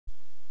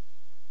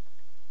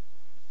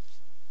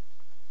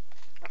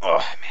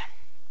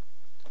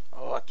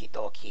Okie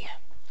dokie.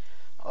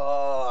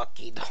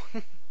 Okie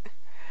dokie.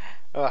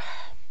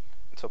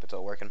 Let's hope it's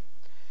all working.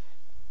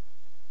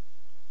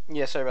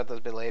 Yeah, sorry about this,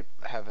 a bit late.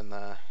 Having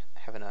a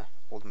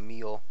old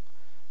meal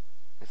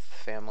with the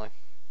family.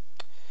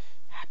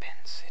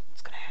 Happens.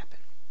 It's gonna happen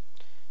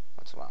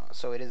once in a while.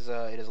 So it is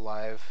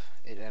live.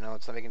 I know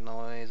it's not making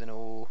noise. I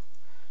know.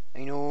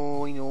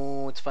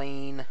 It's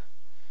fine.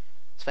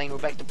 It's fine. We're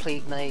back to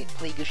Plague Night.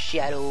 Plague of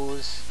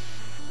Shadows.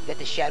 We got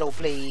the Shadow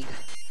Plague.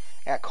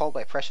 I got called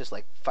by Precious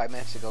like 5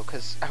 minutes ago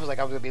because I was like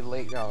I was gonna be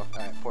late. No,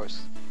 of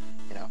course.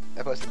 You know,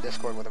 I posted in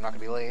Discord whether I'm not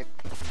gonna be late.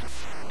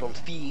 Don't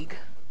feeg.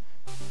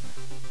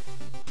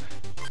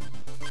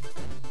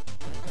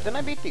 Didn't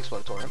I beat the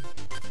Exploratorium?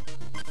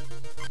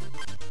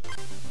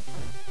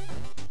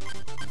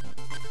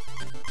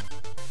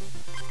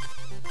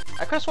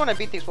 I could've sworn I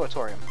beat the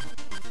Exploratorium.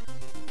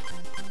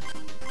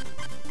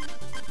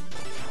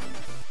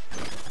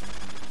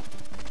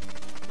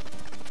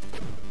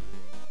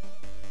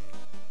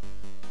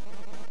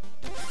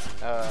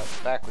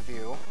 Back with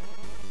you.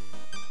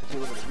 Let's do a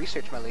little bit of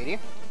research, my lady.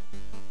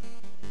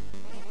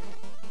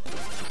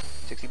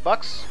 60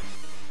 bucks.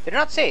 Did it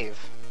not save?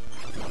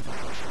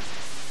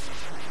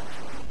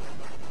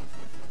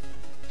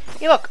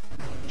 Hey, look!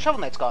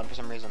 Shovel Knight's gone for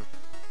some reason.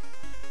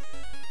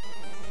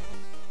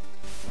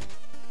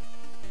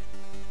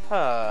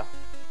 Huh.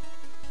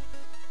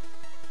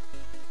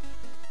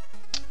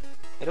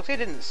 It looks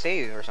like it didn't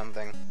save or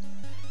something.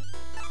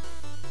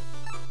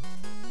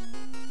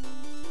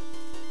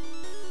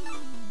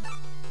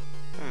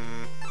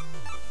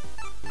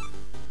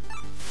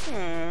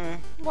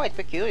 Why, it's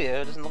peculiar.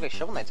 It doesn't look like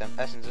Shovel Knight's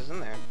essence is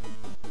in there.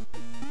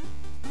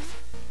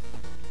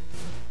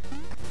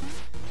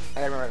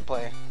 I gotta remember how to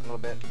play a little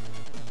bit.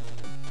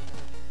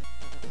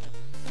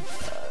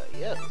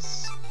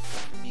 Yes.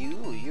 You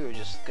were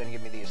just gonna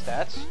give me these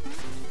stats.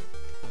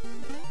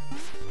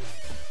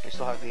 We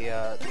still have the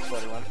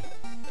exploded one.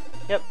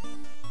 Yep.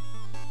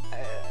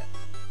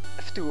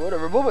 Through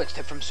order of moments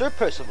tip from Sir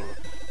Percival.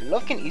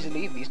 Love can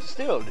easily be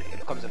distilled.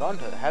 It comes down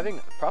to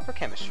having proper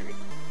chemistry.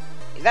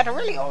 Is that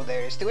really all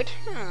there is to it?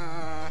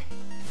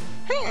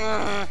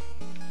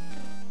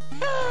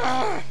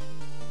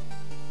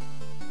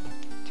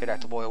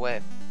 Pterodactyl boy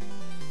away.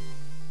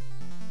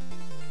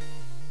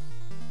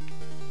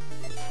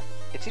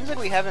 It seems like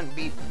we haven't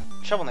beat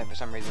Shovel Knight for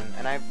some reason,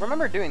 and I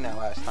remember doing that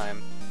last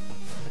time,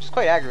 which is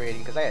quite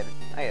aggravating because I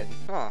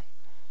thought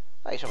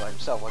Shovel Knight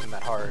himself wasn't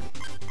that hard.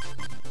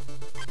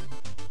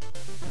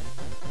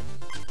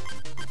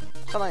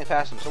 It's not letting me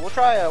pass him, so we'll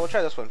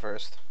try this one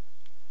first.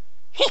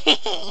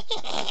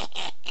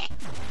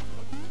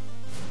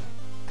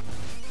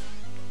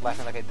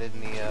 Laughing like I did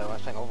in the when I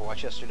was playing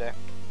Overwatch yesterday.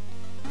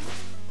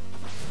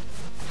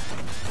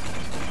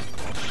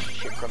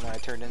 Shit crumb that I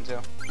turned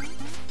into.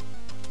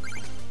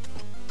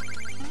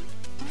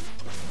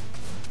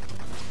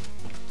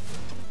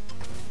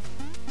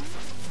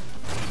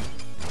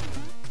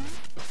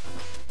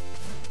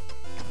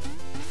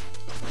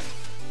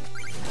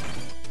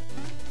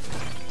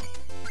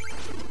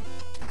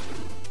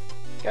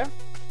 Okay.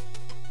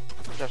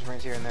 Just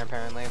rings here and there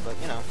apparently, but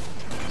you know.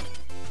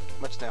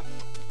 What's new?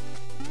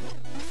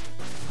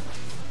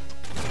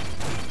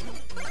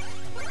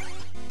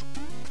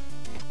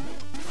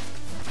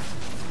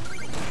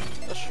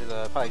 I should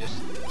probably just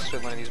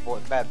swing one of these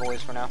bad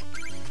boys for now.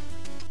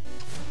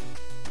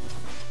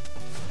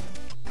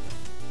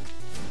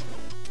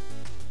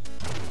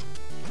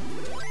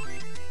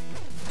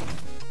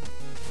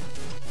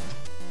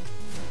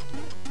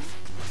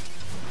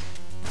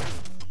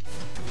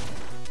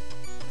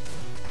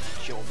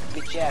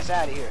 Bitch ass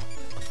out of here,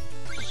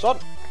 son.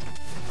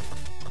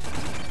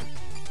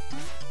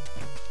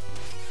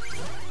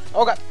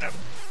 Oh god.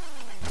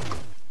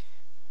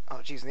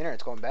 Oh jeez, the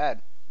internet's going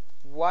bad.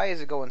 Why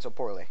is it going so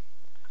poorly?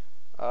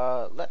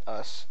 Let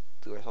us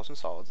do ourselves some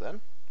solids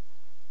then.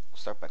 We'll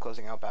start by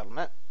closing out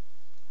Battle.net.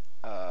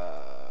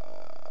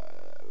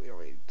 We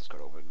already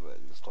Discord over,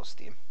 but let's close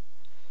Steam.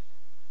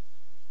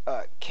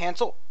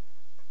 Cancel.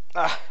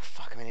 Ah,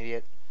 fuck, I'm an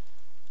idiot.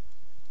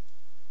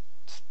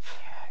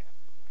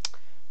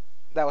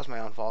 That was my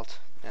own fault.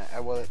 I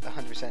will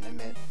 100%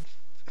 admit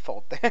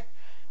fault there.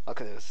 Well,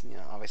 because it was, you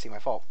know, obviously my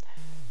fault.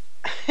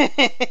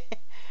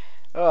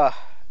 Ugh.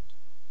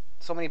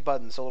 So many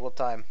buttons, so little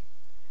time.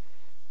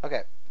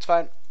 Okay, it's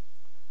fine.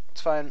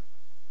 It's fine.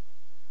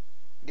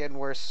 Getting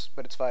worse,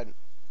 but it's fine.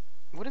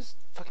 What is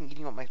fucking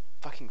eating up my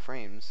fucking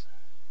frames?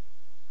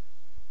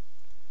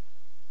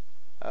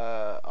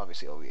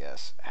 Obviously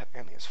OBS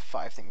apparently has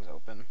 5 things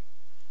open.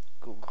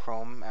 Google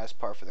Chrome, as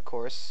par for the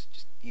course,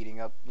 just eating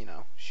up, you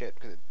know, shit,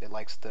 because it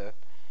likes to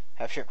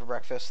have shit for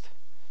breakfast.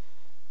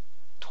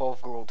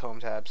 12 Google Chrome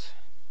tabs.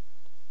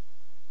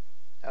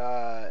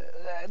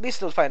 At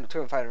least it'll find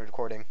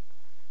recording.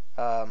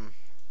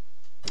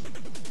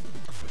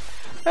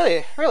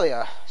 Really,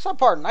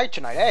 subpar night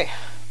tonight, eh?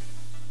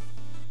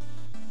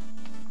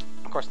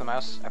 Of course, the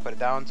mouse, I put it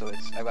down, so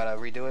I gotta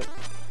redo it.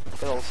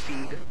 Good old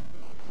feed.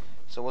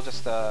 So we'll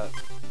just, let's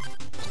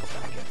go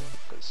back in,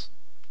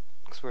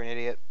 because we're an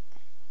idiot.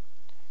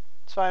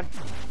 It's fine.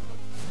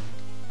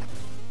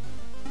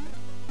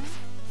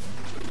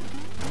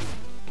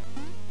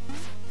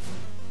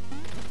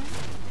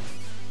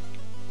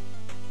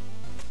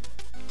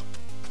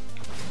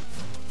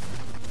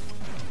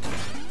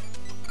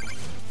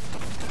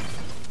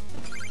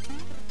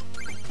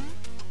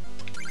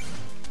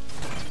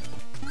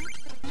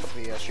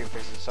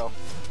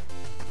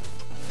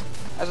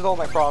 himself. As with all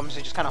my problems,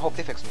 I just kind of hope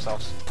they fix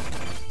themselves.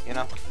 You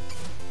know?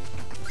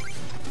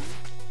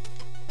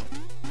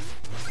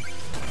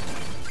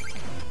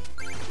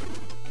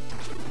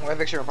 When I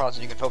fix your own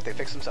problems, you can hope they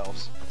fix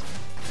themselves.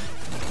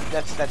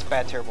 That's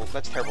bad, terrible.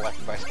 That's terrible life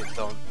advice, kids.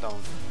 Don't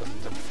listen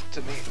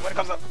to me when it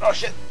comes up. Oh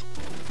shit!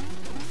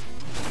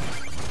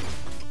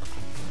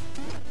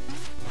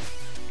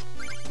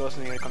 Don't listen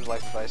to me when it comes to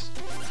life advice.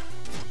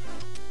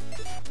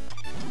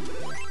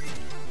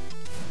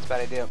 It's a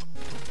bad idea.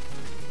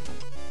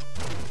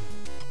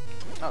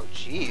 Oh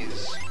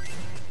jeez.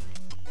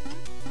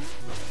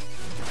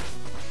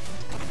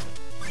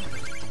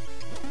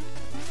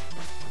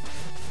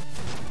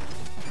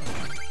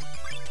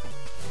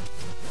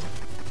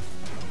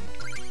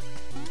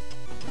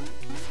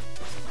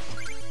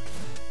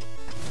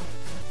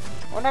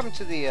 What happened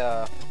to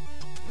the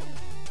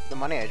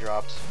money I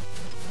dropped?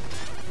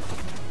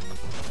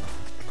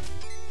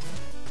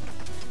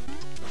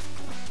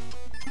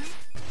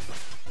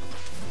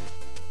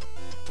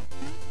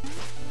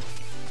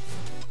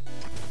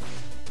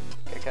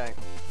 Okay.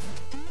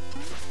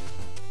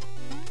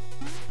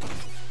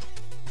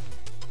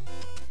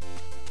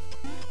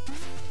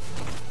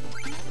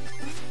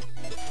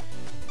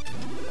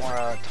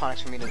 More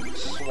tonics for me to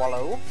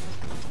swallow.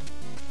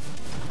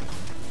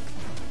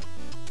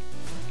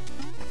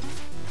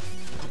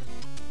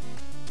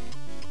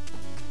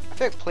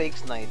 I feel like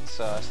Plague Knight's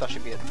stuff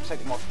should be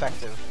slightly more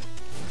effective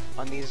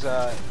on these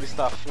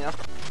stuff, you know?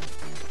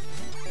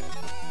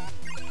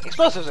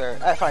 Explosives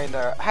I find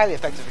are highly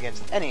effective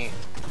against any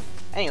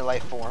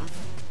life form,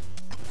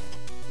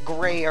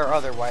 gray or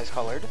otherwise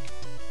colored.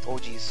 Oh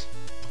jeez.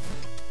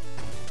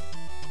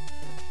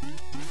 Oh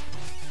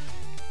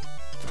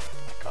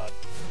my god.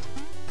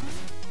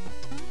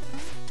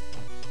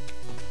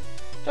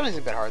 Something's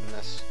a bit harder than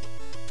this.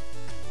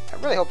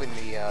 I'm really hoping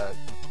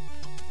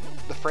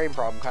the frame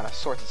problem kind of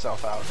sorts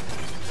itself out.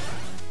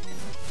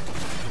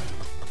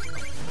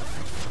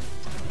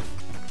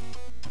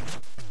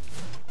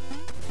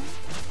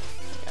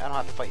 Yeah, I don't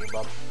have to fight you,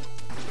 bub.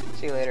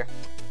 See you later.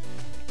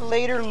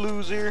 Later,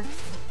 loser.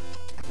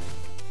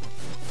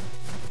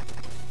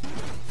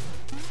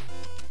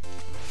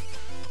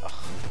 Ugh.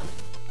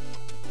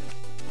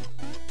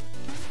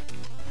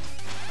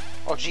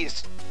 Oh,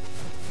 jeez.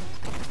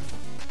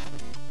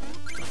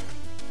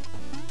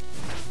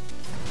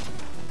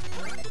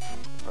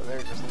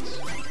 Resistance.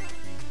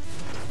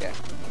 Yeah.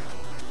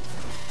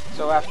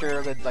 So after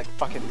a good, like,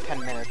 fucking 10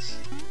 minutes,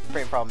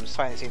 frame problems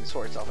finally seem to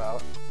sort itself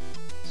out.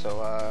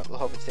 So, we'll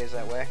hope it stays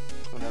that way.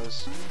 Who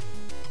knows?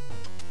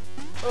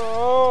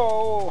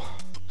 Oh!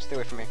 Stay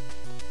away from me.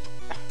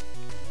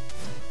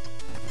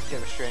 Get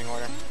a restraining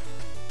order.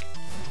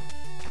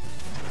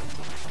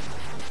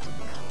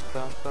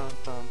 Bum, bum,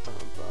 bum, bum,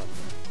 bum.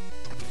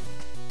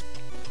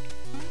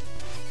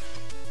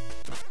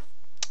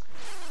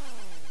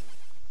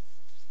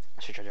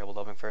 I should try double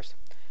bumping first.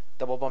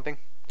 Double bumping.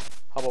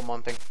 Hubble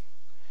bumping.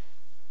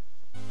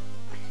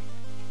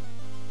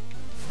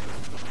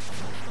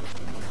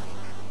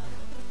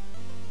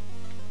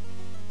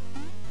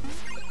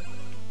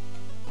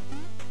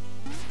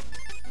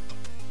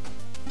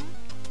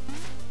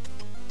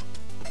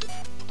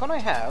 Don't I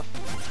have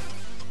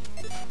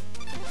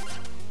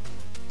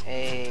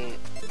a...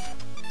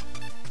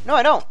 No,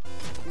 I don't.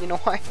 You know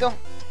why I don't?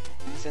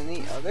 It's in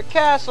the other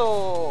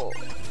castle.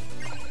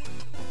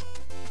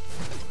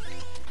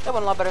 That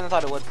went a lot better than I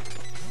thought it would.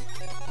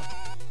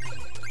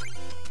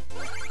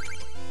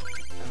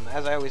 And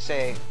as I always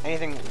say,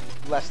 anything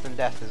less than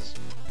death is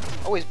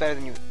always better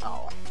than you.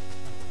 Oh.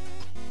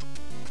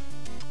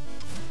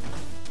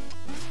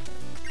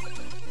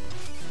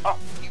 Oh,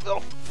 you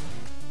little.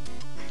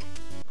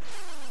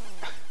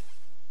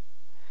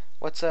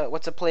 What's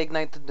a Plague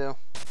Knight to do?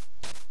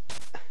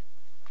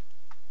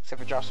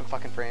 Except for drop some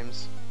fucking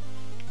frames.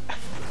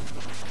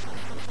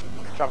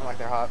 Drop them like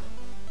they're hot.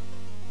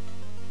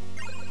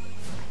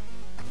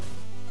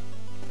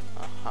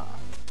 Uh-huh.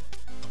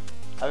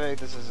 I think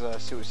this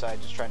is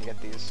suicide, just trying to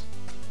get these.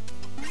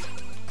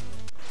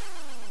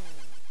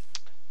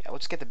 Yeah,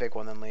 let's get the big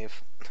one then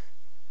leave.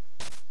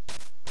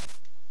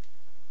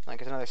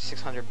 Like, it's another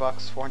 600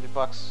 bucks, 400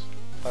 bucks,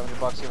 500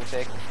 bucks, give or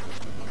take.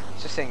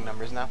 It's just saying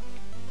numbers now.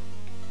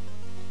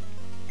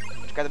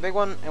 Just grab the big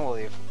one, and we'll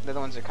leave. The other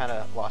ones are kind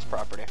of lost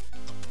property.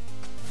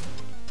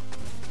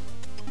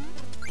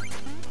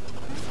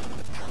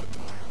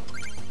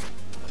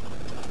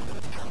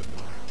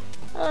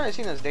 I've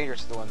seen those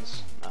dangerous the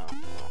ones. Oh.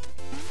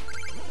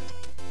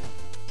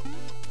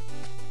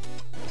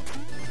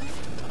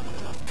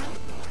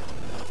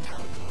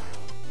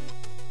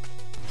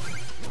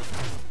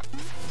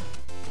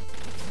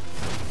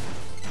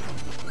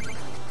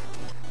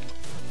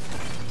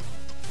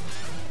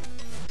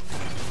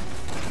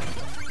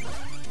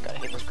 Gotta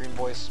hit those green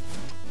boys.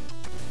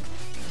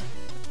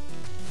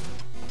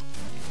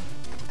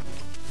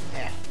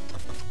 Yeah.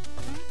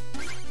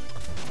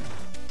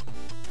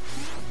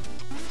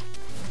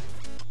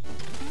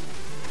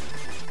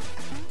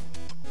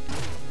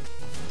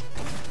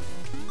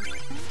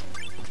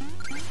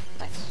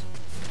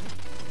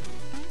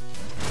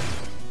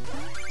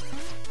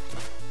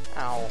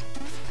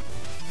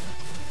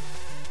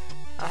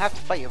 have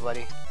to fight you,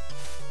 buddy.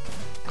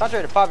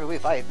 Contrary to popular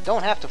belief, I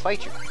don't have to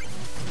fight you.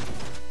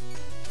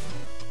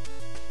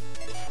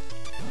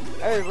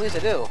 Everybody believes I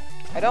do.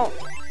 I don't.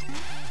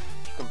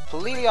 It's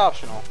completely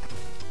optional.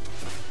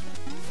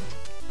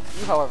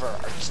 You, however,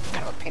 are just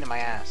kind of a pain in my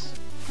ass.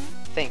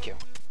 Thank you.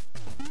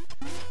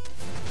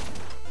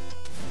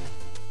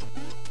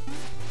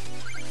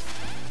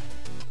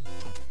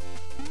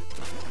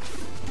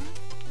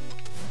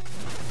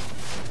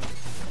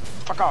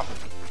 Fuck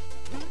off.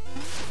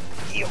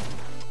 Eel.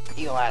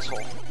 Eel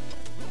asshole.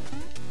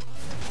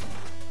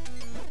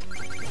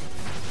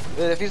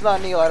 If he's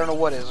not an eel, I don't know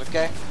what is,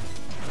 okay?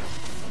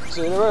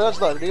 So that's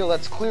not an eel,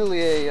 that's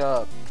clearly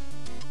a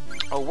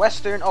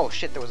western... Oh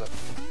shit, there was a...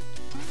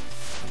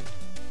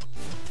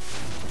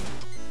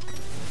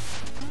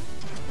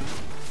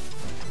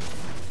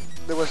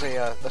 There was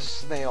a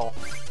snail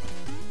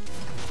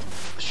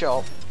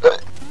shell.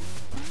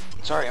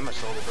 Sorry, I'm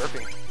slowly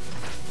burping.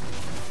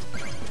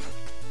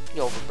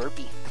 Yo,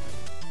 burpee.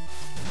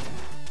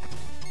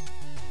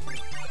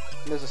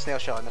 There's a snail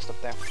shell I messed up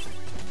there.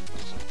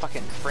 There's some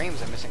fucking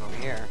frames I'm missing over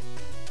here.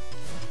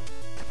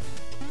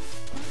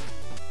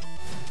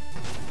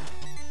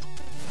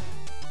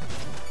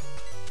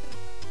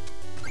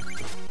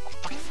 Oh,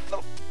 fucking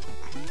no.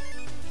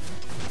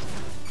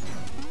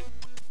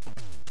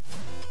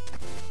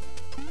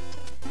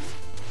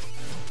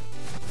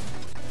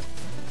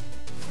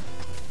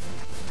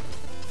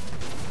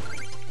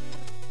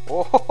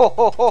 Oh ho ho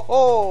ho ho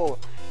ho!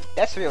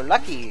 That's real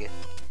lucky.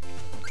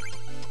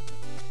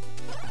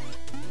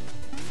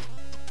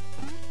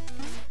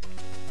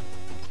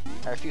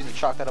 I refuse to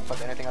chalk that up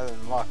with anything other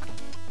than luck.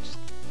 Just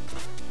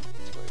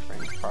let's go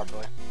frame it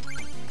properly.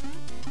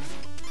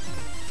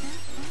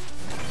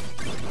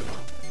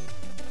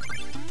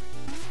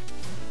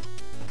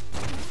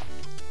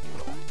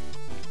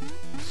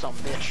 Some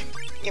bitch.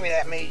 Give me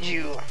that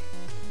Meiju.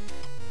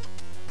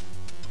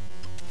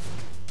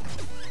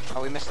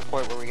 Oh, we missed the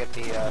point where we get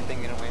the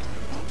thing, didn't we? I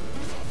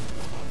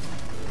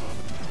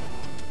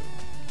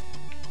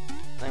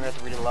think we have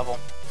to read the level.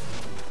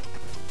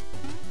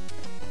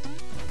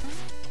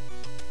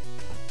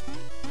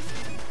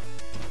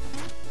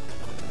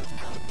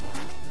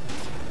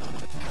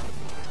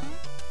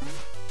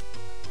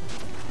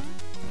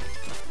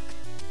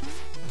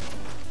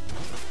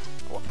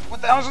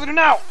 What the hell is it do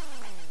now?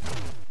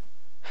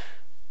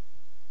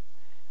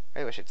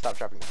 Maybe I should stop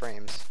dropping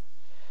frames.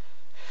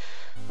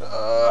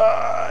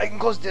 I can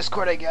close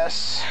Discord, I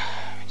guess.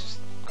 Just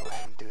go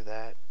ahead and do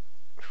that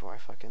before I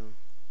fucking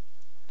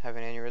have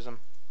an aneurysm.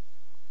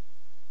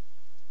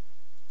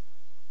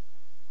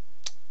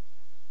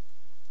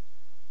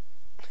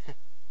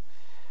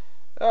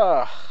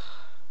 Ugh.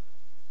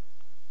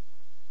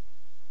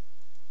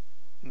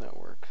 No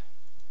work.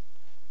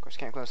 Of course,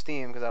 can't close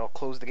Steam because that'll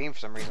close the game for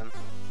some reason.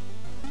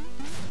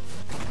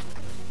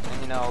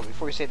 And you know,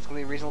 before you say it's gonna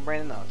be reasonable,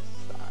 Brandon, no,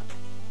 it's not.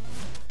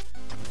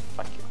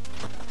 Fuck you.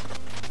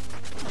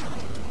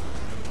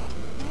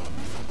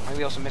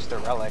 We also missed their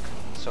relic,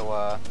 so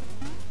I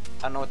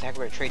don't know what the heck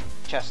we're gonna trade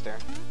Chester.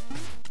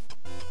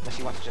 Unless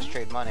he wants to just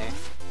trade money.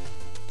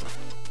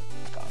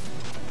 God.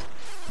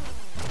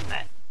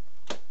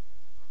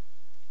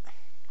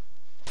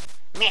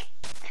 Meh.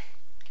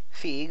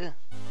 Fig.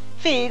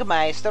 Fig,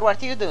 Meister,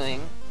 what are you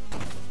doing?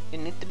 You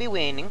need to be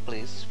winning,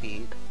 please,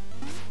 Fig.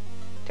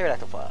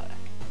 Pterodactyl fly.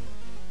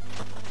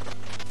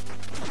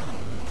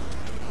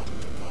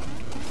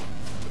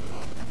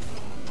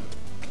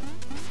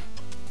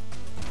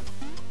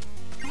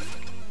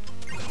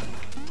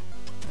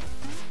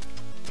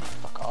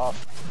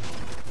 Off.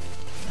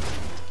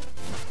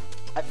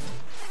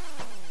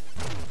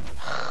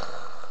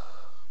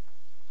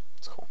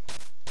 It's cool.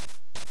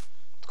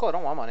 It's cool, I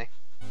don't want money.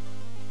 You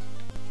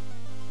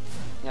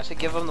know, I say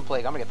give them the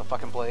plague, I'm gonna get the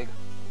fucking plague.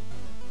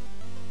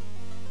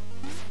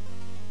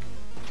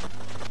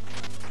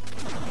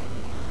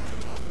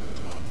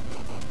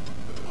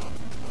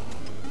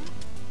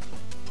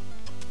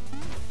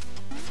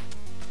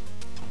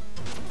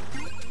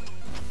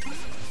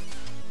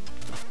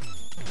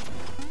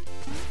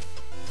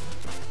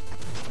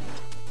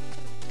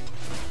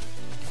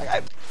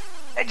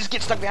 I just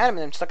get stuck behind him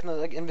and I'm stuck in the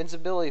like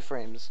invincibility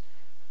frames.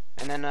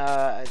 And then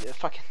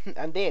fucking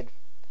I'm dead.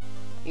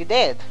 You're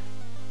dead.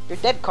 You're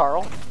dead,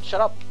 Carl.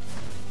 Shut up.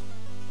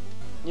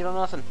 You don't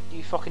know nothing.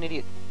 You fucking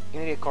idiot.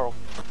 You're an idiot, Carl.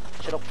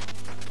 Shut up.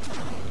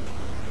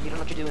 You don't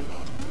know what you're doing.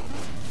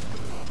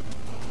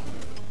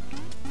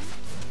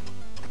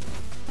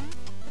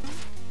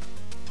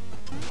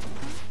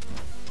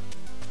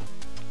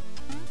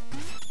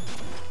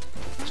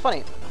 It's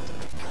funny.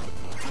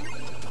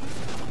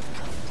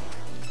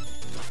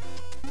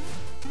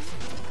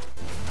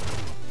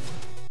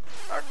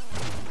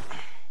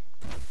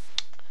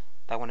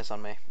 That one is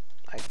on me.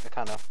 I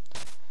kind of...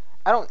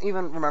 I don't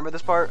even remember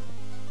this part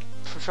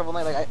for Shovel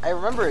Knight. Like, I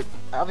remember it...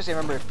 Obviously, I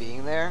remember it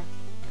being there.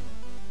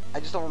 I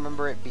just don't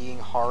remember it being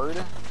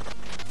hard.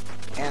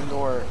 And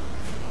or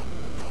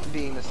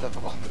being this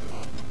difficult.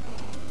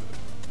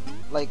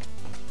 Like...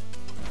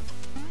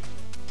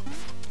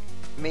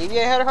 Maybe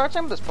I had a hard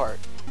time with this part.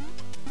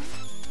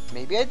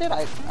 Maybe I did.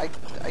 I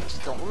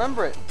just don't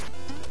remember it.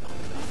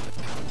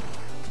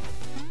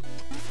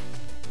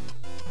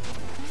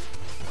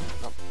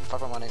 Nope.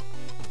 Fuck my money.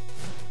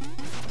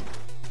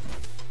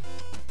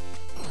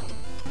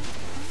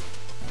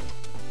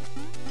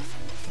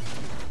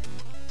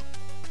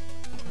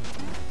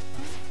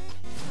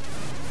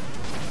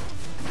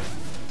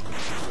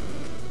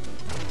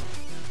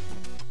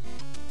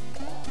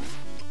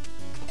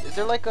 Is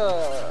there like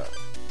a...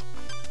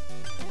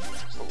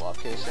 What's the lock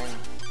casing?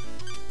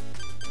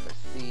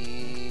 With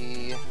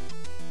the...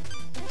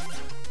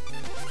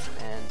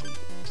 And the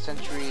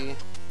sentry.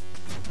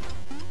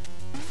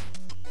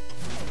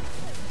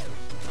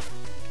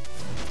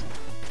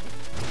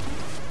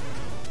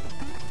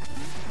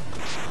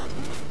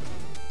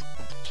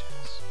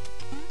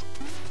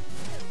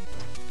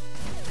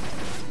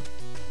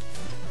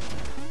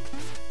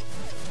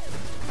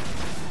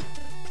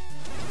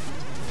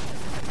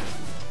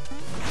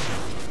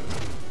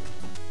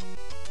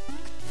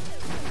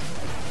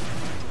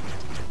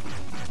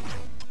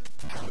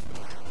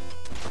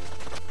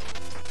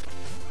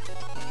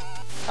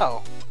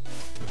 Oh.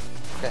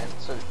 Okay,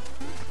 so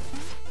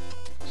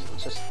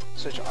let's just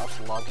switch off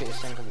the log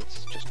casing because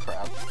it's just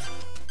crap.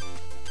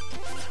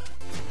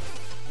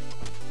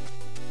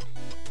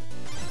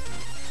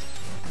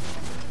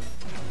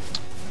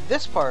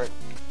 This part,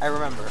 I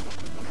remember.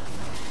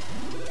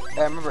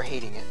 I remember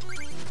hating it.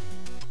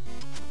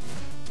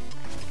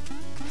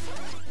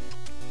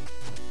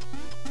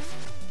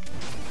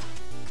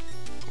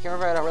 I can't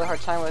remember I had a really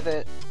hard time with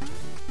it,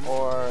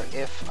 or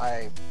if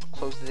I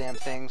close the damn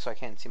thing so I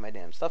can't see my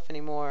damn stuff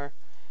anymore,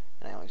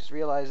 and I only just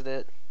realized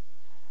it,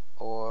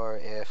 or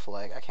if,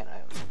 like, I can't,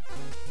 I'm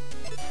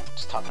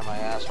just talking to my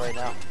ass right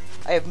now.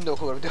 I have no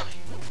clue what I'm doing.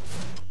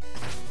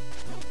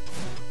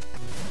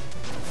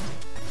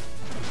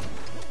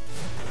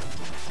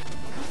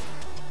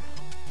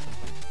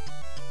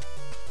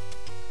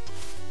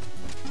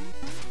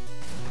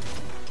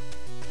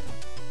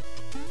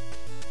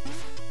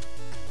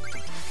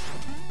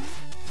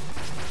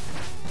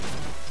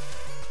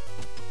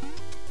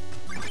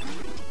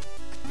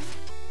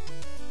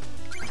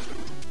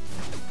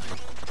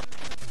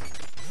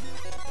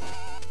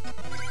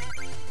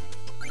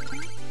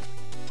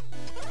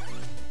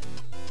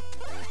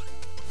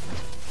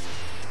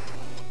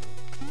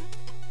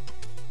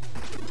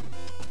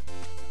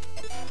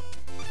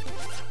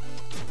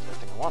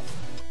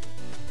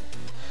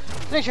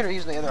 Make sure to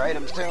use the other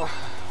items too.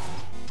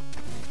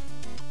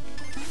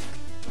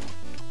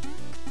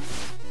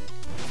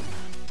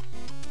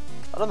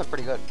 I done them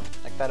pretty good.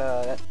 Like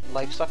that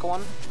life sucker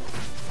one.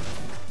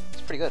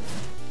 It's pretty good.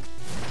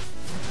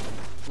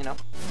 You know.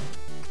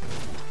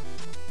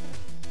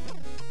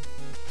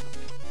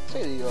 I'd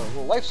say the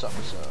little life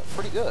sucker's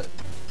pretty good.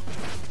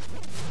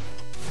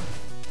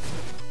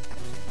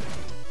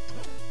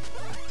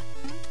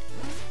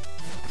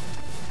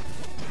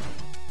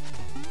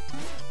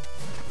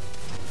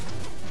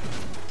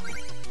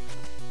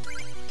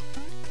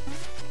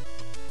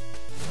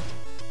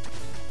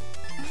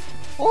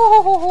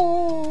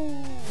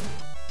 Oh!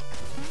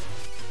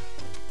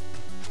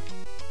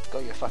 Go,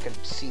 you fucking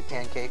sea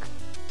pancake.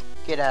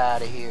 Get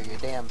out of here, you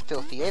damn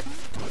filthy ape.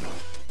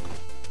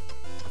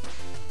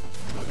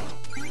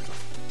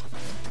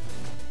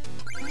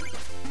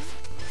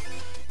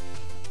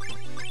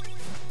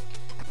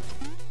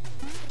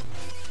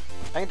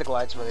 I think the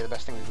glide's really the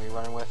best thing we can be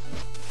running with.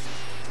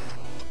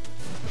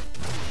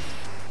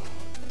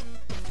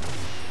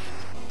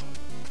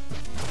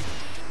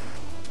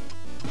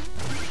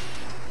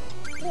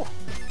 Ooh.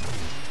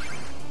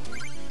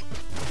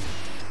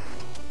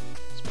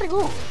 It's pretty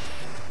cool.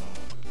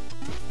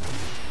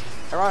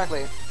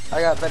 Ironically,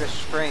 I got better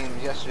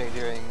frames yesterday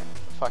during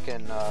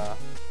fucking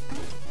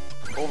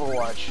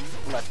Overwatch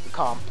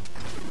comp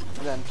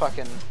than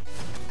fucking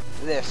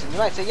this. And you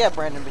might say, yeah,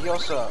 Brandon, but you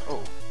also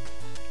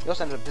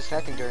ended up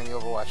disconnecting during the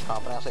Overwatch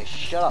comp, and I'll say,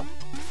 shut up.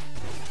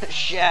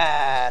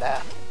 Shut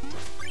up.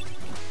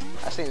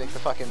 I still need to make the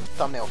fucking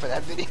thumbnail for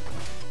that video.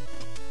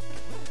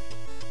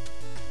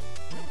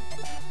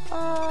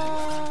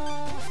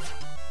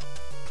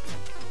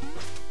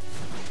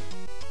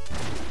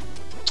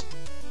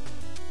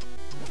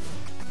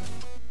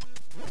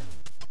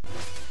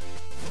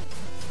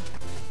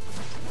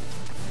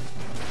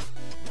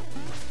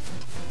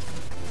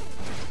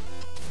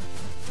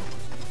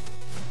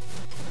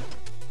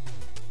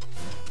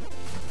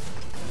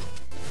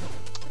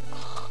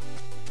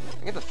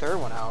 Get the third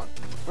one out.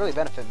 Really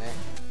benefit me.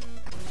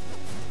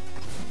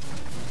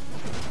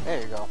 There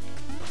you go.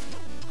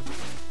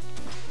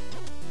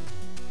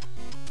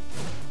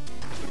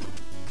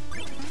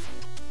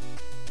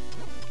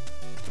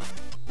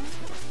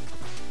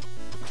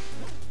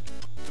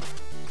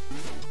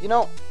 You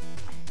know,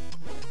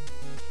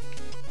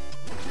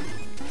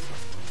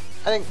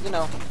 I think, you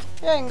know,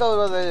 yeah, I can go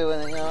with what they're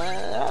doing, you know,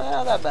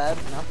 not that bad,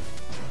 you know.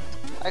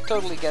 I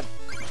totally get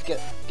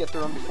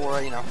through them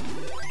before, you know,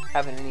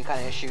 having any kind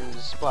of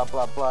issues, blah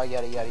blah blah,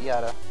 yada yada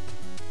yada.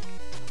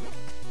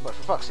 But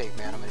for fuck's sake,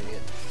 man, I'm an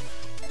idiot.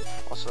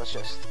 Also, let's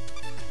just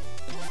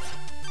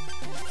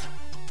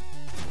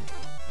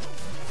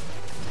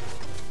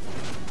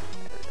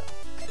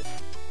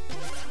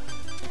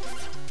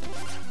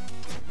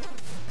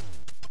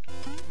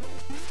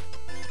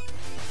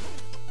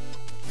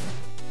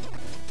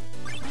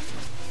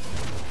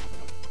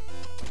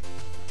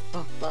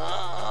Oh,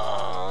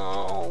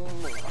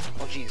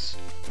 jeez.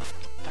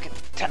 Fucking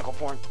tentacle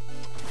porn.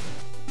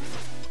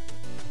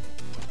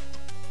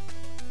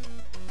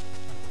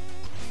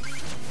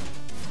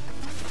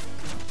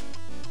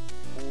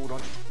 Ooh,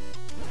 don't.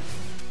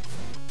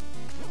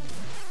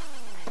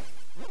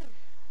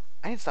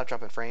 I need to stop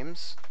dropping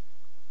frames.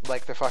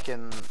 Like they're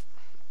fucking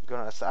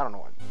going. I don't know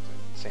what I'm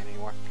saying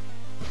anymore.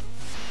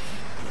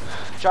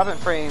 Dropping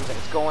frames and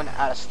it's going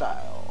out of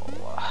style.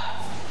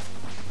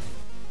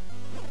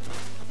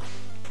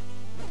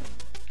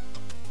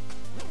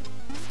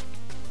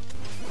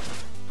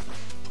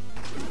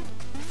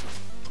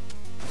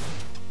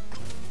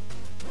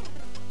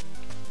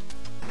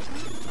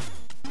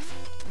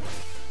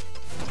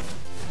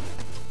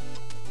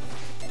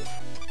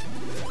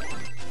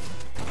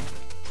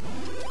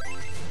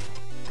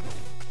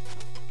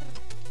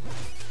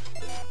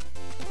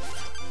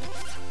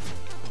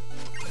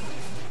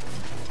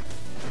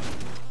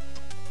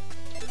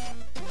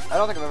 I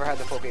don't think I've ever had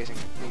the full pacing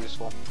be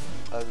useful,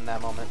 other than that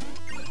moment.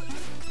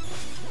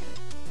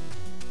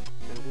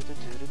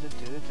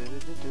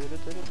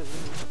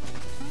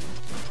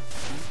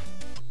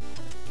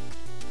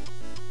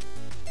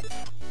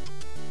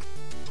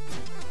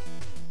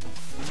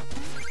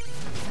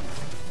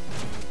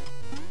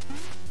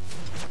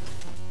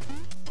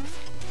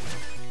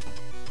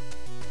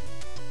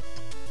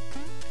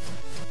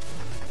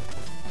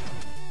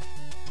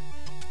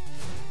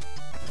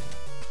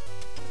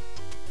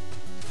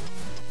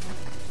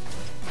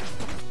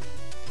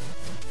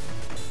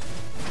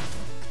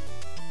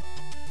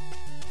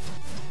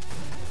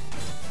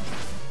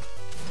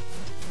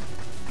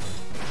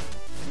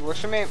 Works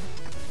for me.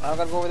 I don't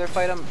gotta go over there and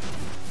fight him.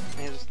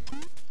 You just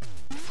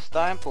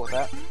die and pull with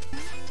that.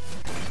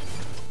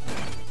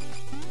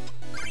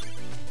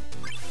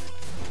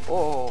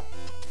 Oh.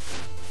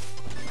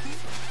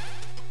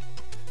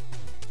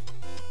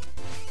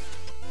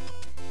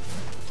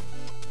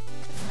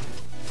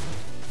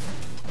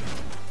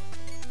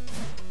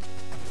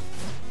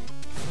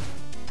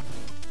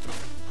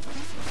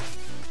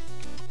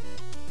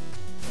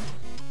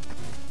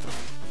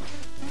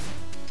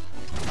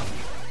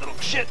 Little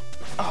shit.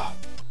 Oh.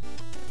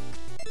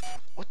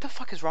 What the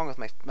fuck is wrong with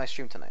my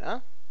stream tonight,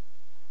 huh?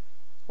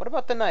 What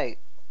about the night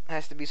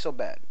has to be so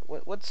bad?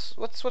 What's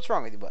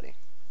wrong with you, buddy?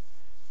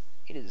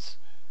 It is.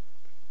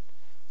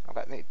 I've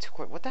got maybe two.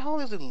 What the hell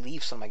is the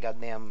Leafs on my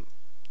goddamn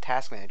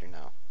task manager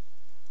now?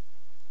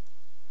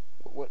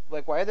 What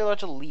like why are there a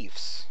bunch of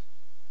Leafs?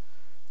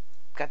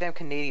 Goddamn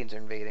Canadians are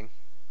invading.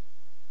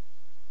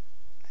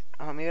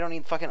 Maybe I don't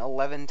need fucking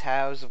 11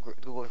 tabs of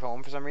Google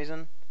Chrome for some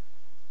reason.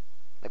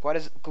 Like, why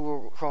does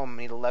Google Chrome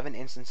need 11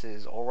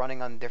 instances all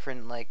running on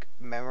different, like,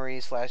 memory /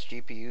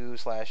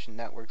 GPU /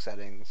 network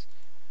settings?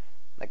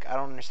 Like, I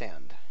don't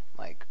understand.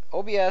 Like,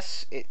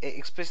 OBS, it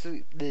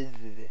explicitly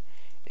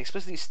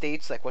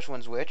states, like, which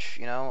one's which,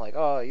 you know? Like,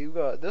 oh, you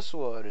got this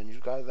one, and you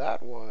got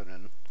that one,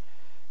 and,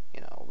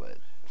 you know, but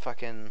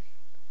fucking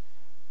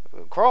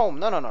Chrome,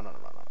 no.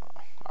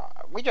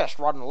 We just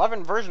run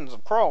 11 versions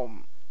of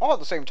Chrome all at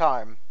the same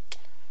time,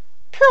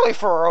 purely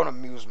for our own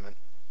amusement.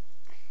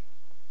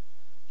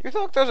 You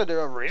think there's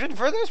a reason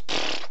for this?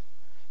 Pfft.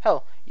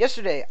 Hell,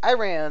 yesterday I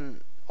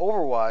ran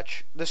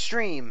Overwatch, the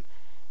stream,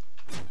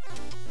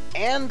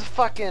 and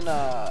fucking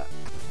a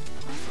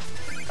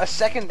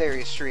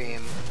secondary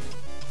stream,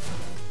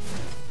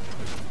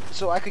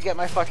 so I could get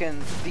my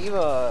fucking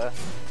Diva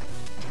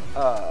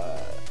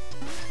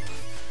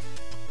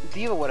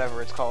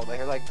whatever it's called,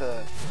 like, or like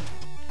the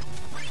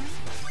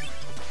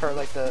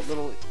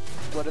little,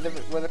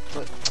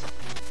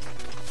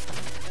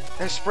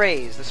 there's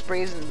sprays. The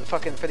sprays in the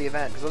fucking for the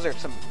event, because those are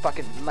some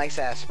fucking nice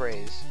ass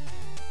sprays.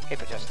 Hey,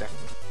 Podchester.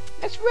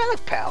 That's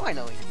Relic, pal. I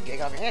know you can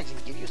get off your hands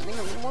and give you something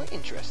a little more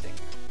interesting.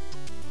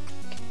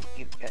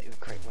 You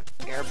great one.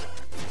 Airborne.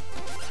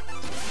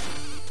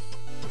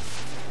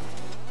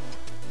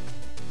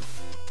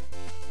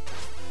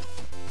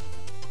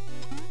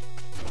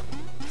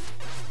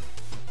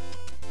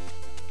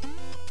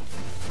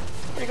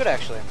 Pretty good,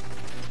 actually.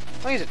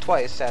 I'll use it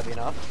twice, sadly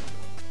enough.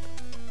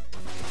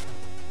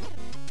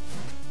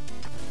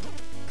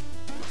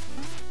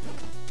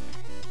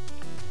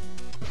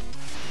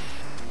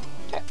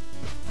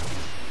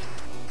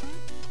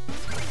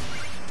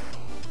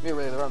 We're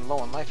really running low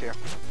on life here.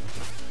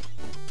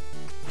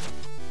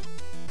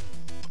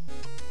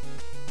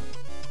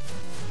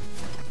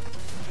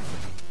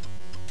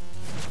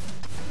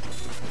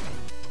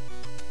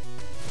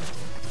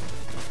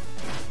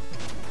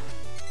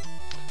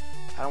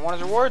 I don't want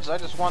his rewards, I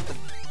just want the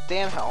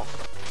damn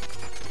health.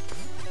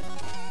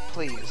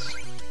 Please.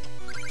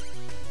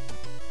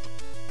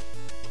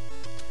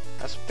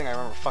 That's the thing I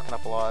remember fucking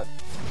up a lot.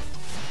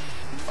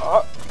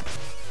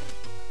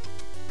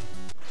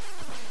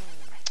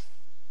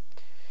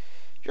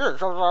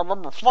 Yes, I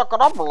remember fucking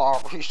up a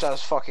lot. He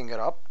says fucking it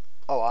up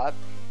a lot.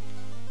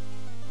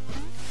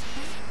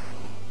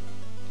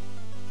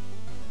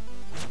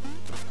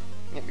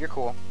 Yep, you're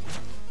cool.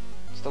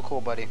 Still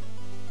cool, buddy.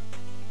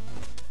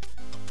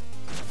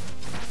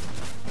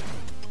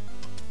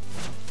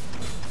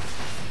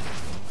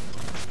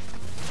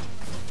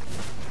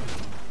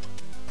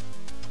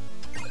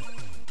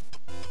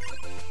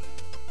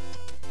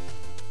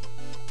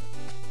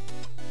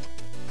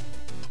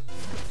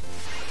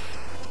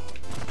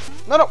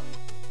 No, no!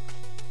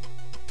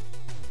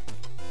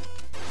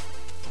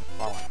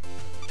 Wrong one.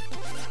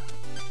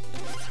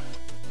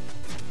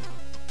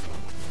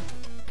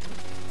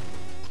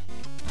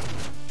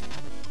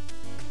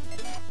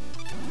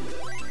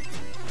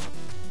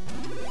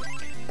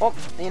 Well,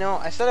 you know,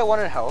 I said I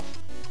wanted health.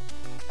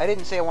 I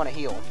didn't say I want to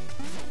heal.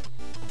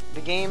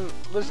 The game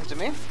listened to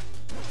me,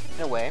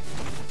 in a way.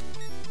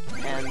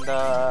 And,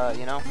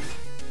 you know,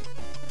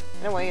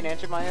 in a way, it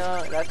answered my,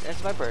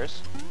 answered my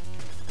prayers.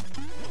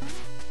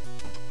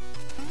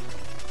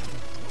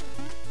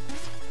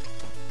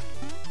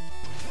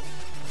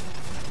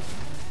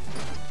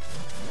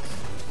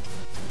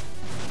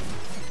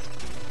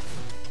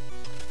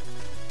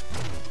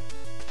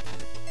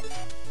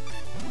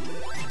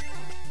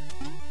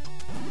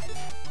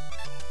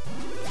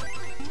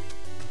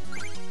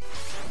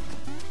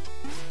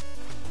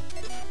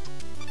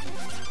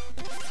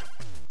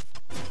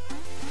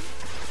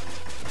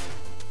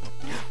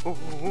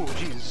 Oh,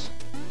 jeez.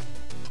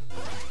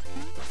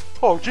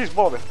 Oh, jeez,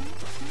 Bobby.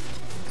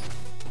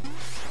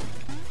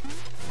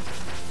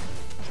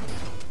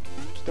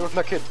 Stay with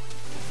my kid.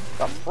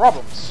 Got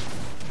problems.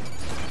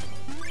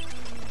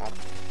 Oh.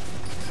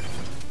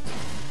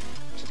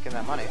 Just getting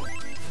that money.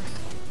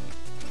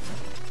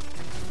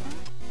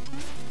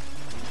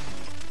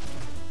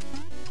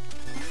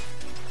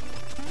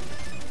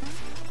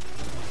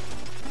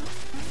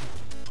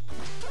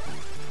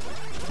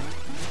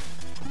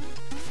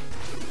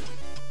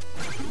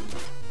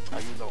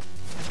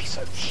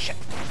 Shit.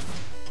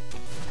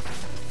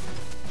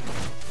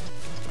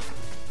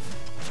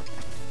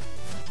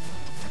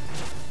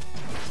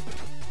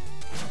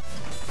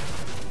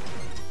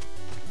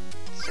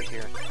 Sit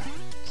here.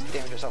 Just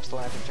damage yourself still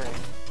after turning.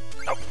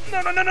 Oh,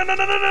 no, no, no, no, no,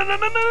 no, no, no, no,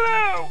 no,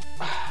 no!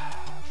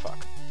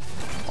 Fuck.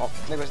 Well,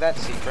 there was that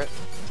secret.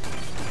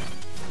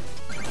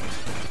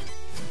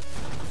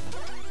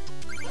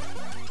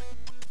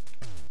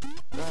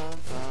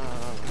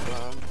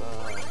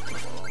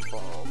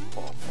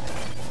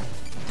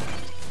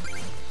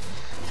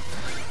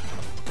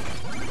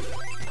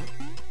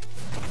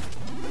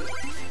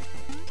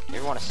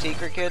 You want a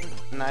secret, kid?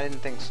 No, I didn't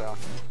think so.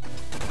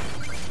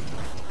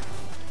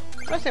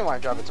 I understand why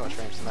I'm dropping so much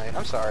frames tonight.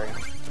 I'm sorry.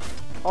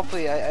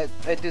 Hopefully, I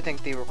do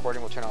think the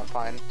recording will turn out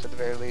fine, at the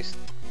very least.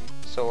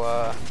 So,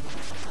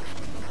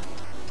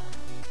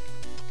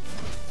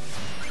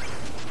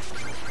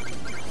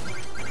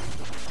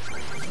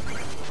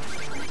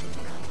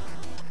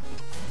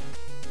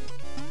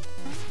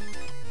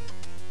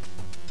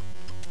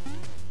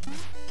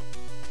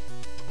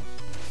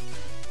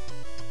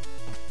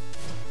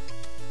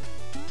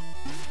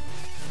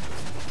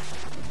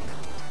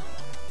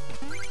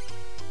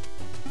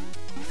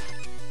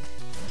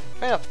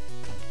 fair enough.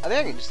 I think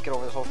I can just get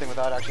over this whole thing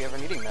without actually ever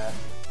needing that.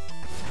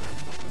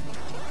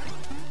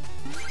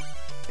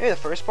 Maybe the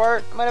first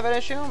part might have an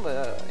issue,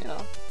 but, you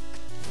know.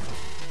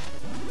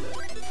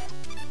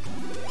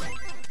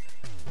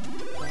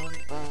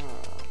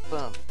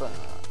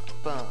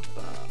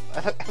 I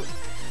think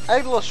the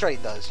little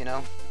straight does, you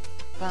know.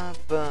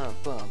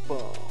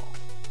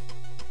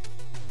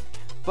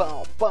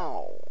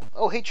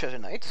 Oh, hey, Treasure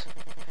Knight.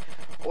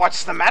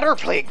 What's the matter,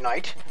 Plague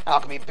Knight?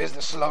 Alchemy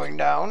business slowing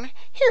down?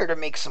 Here to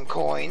make some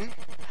coin?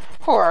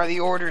 Or are the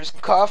Order's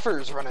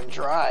coffers running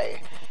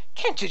dry?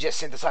 Can't you just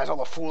synthesize all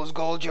the fool's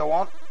gold you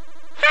want?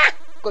 Ha!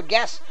 Good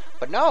guess.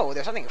 But no,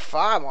 there's something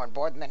far more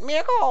important than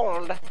mere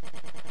gold.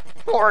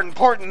 More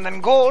important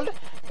than gold?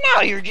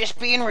 Now you're just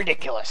being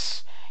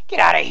ridiculous. Get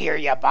out of here,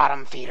 you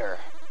bottom feeder.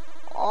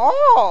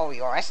 Oh,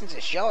 your essence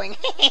is showing.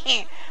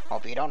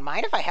 Hope you don't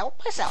mind if I help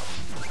myself.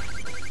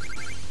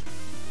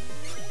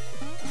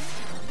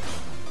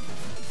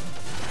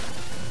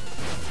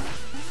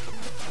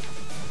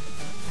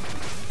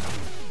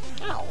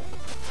 Ow.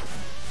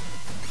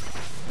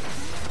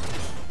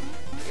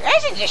 Your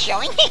essence is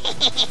showing.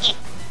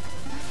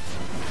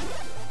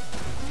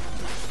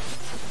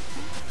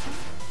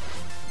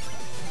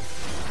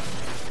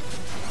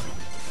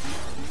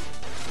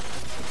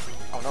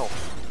 Oh no.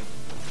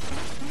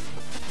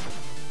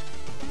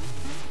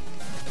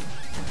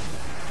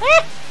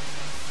 Ah!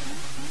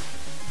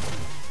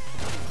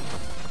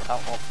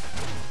 Oh.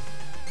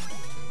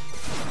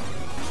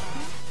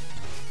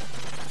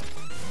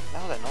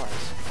 That was that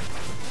noise.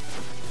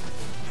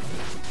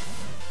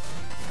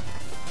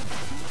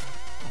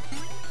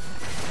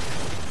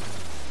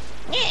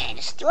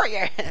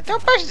 Yeah, just throw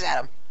pushes at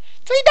him.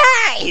 So he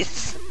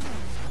dies!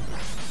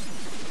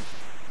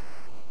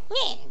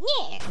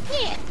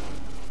 Yeah.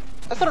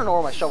 I still don't know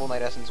where my Shovel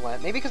Knight essence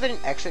went. Maybe because I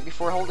didn't exit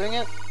before holding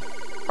it?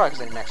 Probably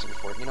because I didn't exit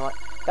before. You know what?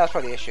 That was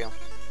probably the issue.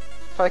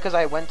 Probably because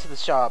I went to the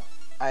shop,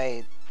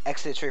 I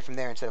exited straight from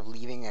there instead of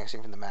leaving and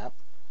exiting from the map.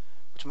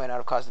 Which might not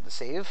have caused it to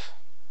save.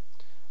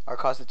 Or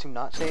caused it to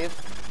not save.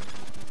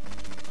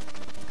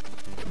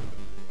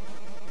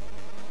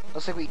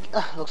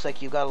 Looks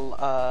like you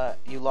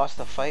you lost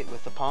the fight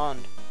with the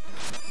pond.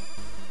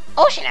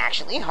 Ocean,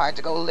 actually. Hard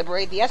to go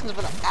liberate the essence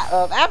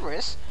of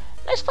avarice.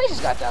 Nice place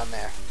he's got down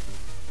there.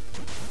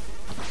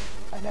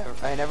 I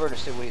never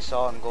understood what he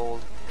saw in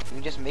gold. You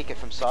can just make it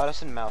from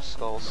sawdust and mouse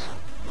skulls.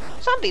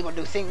 Some people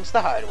do things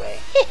the hard way.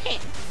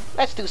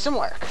 Let's do some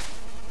work.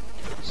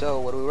 So,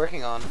 what are we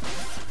working on?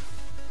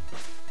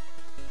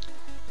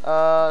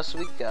 So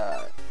we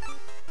got...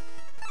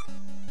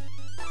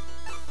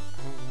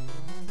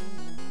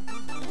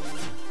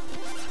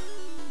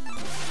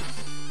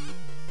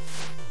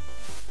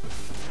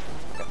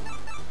 Okay.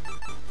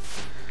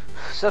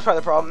 So that's probably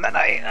the problem that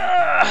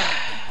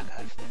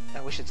God,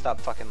 I wish it'd stop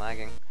fucking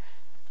lagging.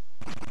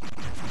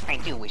 I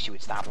do wish you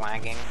would stop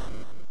lagging.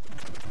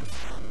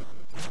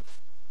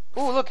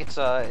 Ooh, look, it's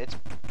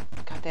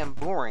goddamn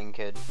Boomerang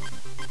Kid.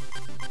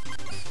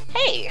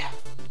 Hey!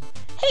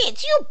 Hey,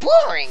 it's you,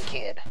 Boomerang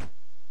Kid!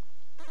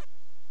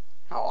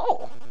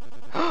 Oh.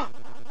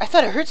 I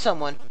thought I heard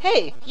someone.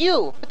 Hey,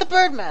 you, with the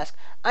bird mask.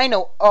 I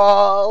know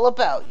all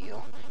about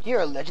you.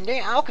 You're a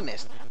legendary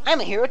alchemist. I'm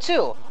a hero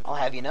too. I'll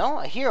have you know,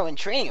 a hero in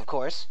training, of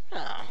course.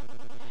 Oh.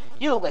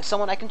 You look like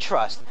someone I can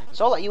trust,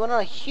 so I'll let you in on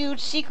a huge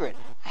secret.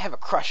 I have a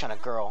crush on a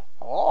girl.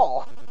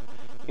 Oh.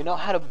 You know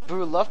how to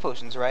brew love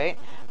potions, right?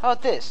 How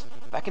about this?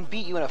 If I can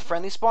beat you in a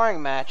friendly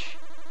sparring match.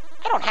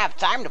 I don't have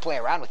time to play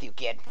around with you,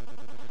 kid.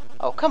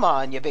 Oh, come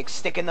on, you big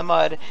stick in the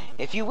mud.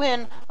 If you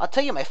win, I'll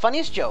tell you my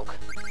funniest joke.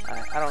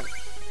 I don't...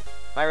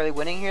 Am I really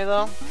winning here,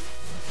 though?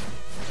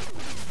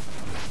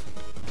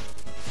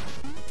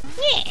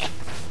 Yeah.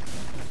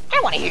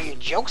 I want to hear your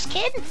jokes,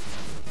 kid.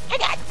 I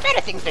got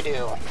better things to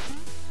do.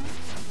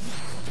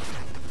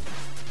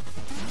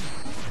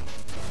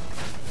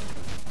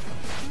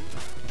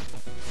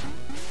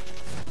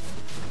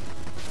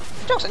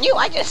 Jokes on you,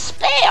 I just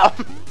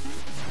spam!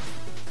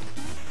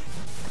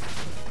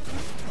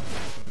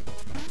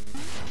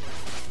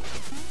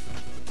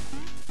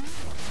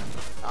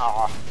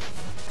 Aw.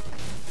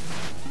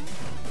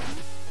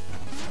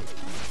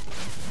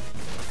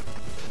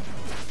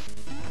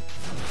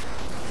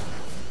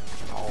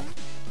 Oh.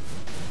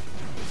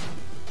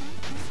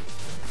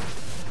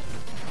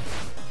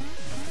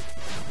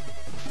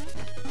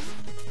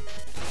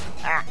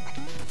 Ah.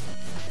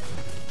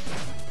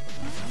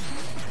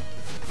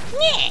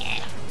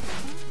 Yeah.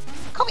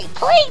 Call me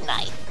Plague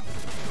Knight.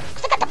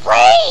 'Cause I got the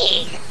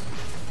plague.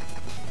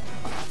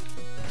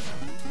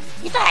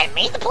 You thought I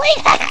made the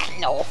plague?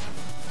 No.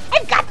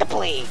 I've got the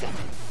plague.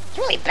 It's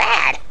really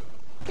bad.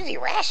 Gives me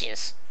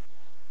rashes.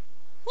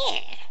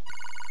 Yeah.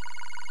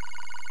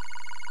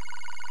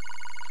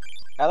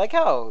 I like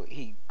how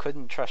he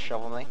couldn't trust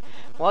Shovel Knight.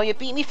 Well, you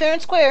beat me fair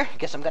and square.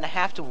 Guess I'm gonna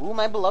have to woo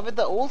my beloved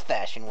the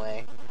old-fashioned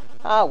way.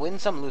 Ah, win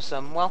some, lose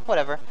some. Well,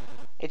 whatever.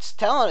 It's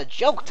telling a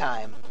joke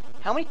time.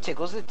 How many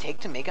tickles does it take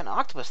to make an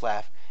octopus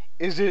laugh?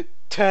 Is it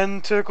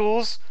 10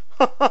 tickles?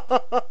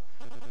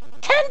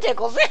 10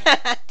 tickles.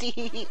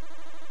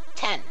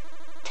 10.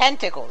 10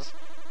 tickles.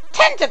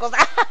 10 tickles.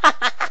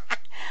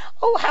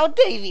 Oh, how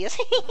devious.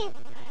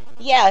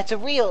 Yeah, it's a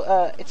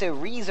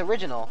Reese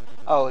original.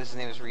 Oh, his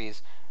name is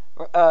Reese.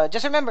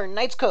 Just remember,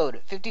 Knight's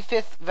Code,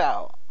 55th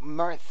vow.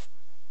 Mirth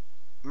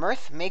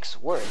makes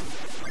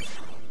worth.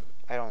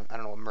 I don't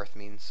know what mirth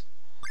means.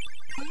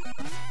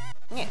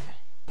 Yeah.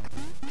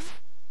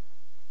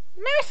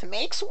 Mirth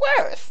makes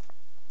worth.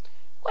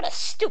 What a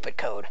stupid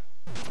code.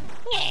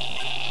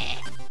 Yeah.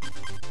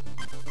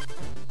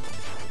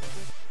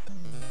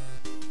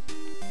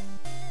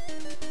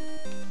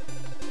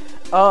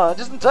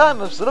 Just in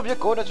time, I've set up your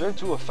coordinates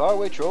to a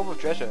faraway trove of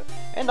treasure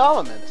and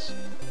armaments.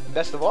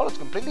 Best of all, it's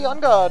completely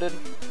unguarded.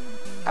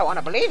 I want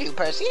to believe you,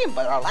 Percy,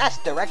 but our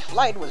last direct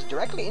flight was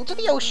directly into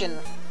the ocean.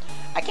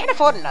 I can't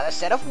afford another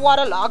set of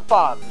waterlogged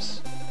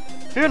bombs.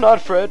 Fear not,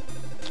 Fred.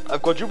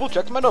 I've quadruple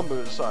checked my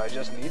numbers. I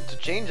just need to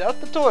change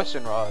out the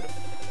torsion rod.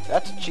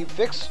 That's a cheap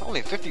fix.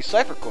 Only 50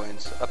 cipher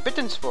coins. A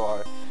pittance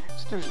for.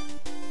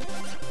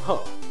 Huh.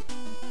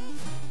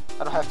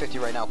 I don't have 50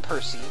 right now,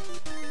 Percy.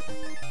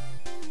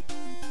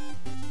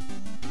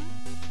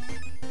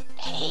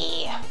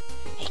 Hey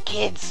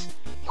kids,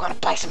 you want to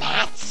buy some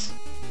hats?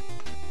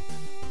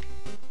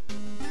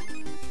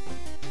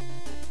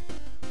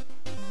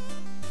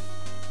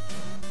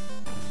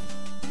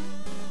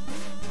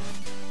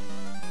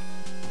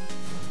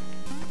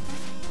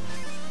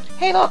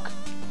 Hey, look!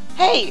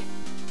 Hey,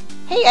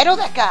 I know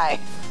that guy!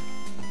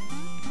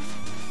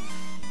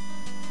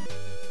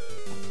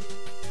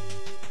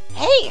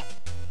 Hey,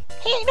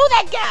 I know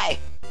that guy!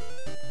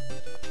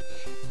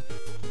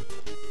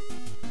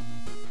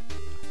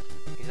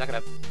 He's not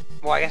gonna...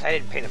 Well, I guess I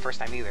didn't pay the first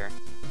time either.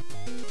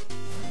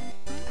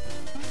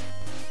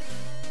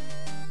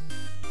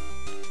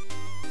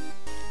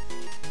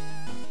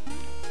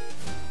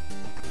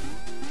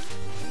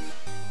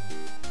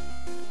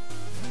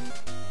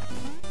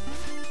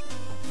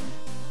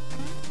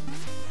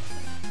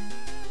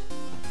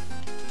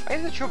 Why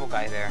is the triple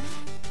guy there?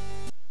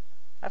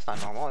 That's not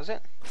normal, is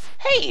it?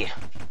 Hey!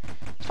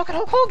 It's fucking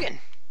Hulk Hogan!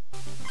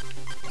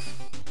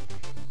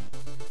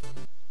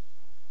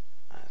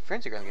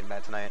 Friends are gonna get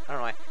bad tonight. I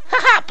don't know why.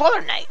 Haha, Polar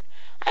Knight!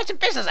 I had some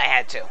business I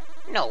had to.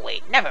 No,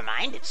 wait, never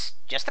mind. It's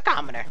just a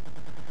commoner.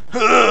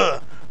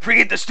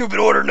 Forget the stupid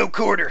order, no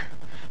quarter.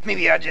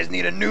 Maybe I just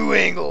need a new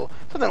angle,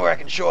 something where I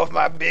can show off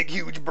my big,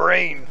 huge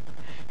brain.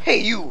 Hey,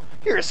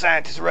 you're a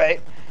scientist,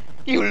 right?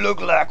 You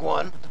look like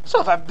one. So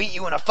if I beat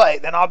you in a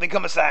fight, then I'll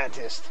become a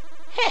scientist.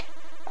 Heh.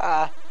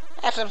 I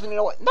have absolutely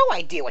no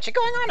idea what you're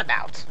going on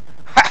about.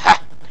 Ha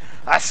ha!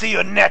 I see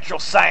your natural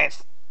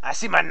science. I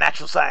see my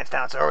natural science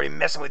talents are already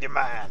messing with your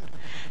mind.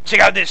 Check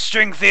out this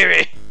string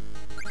theory.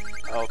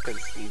 Oh,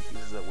 because he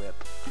uses a whip.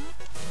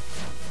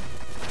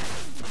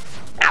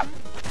 Ow.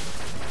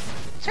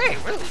 It's very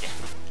rude.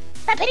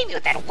 Stop hitting me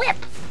with that whip.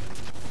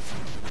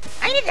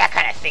 I need that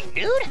kind of thing,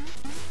 dude.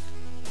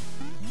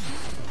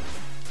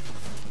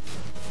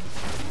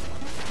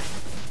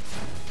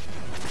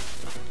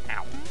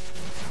 Ow.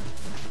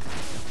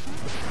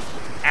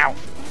 Ow.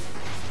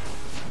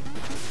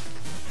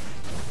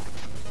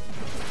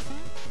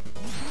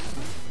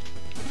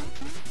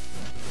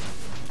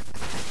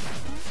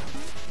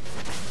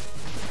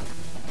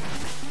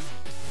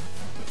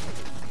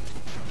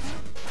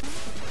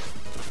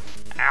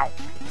 Ow.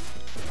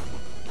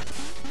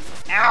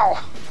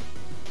 Ow.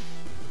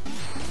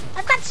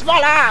 I've got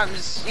small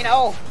arms, you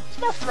know.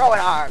 Small throwing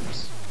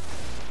arms.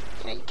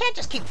 You know, you can't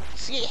just keep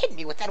hitting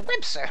me with that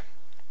whip, sir.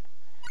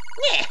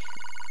 Yeah.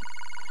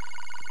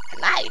 I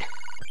lied.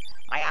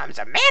 My arms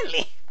are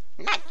manly.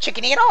 Not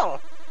chickeny at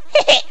all.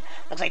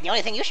 Looks like the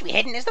only thing you should be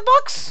hitting is the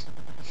books.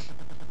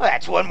 Well,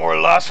 that's one more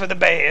loss for the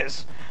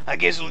Bears. I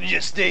guess we'll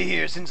just stay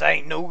here since I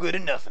ain't no good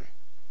at nothing.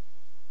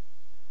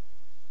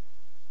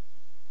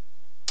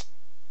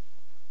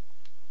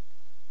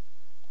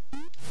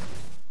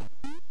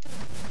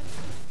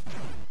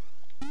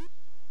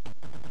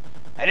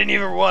 I didn't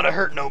even want to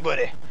hurt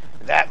nobody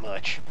that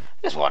much.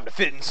 I just wanted to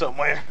fit in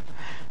somewhere.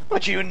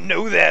 But you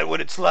know that what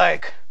it's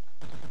like.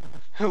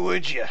 Who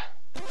would you?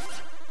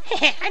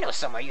 I know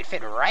somewhere you'd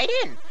fit right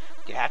in.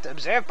 You'd have to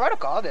observe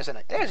protocol. There's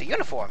a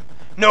uniform.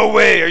 No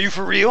way, are you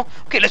for real?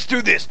 Okay, let's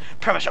do this.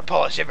 Promise I'll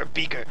polish every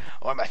beaker,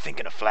 or am I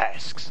thinking of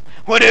flasks?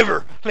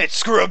 Whatever, let's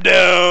scrub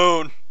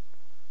down.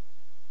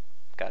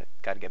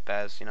 Gotta get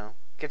Baz, you know.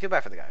 Okay, feel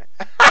bad for the guy.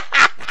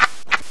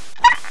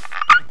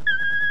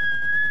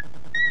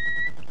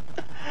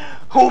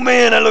 Oh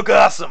man, I look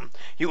awesome.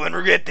 You wouldn't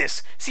regret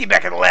this. See you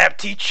back in the lab,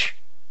 Teach.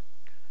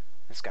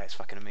 This guy's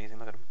fucking amazing.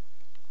 Look at him.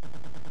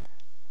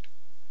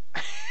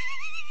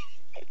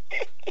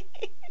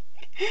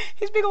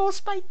 His big old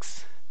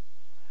spikes.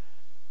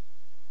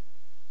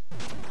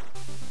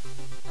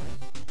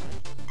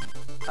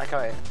 I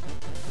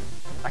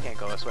can't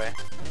go this way.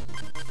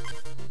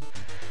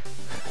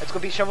 Let's go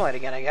beat Shovel Knight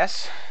again, I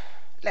guess.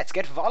 Let's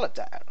get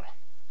volatile.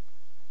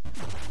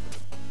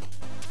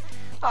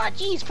 Aw, oh,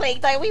 geez,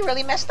 Plague Knight, we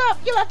really messed up.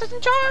 You left us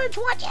in charge.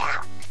 Watch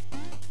out.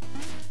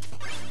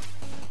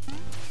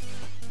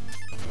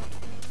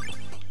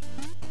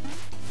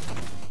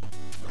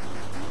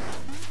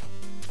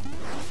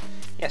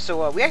 Yeah,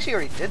 so we actually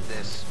already did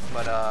this,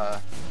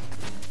 but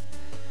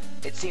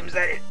it seems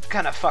that it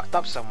kind of fucked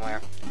up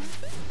somewhere.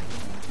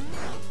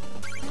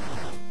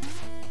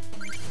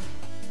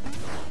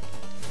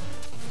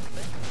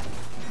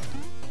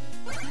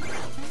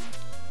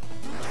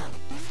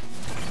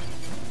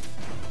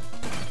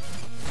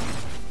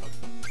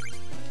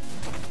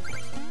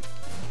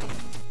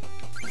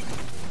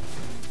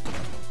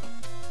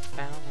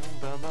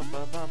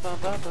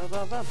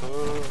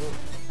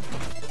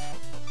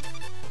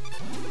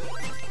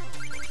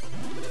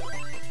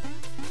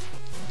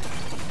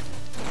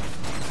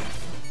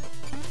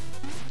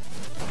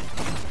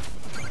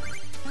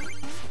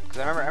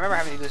 I remember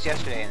having to do this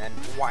yesterday and then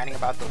whining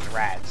about those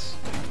rats.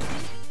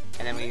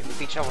 And then we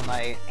beat Shovel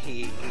Knight,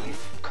 he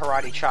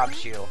karate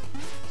chops you,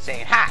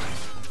 saying, "Ha!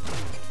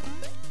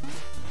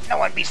 No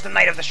one beats the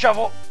Knight of the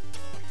Shovel!"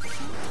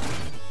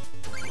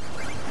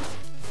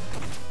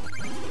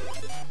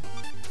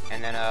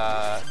 And then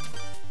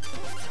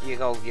you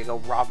go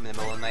rob him in the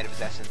middle of the night of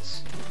his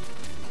essence.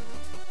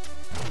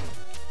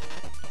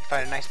 You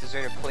find a nice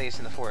deserted place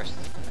in the forest.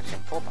 Actually,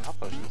 I'm full of health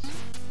potions.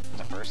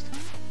 That's a first.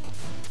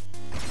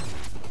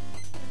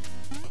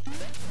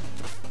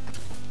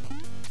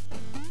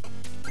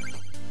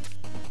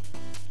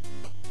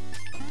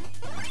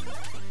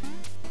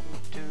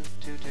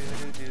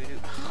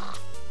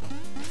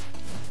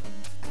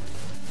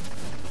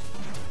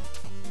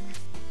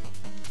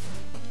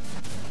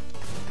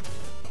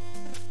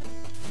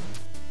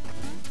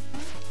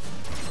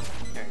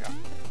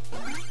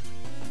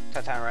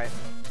 That time right.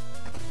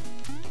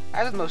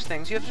 As with most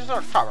things, you have to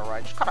just time it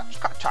right. Just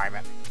gotta time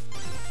it.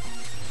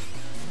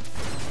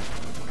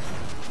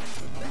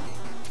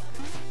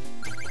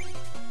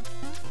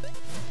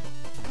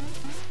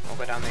 We'll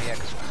go down there, yeah,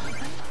 cause...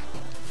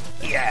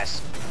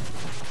 Yes!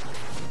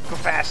 Go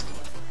fast!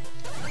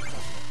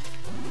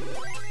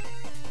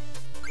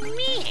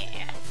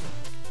 Man!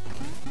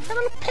 The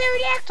little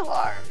pterodactyl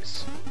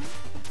arms!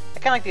 I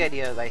kinda like the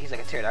idea that he's like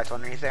a pterodactyl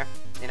underneath there,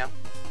 you know?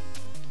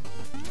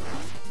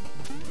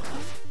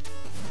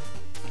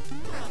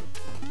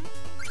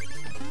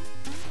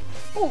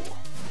 Ooh.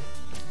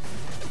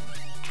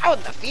 Out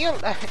in the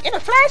field, in a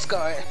flask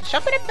or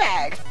shove in a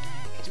bag.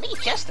 It's me,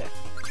 Chester.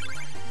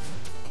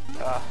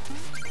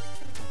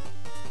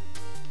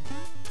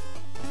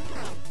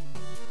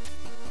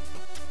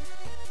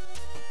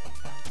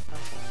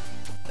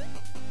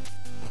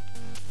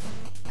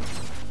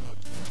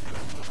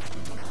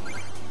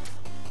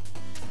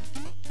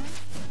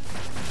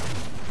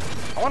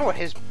 I wonder what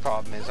his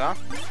problem is, huh?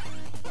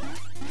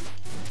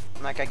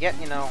 Like, I get,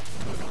 you know...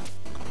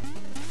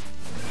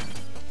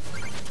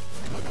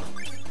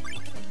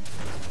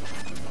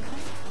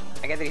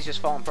 I get that he's just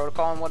following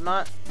protocol and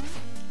whatnot.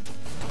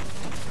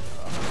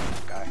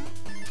 Oh, guy.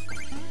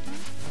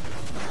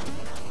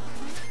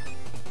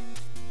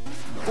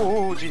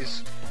 Oh,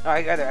 jeez.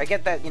 I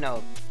get that, you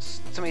know,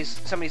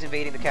 somebody's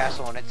invading the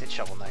castle and it's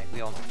Shovel Knight.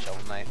 We all know it's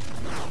Shovel Knight.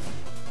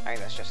 I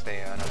think that's just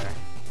another...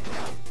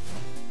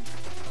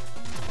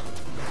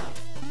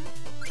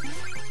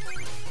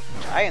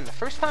 I, in the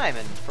first time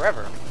in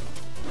forever,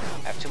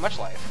 have too much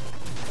life.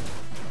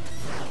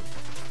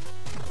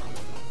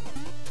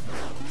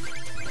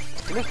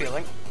 It's a new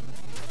feeling.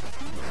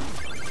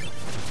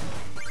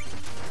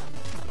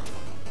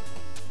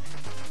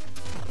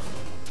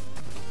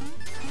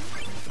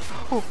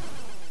 Whew.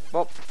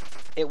 Well,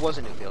 it was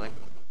a new feeling.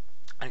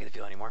 I don't get the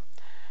feel anymore.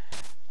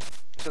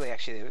 It's really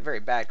actually very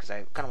bad because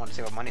I kind of want to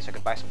save up money so I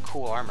could buy some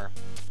cool armor.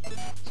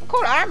 Some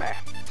cool armor!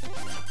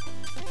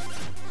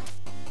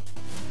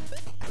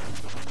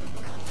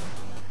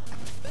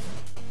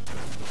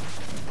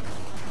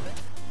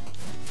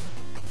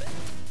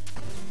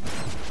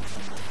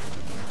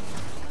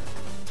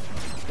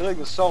 I feel like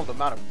this solved the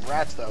amount of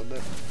rats that would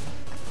live.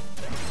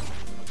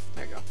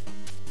 There you go.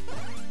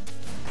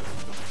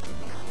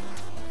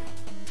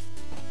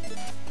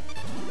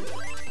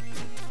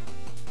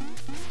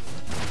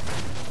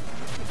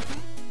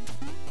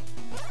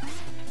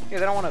 Yeah, I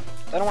don't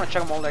want to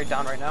chug them all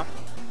down right now.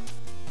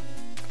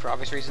 For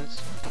obvious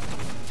reasons.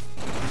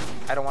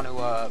 I don't want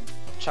to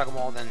chug them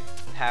all, then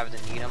have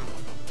to need them.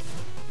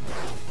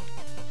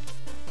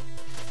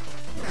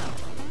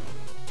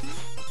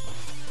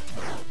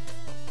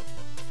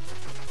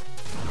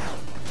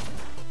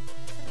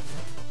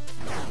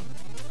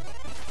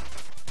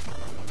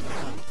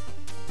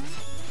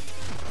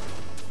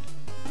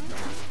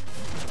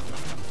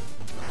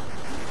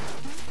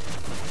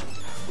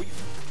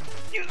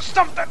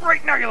 Stop that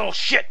right now, you little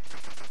shit!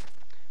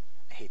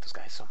 I hate those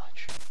guys so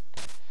much.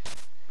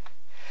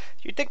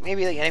 You'd think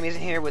maybe the enemies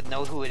in here would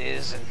know who it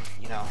is and,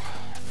 you know,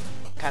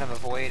 kind of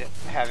avoid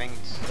having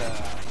the...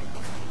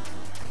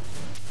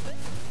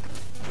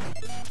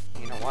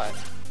 You know what?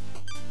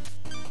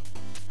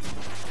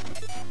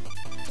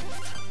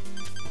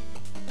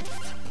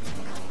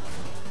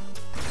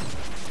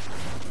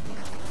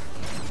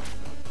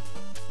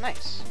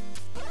 Nice.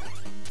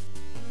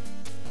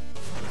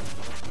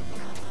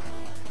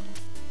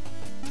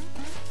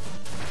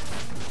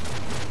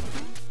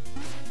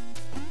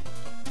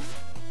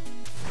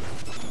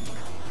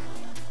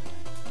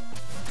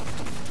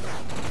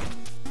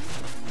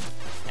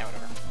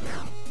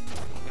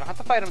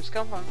 Fight him, just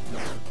come on.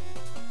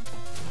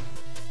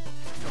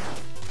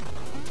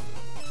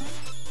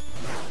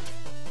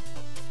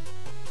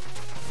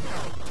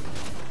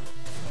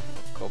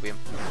 Cobium.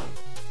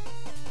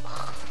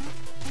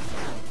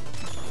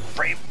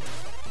 Frame.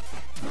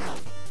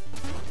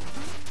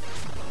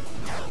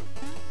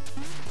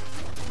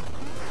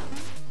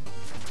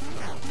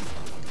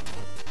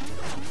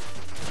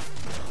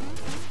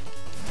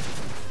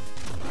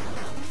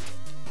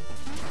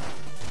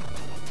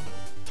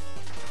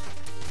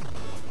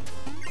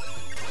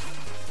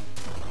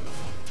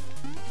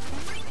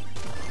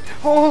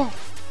 Oh!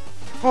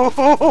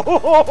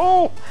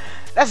 Oh!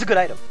 That's a good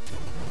item.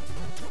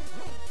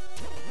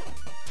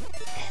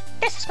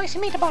 That's a spicy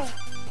meatball.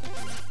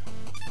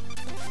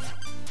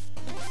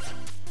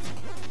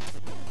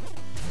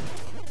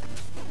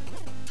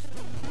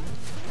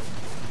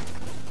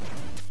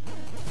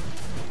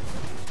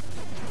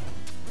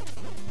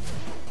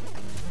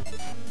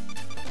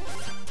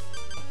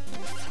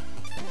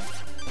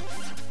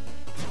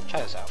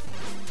 Try this out.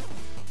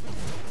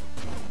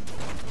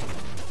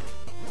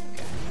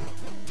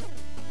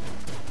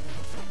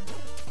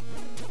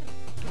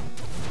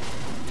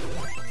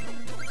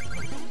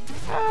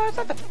 It's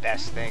not the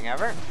best thing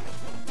ever.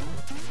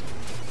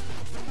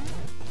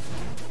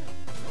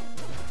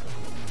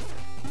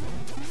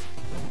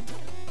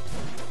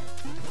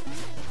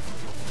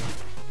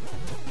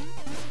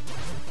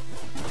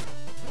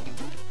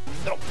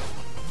 No.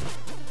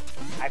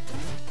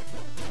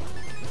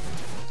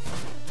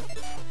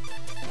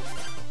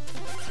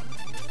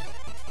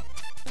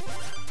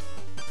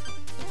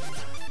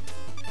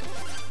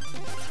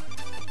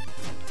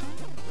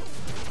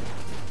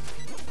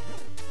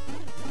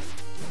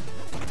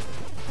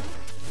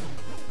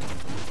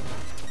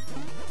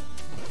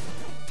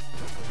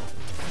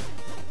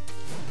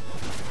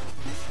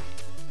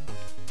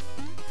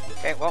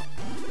 Okay, well,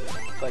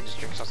 go ahead, just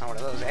drink yourself some one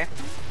of those, eh?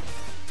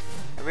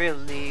 I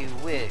really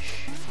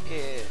wish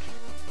it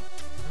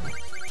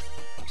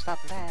stop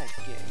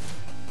lagging.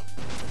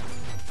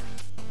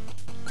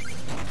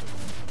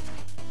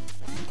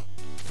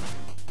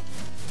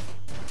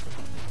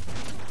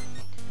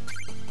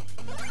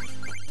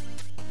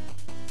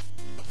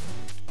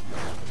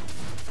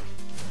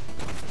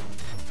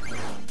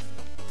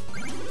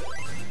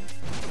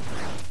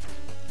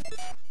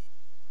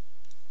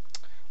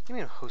 What do you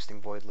mean I'm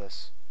hosting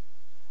Voidless?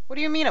 What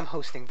do you mean I'm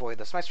hosting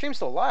Voidless? My stream's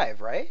still live,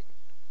 right?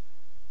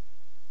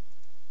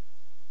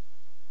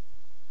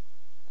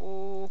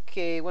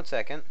 Okay, 1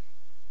 second.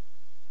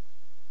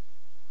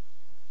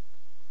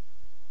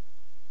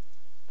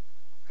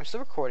 I'm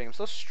still recording. I'm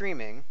still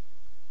streaming.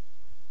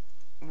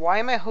 Why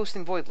am I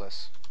hosting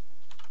Voidless?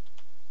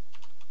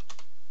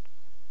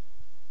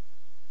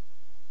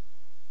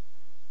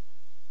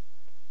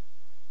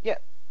 Yeah,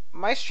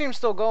 my stream's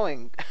still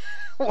going.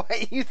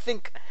 Why do you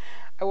think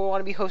I would want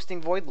to be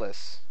hosting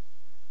Voidless?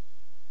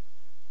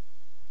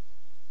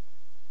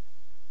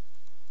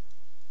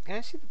 Can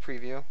I see the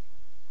preview,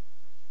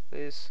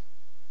 please?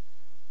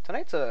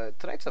 Tonight's a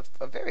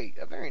very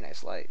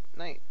nice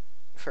night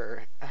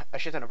for a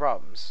shit ton of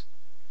problems.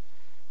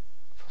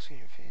 Full screen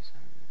interface.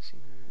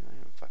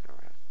 I don't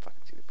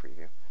fucking see the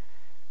preview.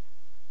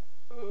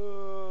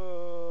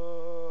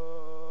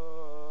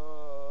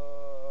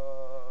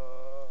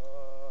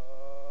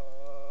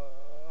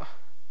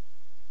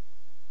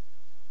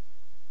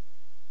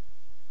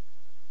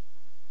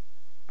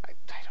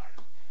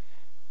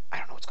 I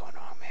don't know what's going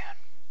on, man.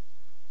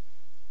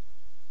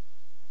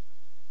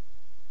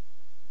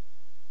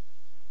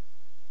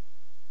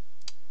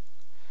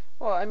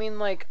 Well, I mean,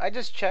 like, I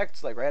just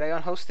checked, like, right, I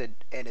unhosted,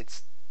 and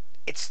it's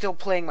still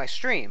playing my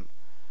stream.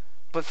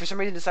 But for some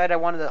reason decided I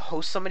wanted to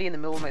host somebody in the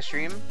middle of my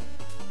stream.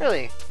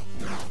 Really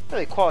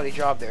quality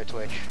job there,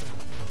 Twitch.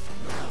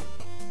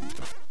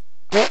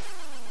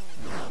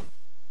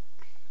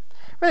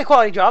 Really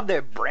quality job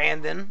there,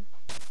 Brandon.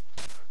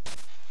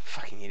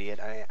 Fucking idiot.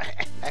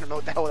 I don't know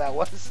what the hell that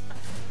was.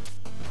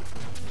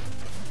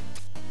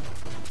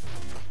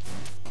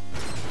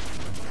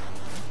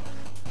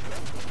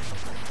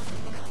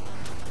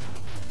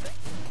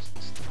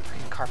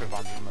 Carpet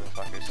bomb these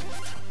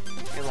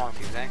motherfuckers. Get along,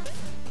 fuse, eh?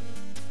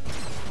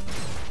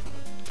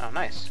 Oh,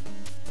 nice.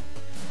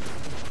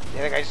 The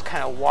other guy just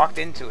kind of walked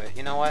into it.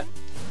 You know what?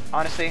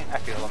 Honestly, I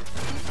feel him.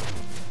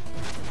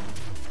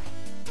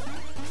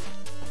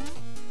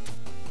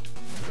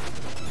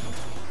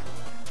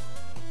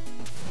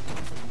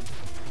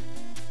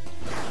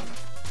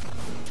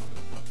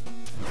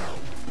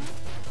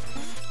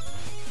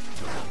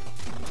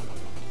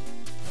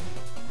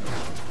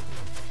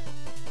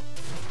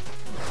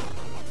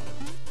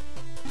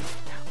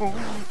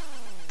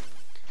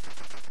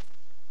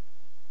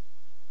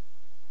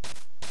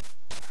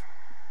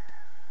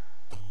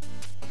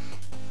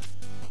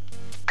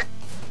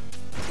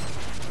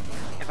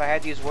 If I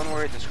had to use one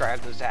word to describe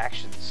those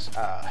actions,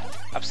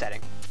 upsetting.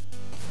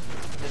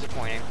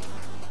 Disappointing.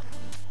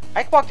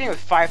 I walked in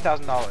with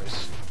 $5,000.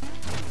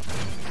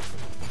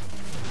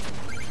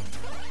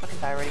 Fucking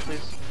die already,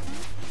 please.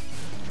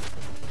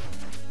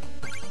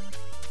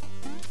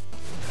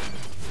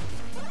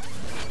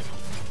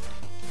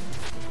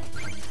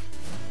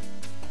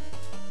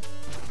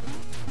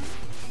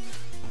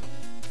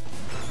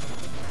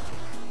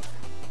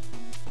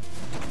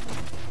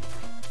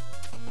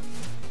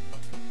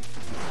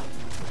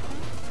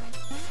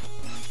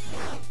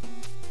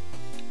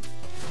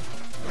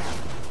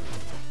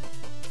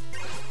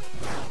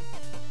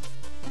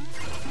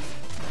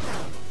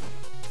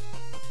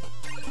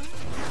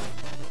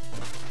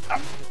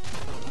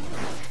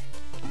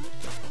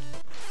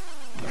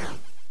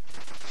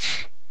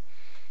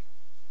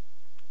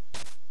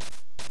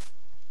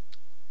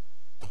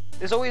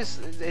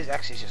 It's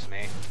actually just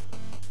me.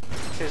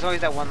 There's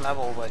always that one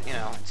level, but you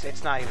know,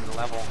 it's not even the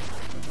level.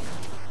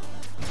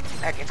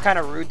 Heck, it's kind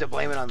of rude to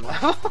blame it on the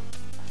level.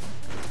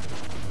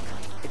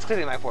 It's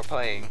clearly my poor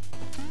playing.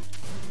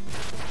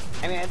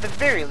 I mean, at the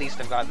very least,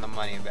 I've gotten the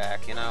money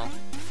back, you know?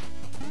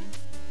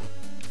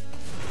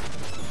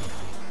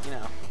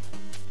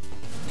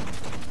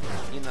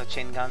 You know,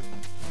 chain gun.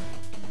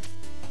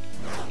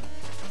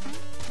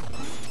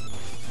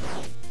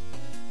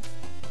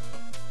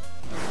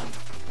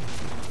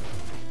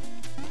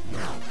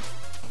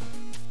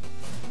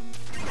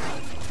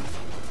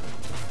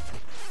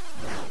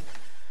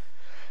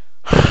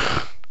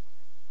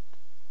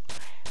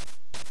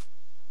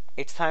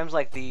 It's times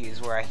like these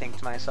where I think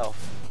to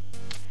myself,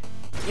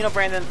 you know,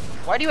 Brandon,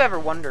 why do you ever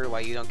wonder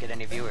why you don't get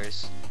any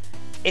viewers?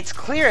 It's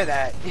clear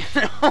that, you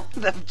know,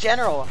 the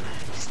general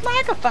just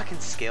lack of fucking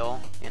skill,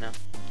 you know?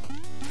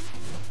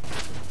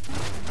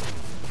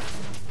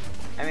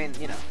 I mean,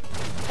 you know,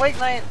 Plague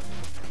Knight,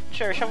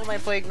 sure, Shovel Knight,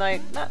 Plague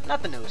Knight,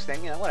 not the newest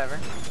thing, you know, whatever.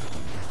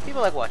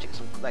 People like watching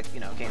some, like, you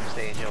know, games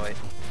they enjoy.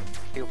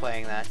 People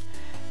playing that.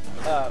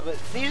 But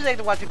they usually like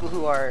to watch people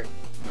who are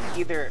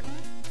either,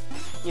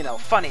 you know,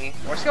 funny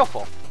or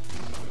skillful.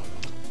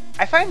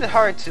 I find it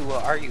hard to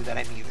argue that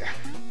I'm either.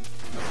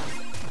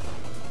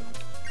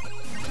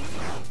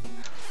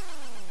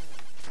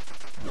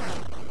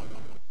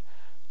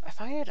 I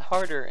find it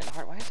harder and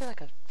harder. Why is there like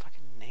a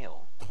fucking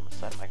nail on the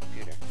side of my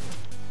computer?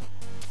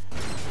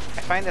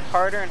 I find it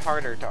harder and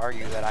harder to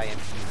argue that I am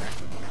either.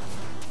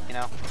 You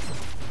know?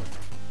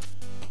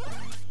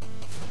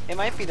 It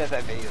might be that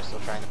video is still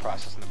trying to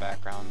process in the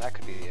background. That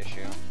could be the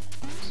issue.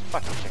 It's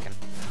fucking chicken.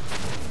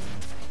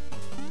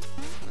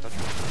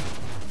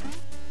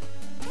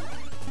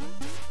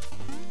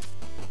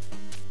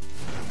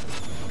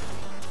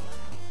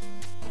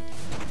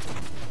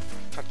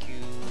 Fuck you.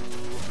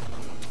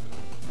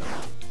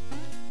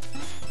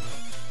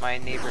 my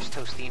neighbor's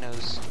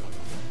Tostinos.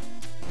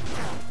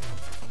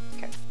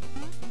 Okay.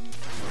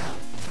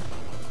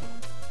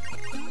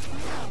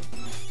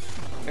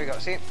 There we go,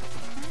 see?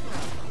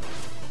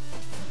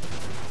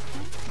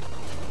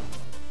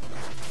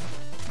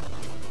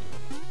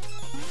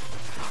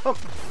 Oh!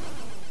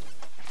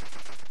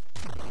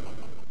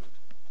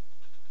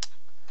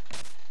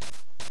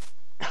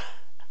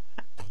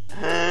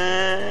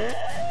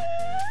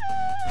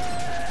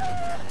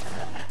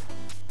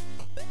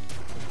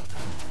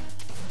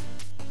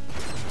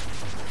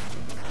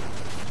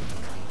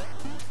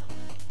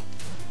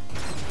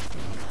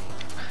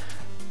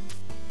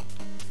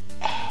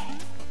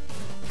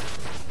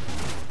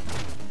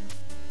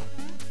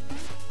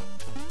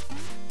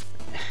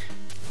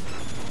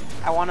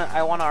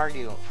 I wanna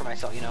argue for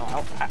myself, you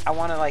know. I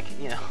wanna, like,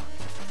 you know,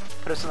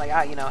 put up something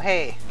like, you know,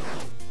 hey,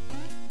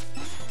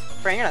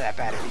 Brandon, you're not that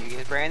bad at video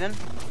games, Brandon.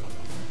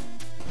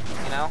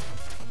 You know.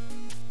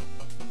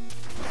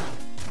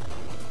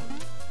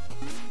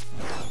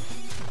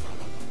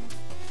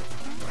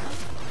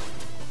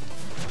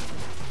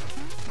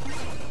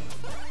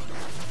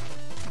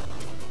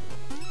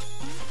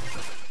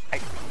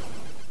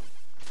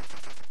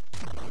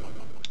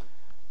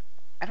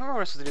 I don't know what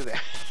I'm supposed to do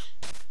there.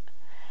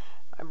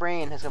 My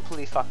brain has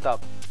completely fucked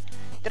up.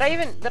 Did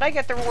I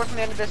get the reward from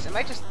the end of this? Am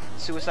I just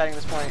suiciding at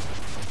this point?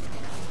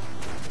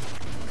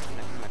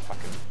 My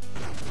fucking...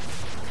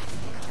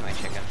 my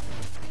chicken.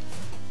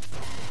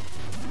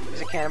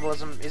 Is it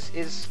cannibalism?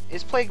 Is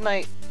Plague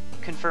Knight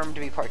confirmed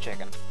to be part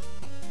chicken?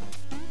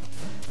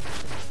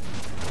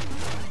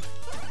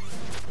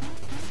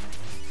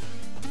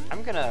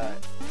 I'm gonna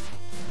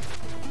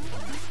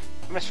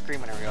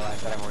scream when I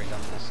realize that I've already done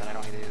this and I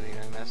don't need to be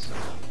doing this.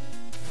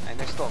 And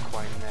there's still a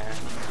coin in there.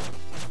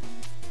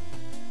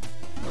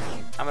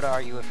 I'm gonna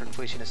argue it for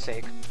completion's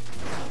sake.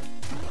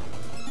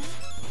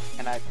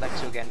 And I'd like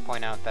to again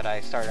point out that I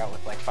started out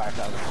with like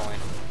 5,000 coin.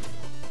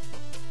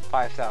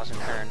 5,000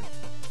 kern.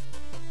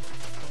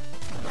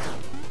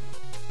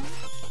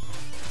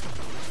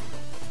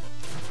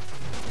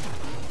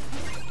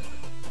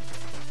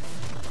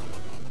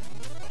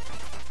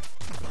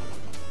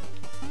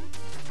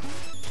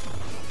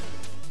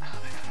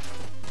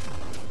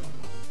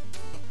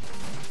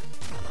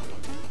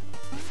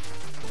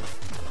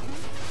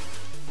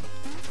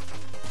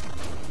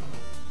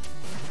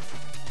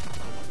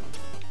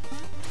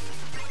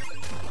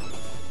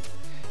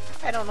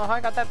 I don't know how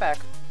I got that back.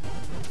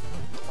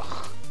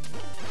 Ugh.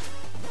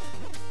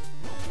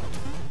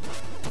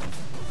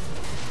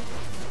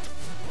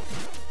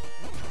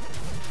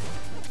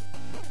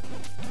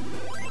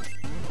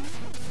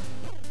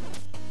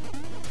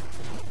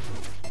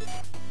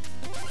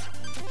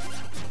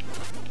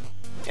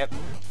 Yep.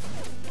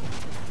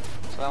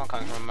 So that one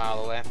coming from a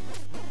mile away.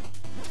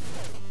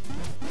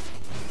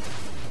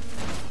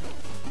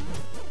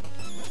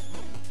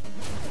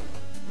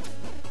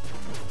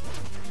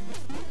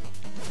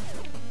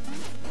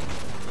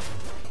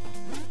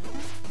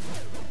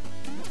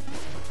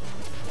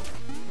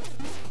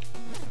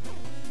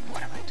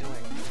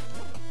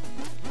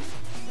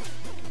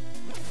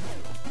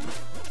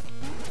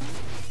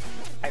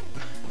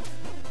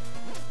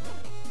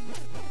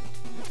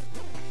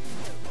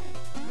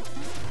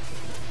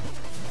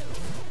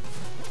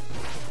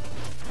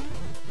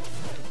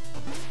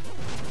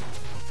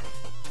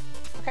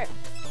 Okay.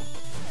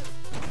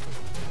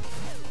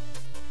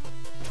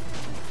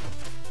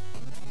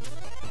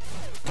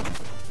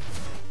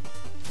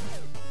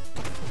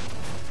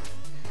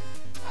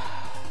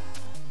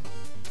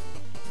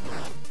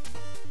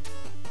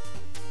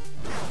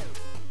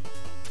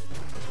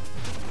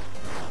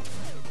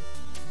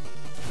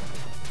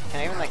 Can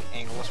I even like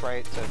angle this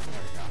right? So there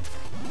we go.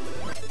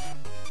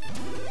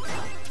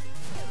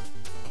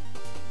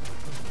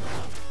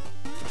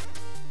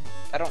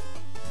 I don't.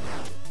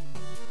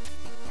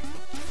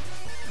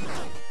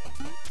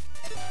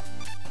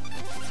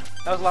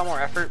 That was a lot more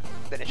effort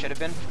than it should have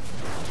been.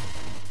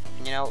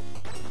 And you know,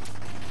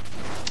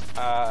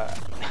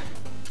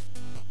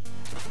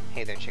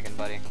 hey there, chicken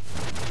buddy.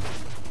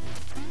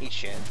 Eat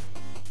shit.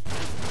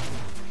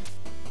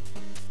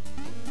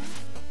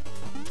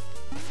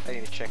 I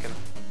need a chicken.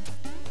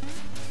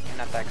 You're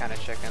not that kind of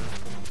chicken.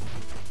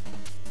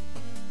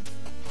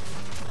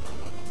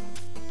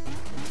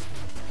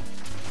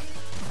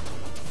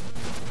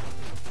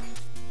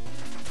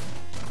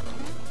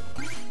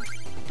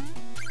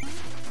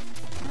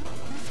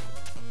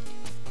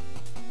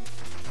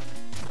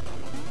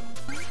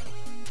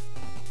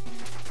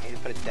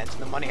 Put a dent in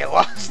the money I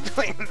lost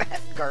doing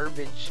that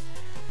garbage.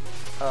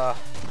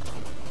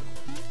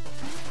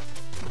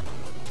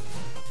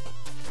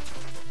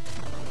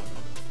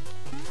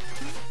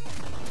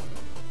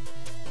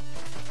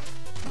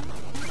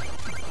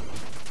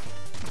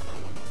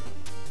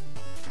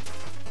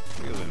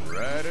 Feeling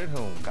right at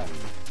home. God.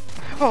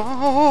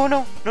 Oh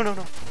no, no, no,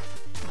 no. I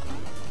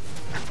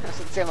was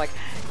gonna say, I'm like,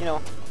 you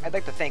know, I'd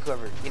like to thank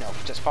whoever, you know,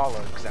 just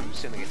followed, because I'm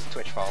assuming it's a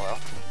Twitch follow.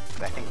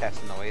 I think that's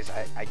the noise.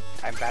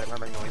 I'm bad at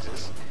remembering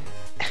noises.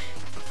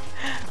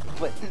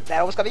 But that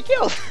almost got me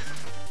killed!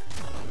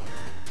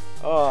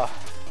 Oh,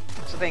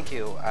 so thank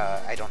you.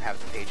 I don't have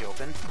the page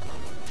open.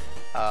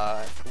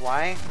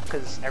 Why?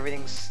 Because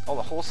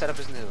the whole setup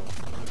is new.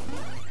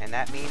 And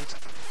that means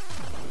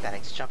that I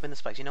just jump in the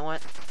spikes. You know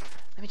what?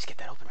 Let me just get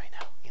that open right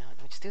now. You know,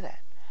 let me just do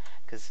that.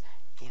 Because,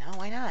 you know,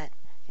 why not?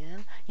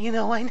 You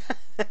know, why not?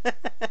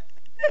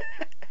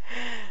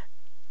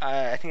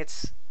 I think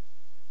it's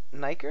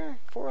Niker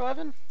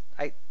 411.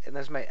 And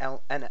there's my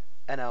NL.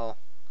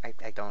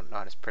 I don't know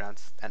how to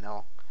pronounce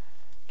NL.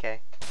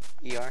 Okay.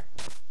 ER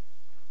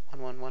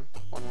 111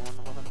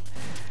 111.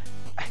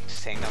 I'm just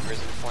saying numbers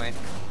at this point.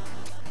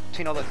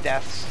 Between all the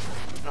deaths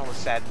and all the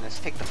sadness,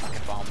 take the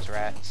fucking bombs,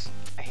 rats.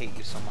 I hate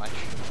you so much.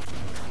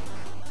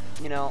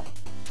 You know,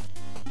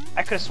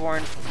 I could have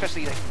sworn,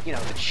 especially like, you know,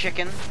 the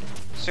chicken.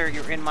 Sir,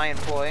 you're in my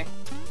employ.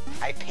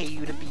 I pay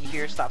you to be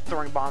here. Stop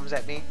throwing bombs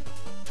at me.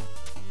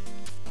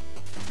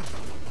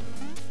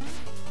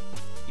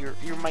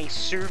 You're my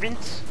servant.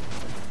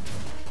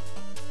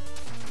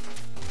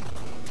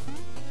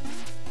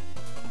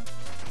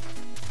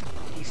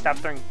 Please stop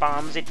throwing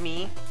bombs at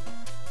me.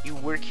 You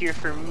work here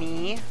for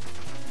me.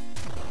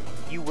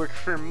 You work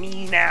for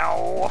me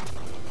now.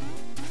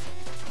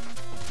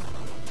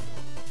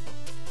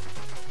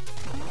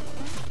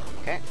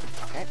 Okay,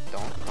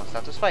 don't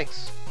stop the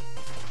spikes.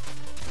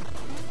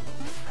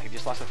 You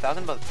just lost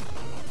 1,000, but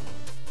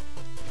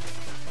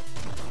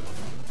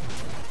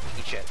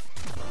eat shit.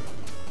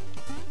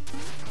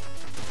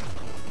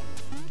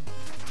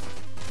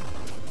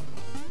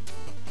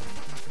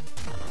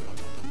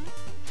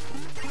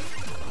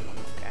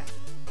 Okay.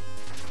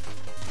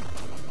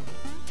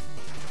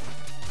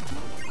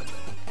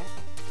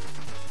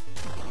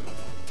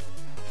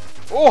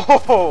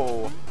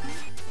 Oh!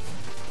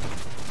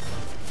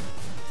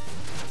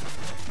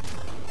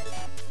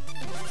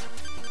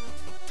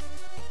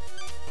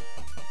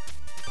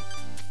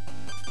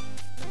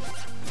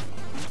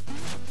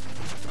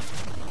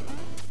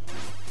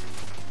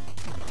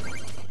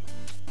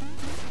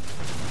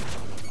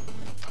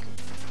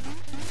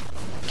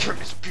 Carrot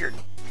disappeared.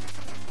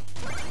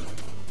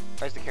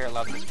 Why is the carrot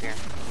allowed to disappear?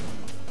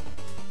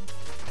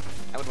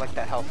 I would like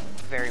that health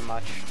very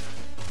much.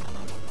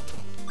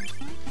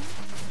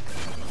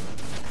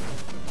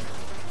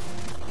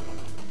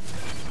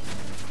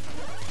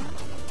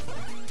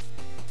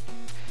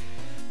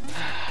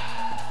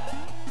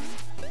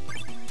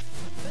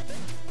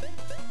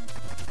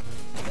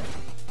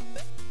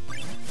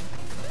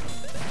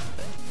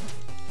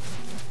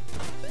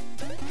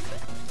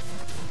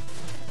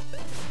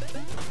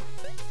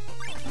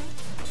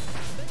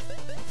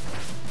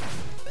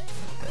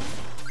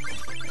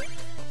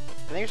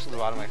 I think you're still the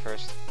bottom way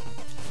first.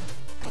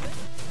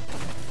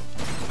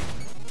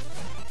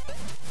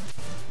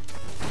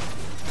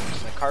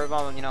 Just like carpet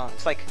bomb, you know,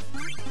 it's kind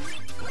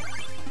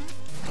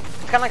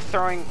of like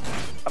throwing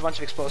a bunch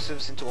of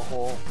explosives into a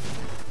hole.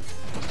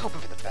 Just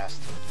hoping for the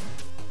best.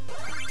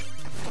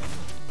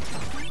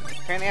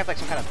 Apparently I have like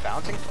some kind of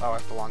bouncing. Oh, I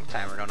have the long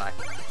timer, don't I?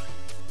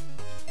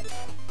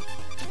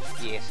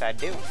 Yes, I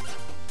do.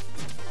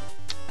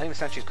 I think the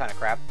sentry's kind of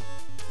crap.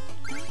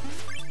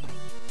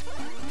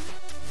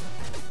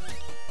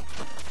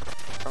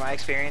 From my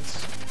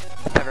experience,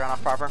 never gone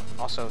off proper.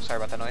 Also, sorry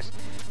about that noise.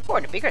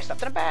 Pouring the beaker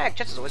stuffed in a bag.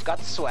 Jess has always got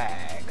the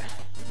swag.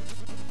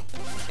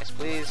 Yes,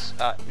 please.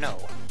 No.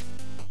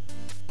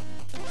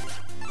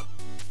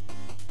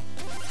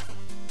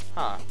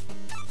 Huh.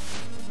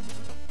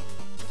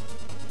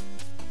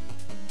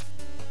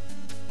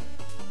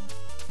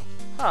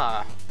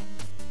 Huh.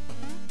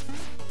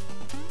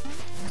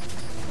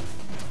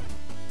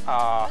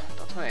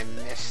 Don't tell me I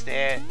missed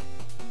it.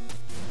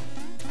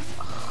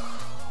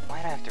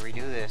 Why'd I have to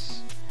redo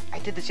this? I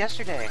did this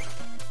yesterday.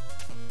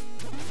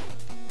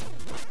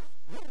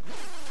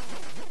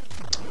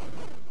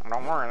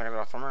 Don't worry, I'm gonna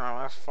go through my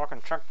last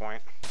fucking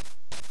checkpoint.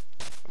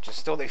 Which is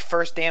still the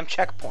first damn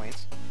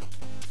checkpoint.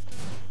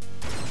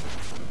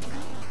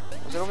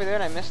 Was it over there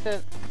and I missed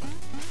it?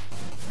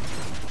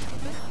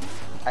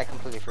 I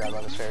completely forgot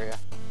about this area.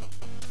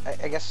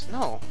 I guess,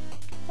 no.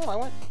 Oh, I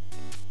went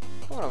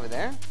over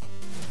there.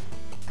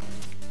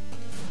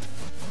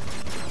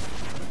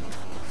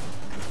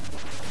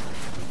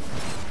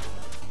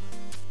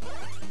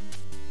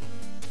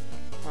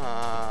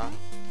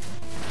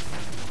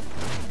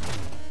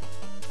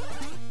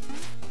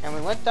 And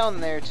we went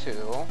down there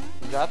too.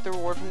 We got the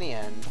reward from the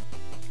end.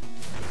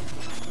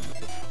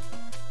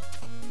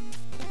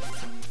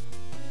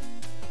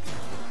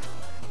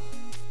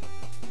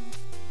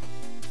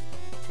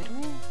 Did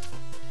we?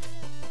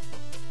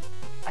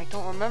 I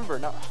don't remember.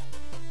 No.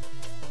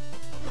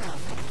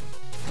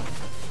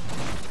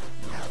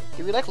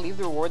 Did we like leave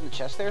the reward in the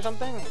chest there or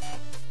something?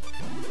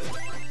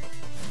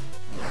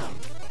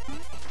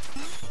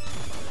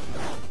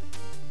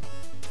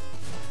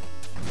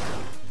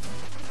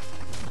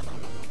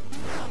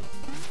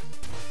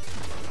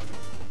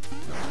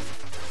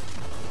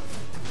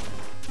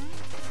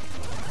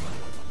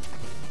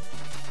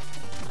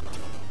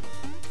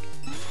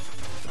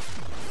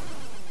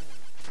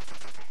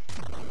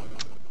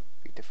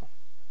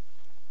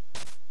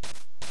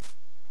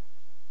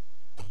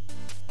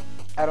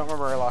 I don't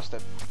remember where I lost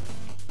it.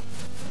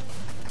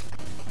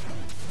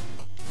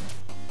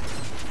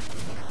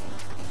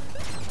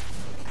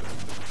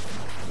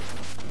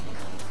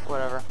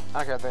 Whatever. I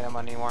don't care if they have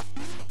money anymore.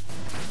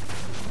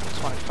 I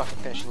just want to fucking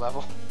finish the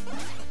level.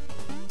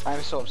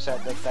 I'm so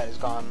upset that that is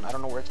gone. I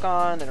don't know where it's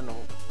gone. I don't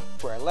know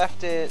where I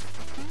left it.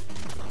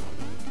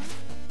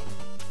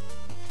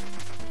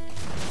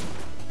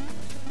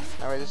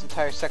 Alright, this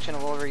entire section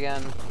all over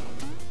again.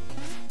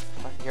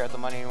 I don't care about the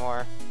money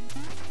anymore.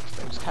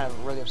 I'm just kind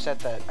of really upset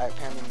that I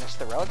apparently missed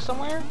the relic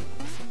somewhere.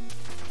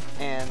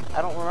 And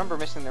I don't remember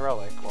missing the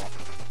relic. Well,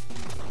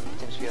 it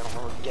seems to be I don't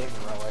remember getting the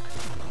relic.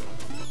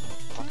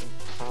 Fucking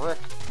frick.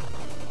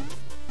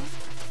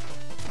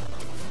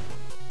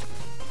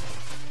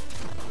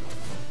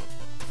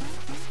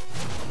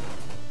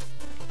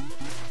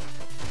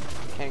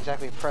 Can't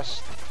exactly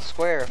press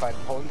square if I'm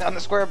holding down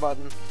the square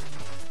button.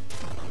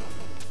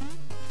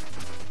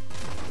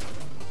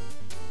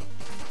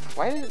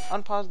 Why did it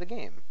unpause the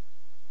game?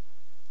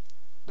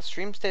 The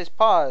stream stays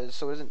paused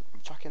so it doesn't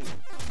fucking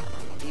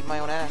eat my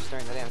own ass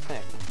during the damn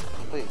thing.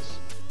 Please.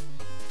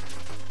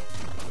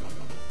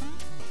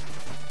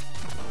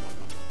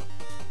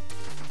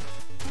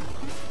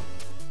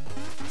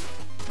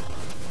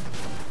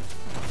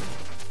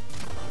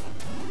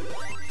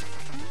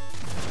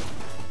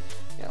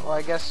 Yeah, well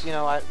I guess, you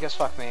know, I guess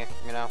fuck me,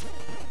 you know.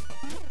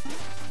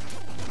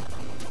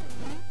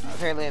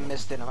 Apparently I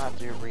missed it, I'm gonna have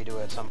to redo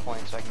it at some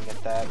point so I can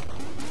get that.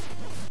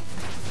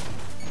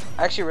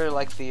 I actually really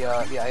like the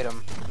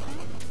item.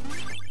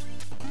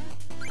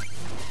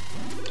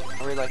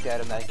 I really like the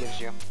item that it gives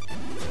you.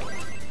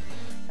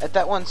 At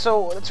that one,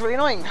 so it's really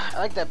annoying. I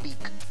like that beak.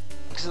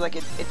 Because like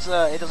it does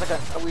like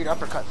a weird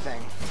uppercut thing.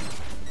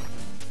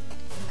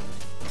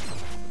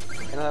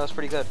 And that was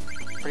pretty good.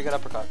 Pretty good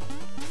uppercut.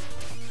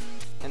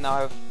 And now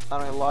I've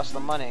not only lost the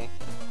money,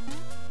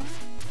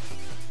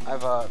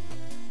 I've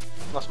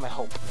lost my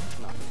hope.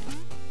 No.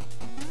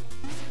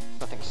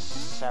 Nothing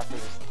after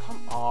this.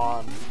 Come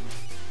on.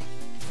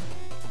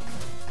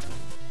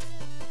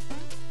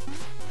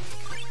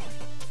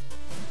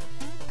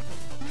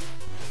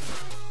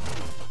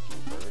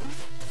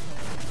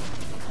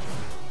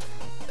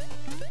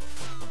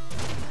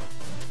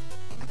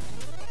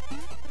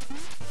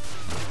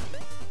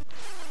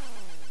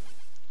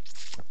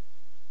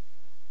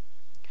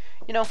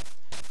 You know,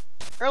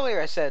 earlier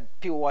I said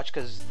people watch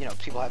because, you know,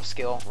 people have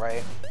skill,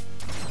 right?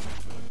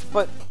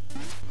 But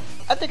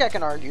I think I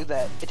can argue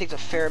that it takes a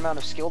fair amount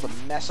of skill to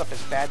mess up as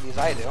badly as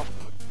I do.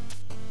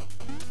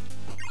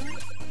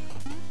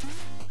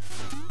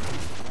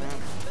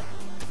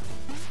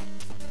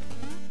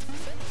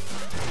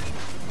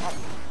 Oh,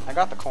 I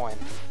got the coin.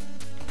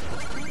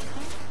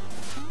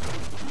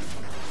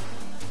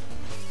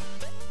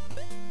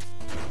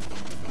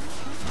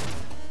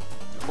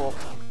 Cool.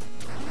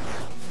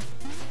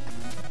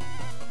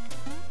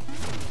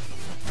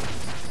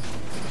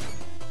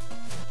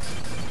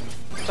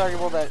 It's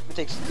arguable that it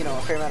takes, you know,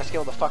 a fair amount of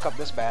skill to fuck up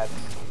this bad.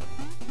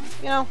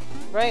 You know,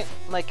 right?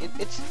 Like,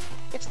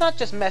 it's not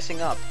just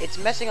messing up. It's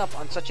messing up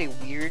on such a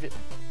weird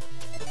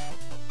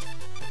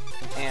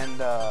and,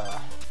 right.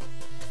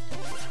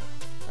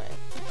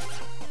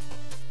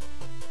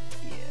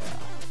 Yeah.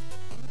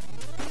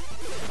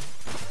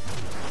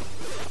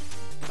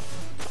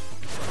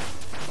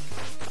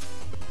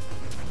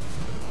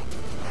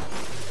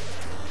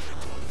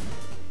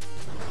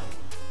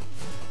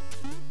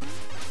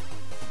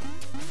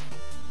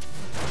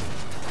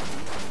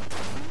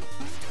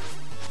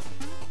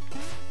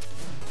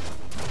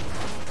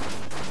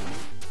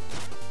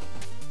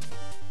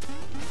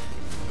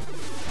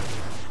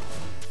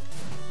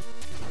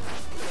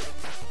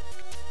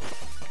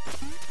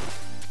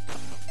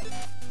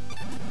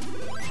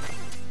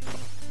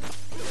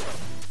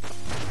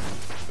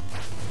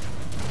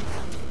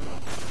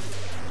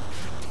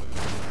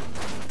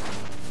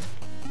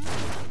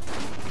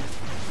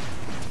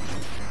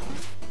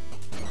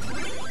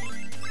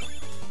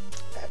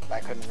 I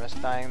couldn't risk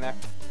dying there.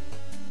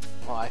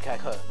 Well, I could,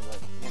 but,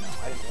 you know,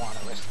 I didn't want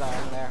to risk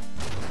dying there.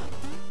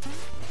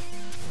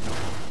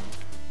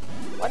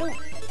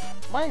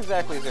 Why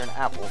exactly is there an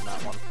apple in that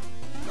one?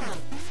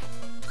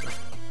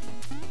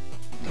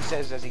 He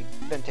says as he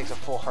then takes a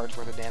full heart's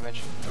worth of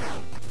damage.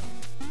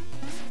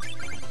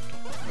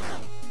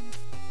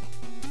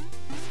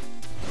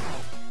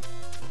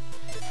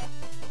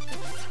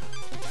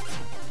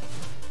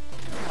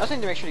 I also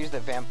need to make sure to use the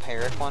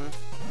vampiric one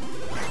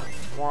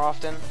more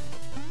often.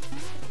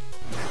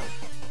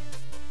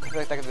 I feel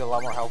like that could be a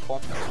lot more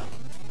helpful.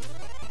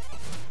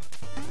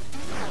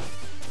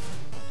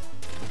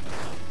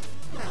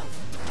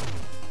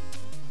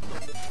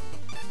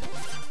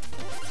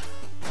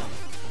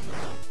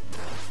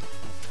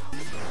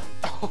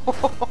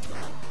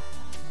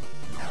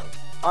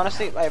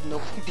 Honestly, I have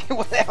no idea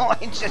what the hell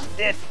I just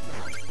did.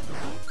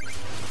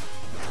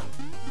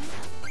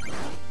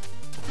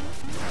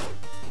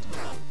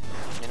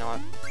 You know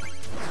what?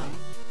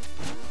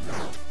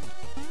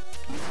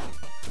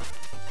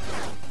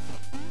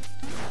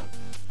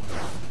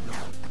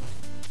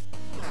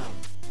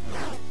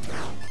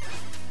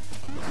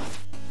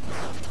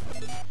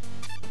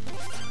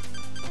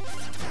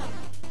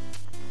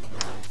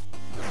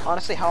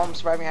 Honestly, how I'm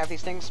surviving half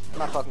these things,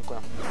 not a fucking clue.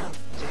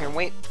 Sit here and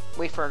wait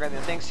for our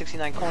goddamn thing.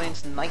 69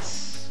 coins,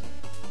 nice.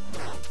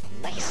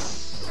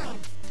 Nice.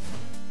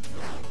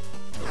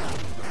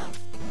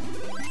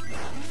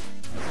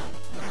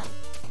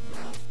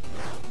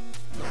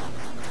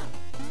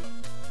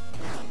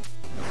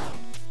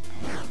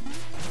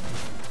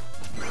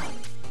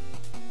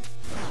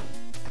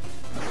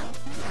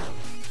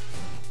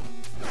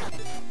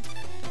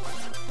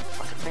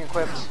 Thing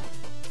equipped.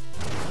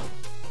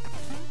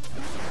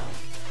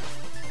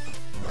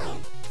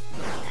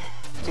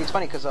 See, it's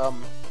funny because I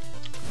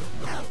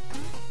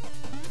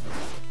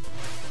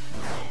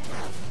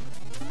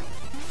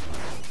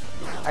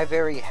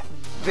very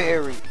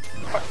oh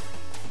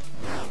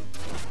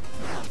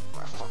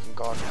my fucking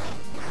god.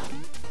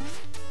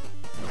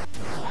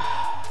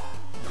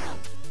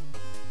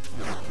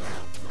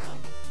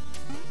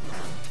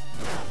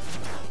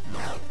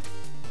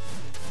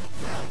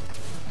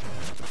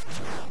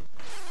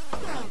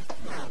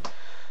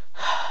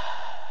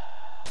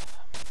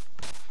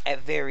 I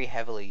very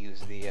heavily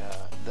use the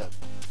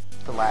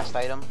last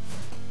item.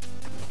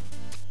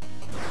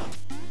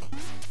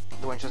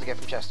 The one you're supposed to get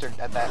from Chester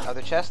at that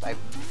other chest. I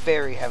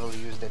very heavily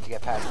used it to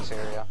get past this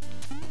area.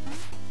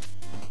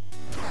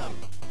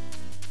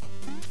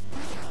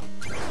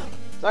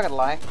 Not gonna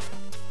lie,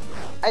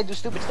 I do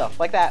stupid stuff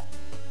like that,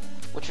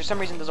 which for some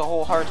reason does a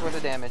whole heart's worth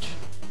of damage.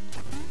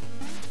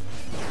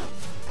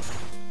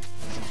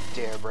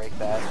 Dare break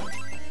that.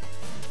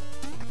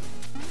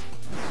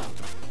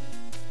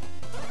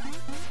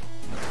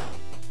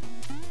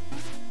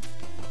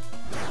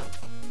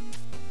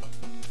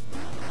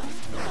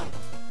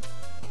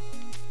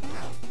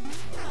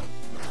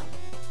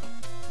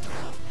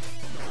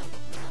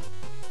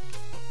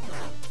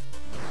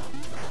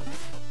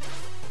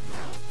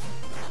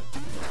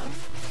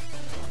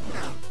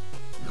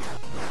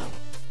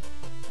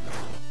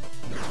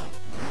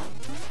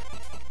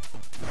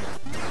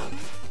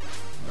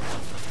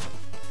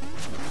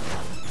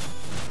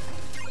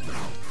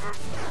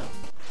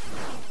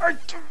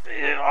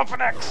 Up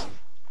and X!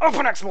 Up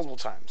and X multiple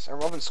times. Or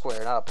up and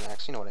square, not up and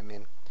X, you know what I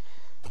mean.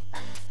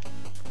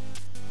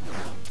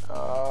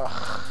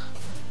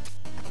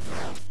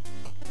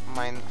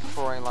 Mine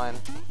throwing line.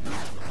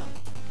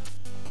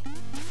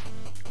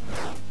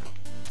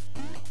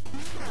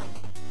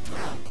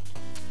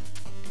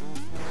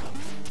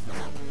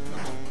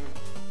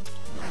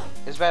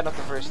 It was bad enough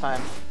the first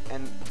time,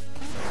 and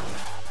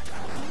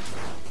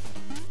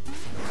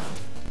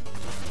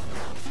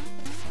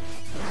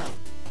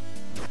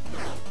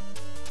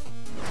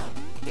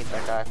hate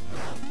that guy.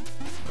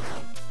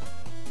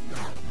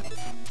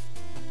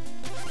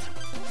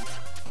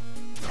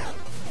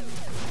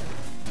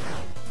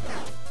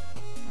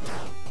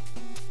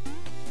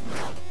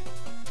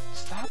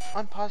 Stop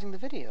unpausing the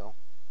video.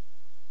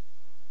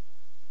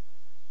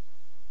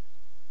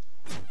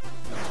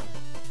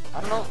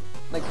 I don't know,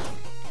 like...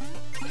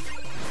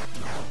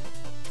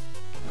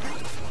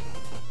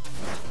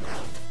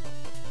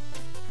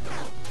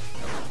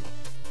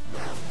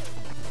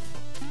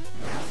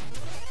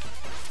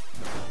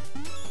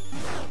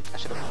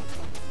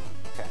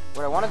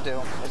 What I want to do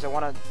is I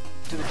want to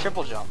do the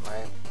triple jump,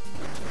 right?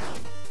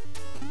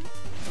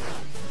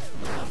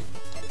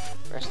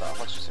 First off,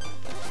 let's just do it.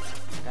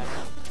 Okay.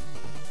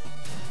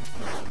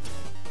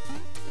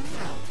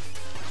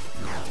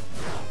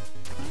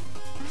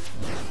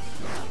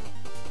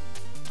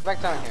 Go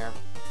back down here.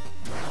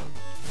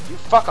 You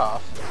fuck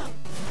off.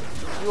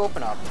 You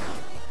open up.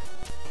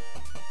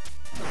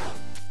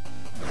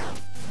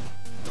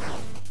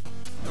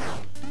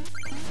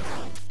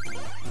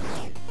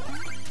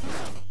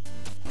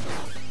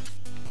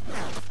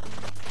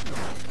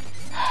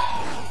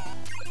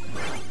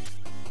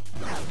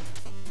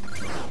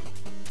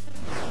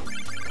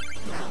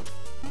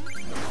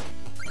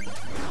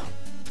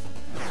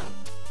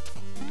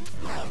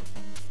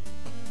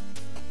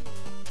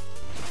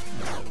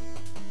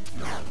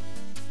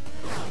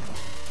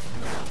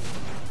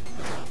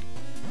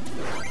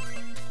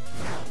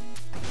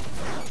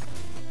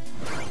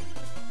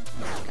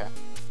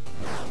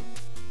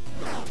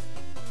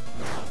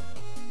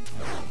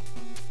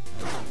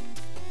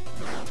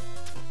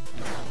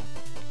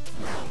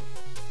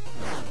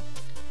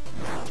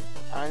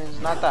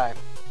 Not die.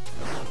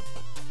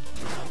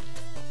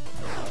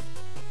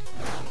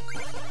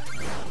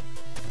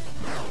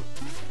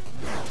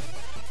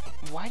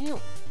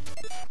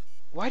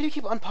 Why do you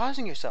keep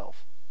unpausing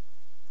yourself?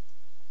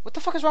 What the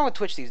fuck is wrong with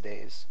Twitch these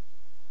days?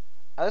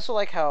 I also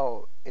like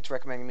how it's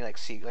recommending me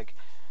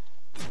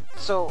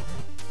so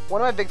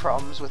one of my big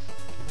problems with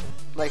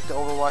like the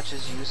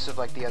Overwatch's use of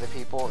like the other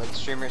people, like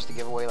streamers to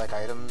give away like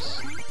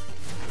items,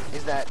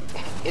 is that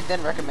it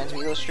then recommends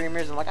me those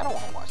streamers and like I don't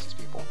want to watch these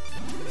people.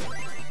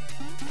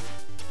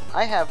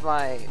 I have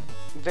my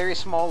very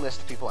small list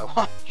of people I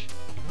watch.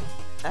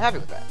 I'm happy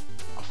with that.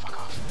 Oh, fuck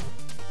off.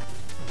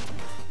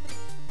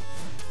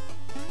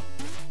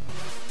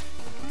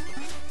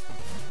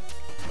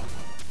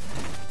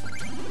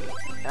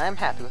 And I'm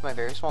happy with my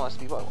very small list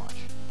of people I watch.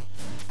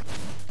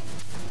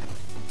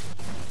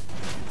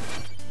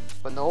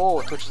 But But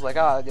no, Twitch is like,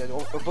 or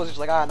Blizzard's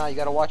like, now you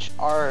gotta watch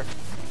our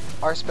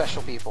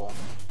special people.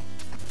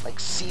 Like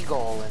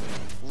Seagull and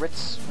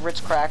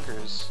Ritz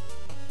Crackers.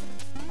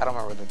 I don't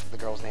remember the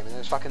girl's name. And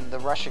there's fucking the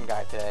Russian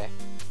guy today.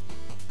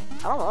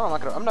 I don't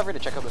know. I'm not ready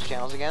to check out those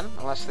channels again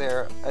unless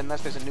there's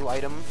a new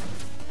item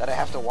that I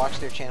have to watch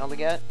their channel to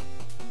get.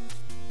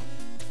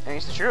 And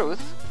it's the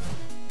truth.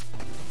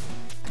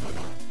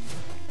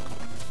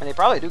 And they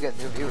probably do get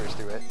new viewers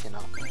through it, you know.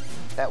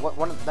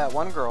 That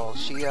one girl,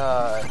 she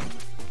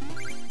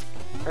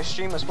her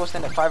stream was supposed to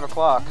end at 5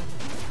 o'clock.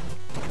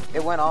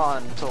 It went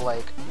on till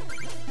like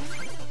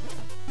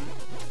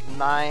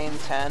 9,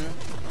 10.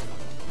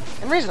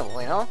 And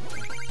reasonable, you know?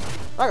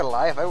 I'm not gonna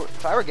lie,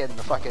 if I were getting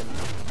the fucking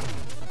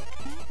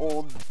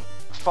old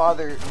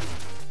Father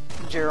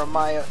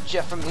Jeremiah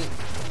Jeff and me.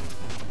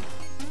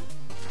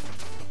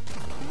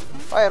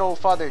 If I had old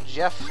Father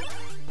Jeff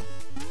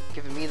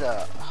giving me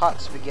the hot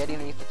spaghetti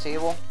underneath the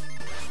table,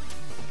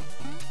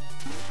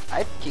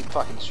 I'd keep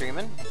fucking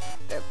streaming.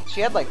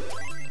 She had like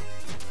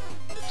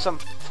some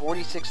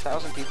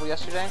 46,000 people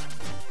yesterday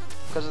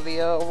because of the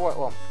Overwatch.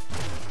 Well,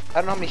 I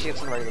don't know how many she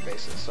gets on a regular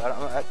basis. So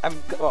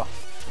I'm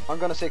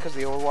gonna say because of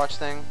the Overwatch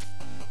thing,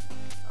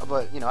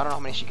 but you know I don't know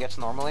how many she gets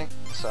normally.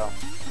 So.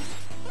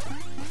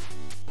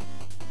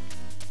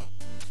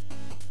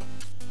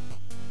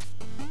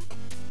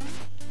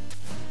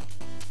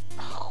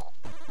 Oh,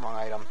 wrong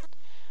item.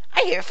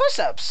 I hear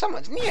footsteps.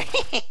 Someone's near.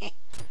 Here,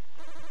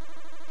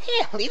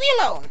 leave me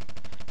alone.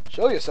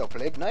 Show yourself,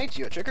 Plague Knight.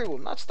 Your trickery will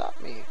not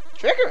stop me.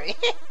 Trickery?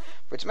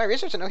 For it's my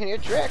research, I know you need a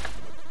trick.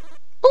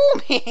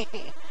 Boom! Why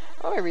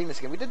am I reading this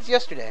again? We did this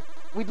yesterday.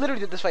 We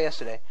literally did this fight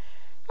yesterday.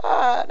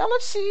 Now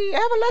let's see.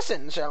 Have a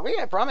lesson, shall we?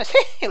 I promise.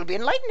 It'll be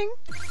enlightening.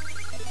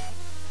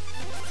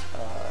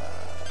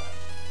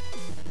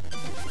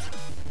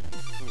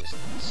 Let me just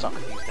suck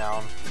these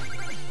down.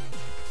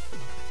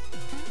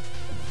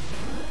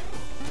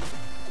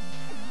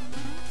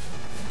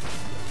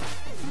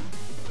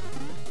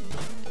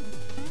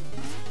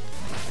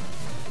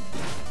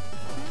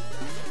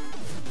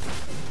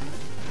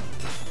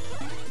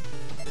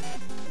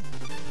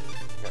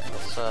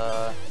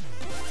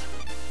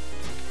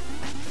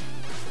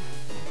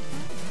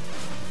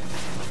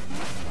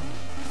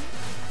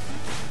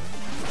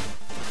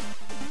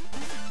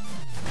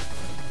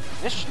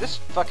 This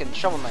fucking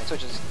Shovel Knight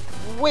switches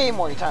way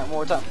more times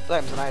than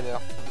I do.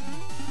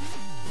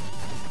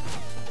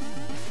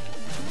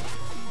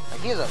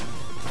 Like, he has a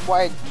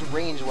wide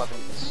range of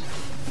weapons.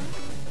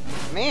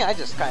 Me, I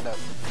just kind of...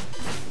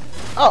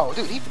 Oh,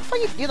 dude, he's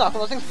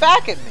knocking those things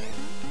back at me.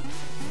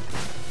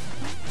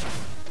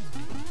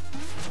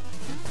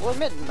 We'll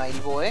admit, Nighty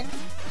Boy.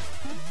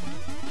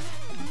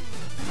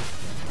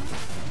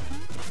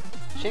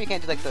 Shame you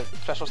can't do, like, the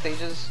special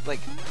stages,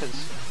 like,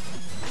 because...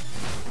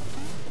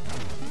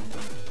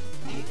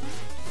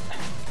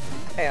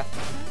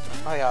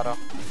 Hey, Auto.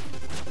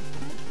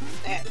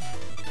 Eh.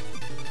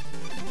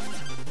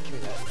 Give me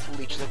that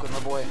leech liquid, my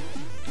boy.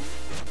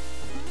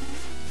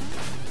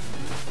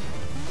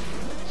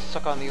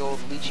 Suck on the old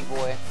leechy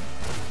boy.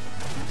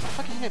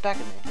 Fuck, you hit it back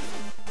at me.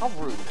 How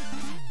rude.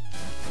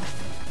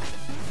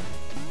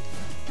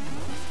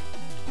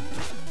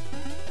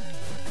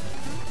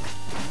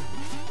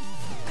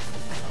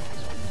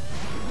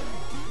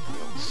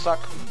 Suck.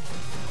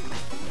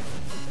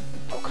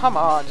 Oh, come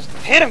on, just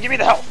hit him, give me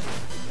the health!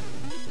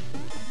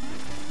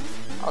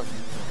 Oh.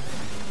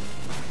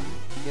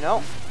 You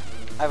know,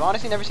 I've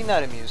honestly never seen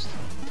that item used.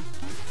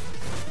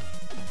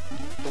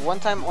 The one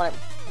time when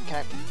can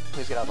I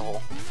please get out of the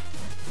hole?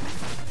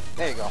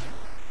 There you go.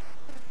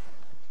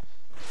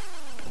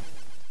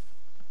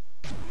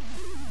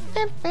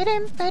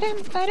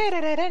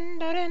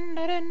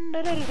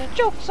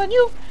 Joke's on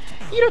you!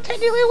 You don't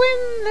technically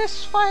win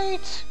this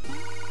fight!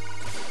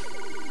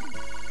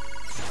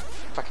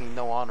 Fucking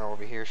no honor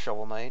over here,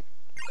 Shovel Knight.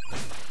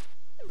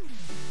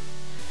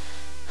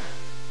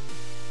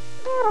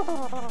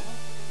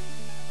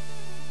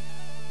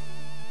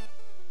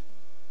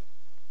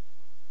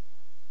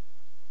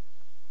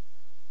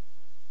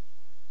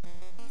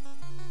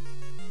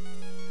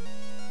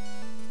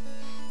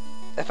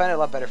 I find it a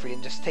lot better if we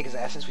didn't just take his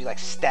ass since we like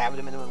stabbed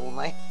him in the middle of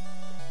the night.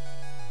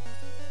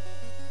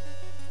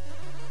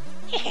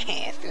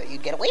 Thought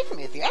you'd get away from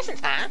me with your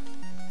essence, huh?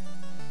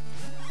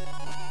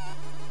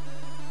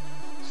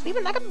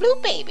 Sleeping like a blue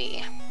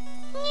baby.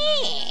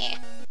 Yeah.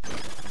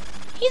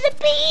 He's a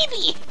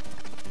baby.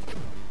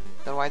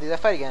 Then why do that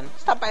fight again?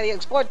 Stop by the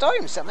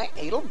Exploratorium, set my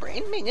idle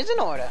brain minions in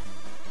order.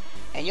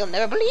 And you'll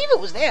never believe it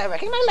was there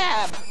wrecking my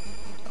lab.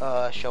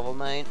 Shovel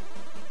Knight.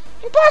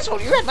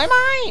 Impossible, you read my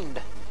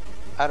mind!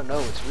 I don't know,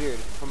 it's weird.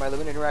 From my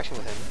limited interaction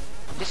with him,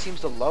 he just seems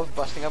to love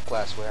busting up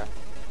glassware.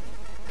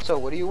 So,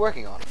 what are you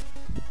working on?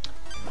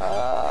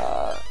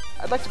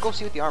 I'd like to go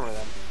see what the armor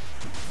then.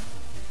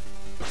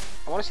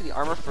 I want to see the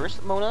armor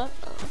first, Mona.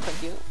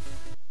 Thank you.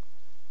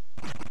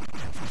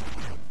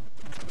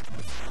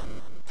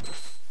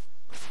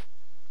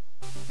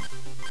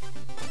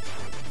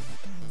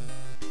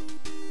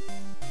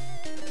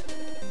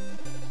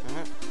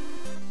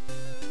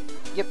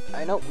 Yep,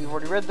 I know, we've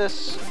already read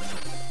this.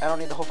 I don't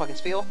need the whole fucking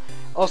spiel.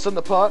 I'll send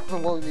the pot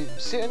and we'll be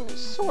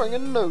soaring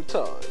in no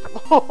time.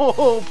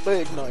 Oh,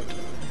 Plague Knight.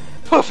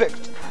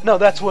 Perfect! Now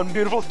that's one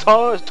beautiful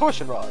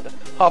torsion rod.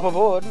 Hop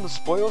aboard and the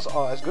spoils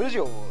are as good as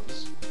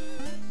yours.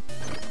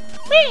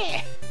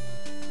 Meh.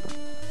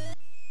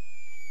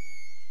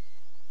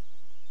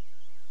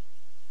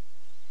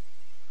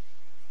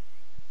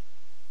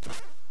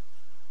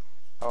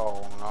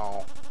 Oh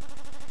no.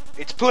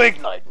 It's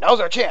Plague Knight. Now's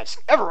our chance.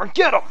 Everyone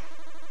get him!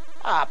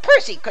 Ah,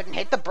 Percy couldn't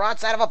hit the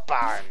broadside of a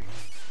barn.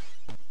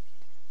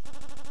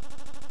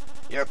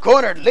 You're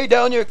cornered. Lay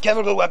down your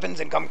chemical weapons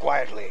and come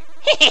quietly.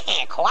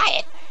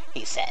 Quiet,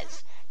 he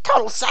says.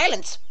 Total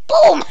silence.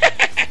 Boom!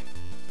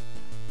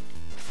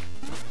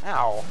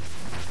 Ow.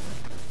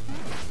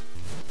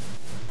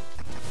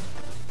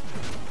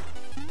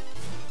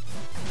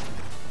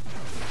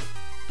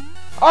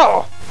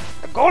 Oh,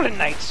 the Golden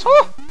Knights.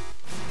 Oh.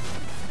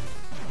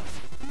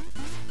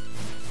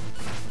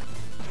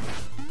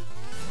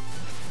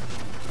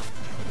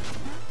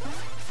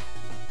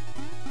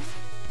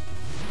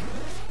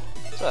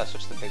 So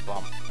switch the big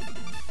bomb.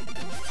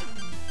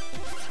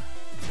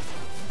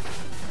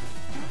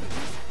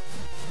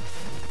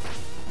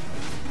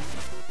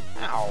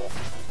 Ow.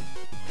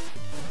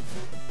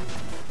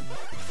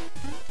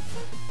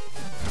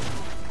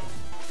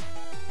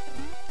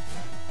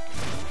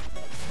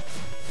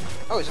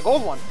 Oh, he's a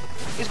gold one.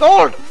 He's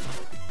gold!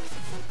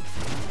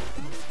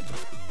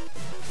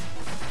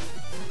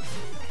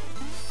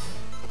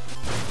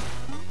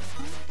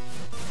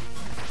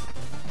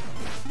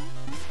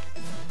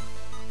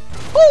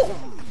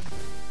 Boom!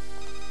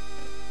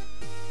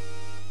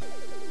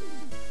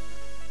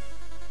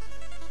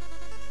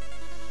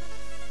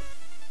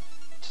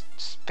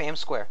 Spam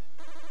square.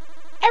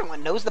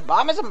 Everyone knows the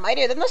bomb is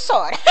mightier than the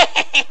sword.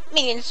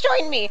 Minions,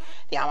 join me.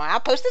 The armor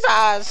outpost is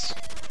ours.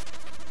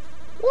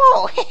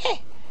 Whoa!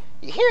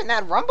 You hearing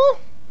that rumble?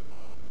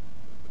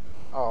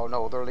 Oh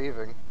no, they're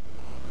leaving.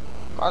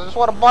 Guys, I just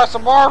want to buy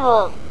some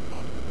armor!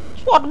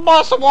 Just want to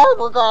buy some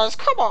armor, guys,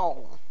 come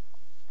on!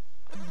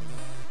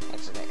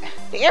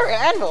 The area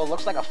anvil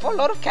looks like a full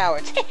load of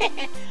cowards.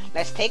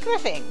 Let's take their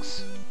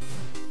things.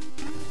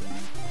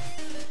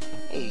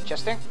 Hey,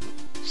 Chester.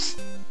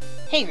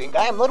 Hey, green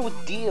guy, I'm loaded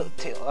with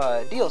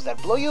deals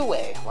that blow you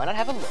away. Why not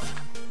have a look?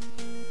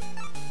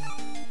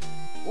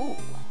 Ooh.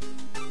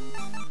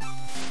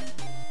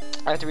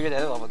 I have to redo the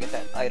other level to get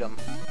that item.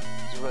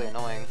 It's really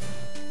annoying.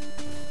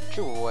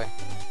 Trooper boy.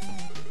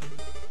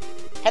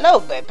 Hello,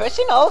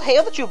 Percy Null.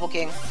 Hail the Trooper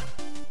King.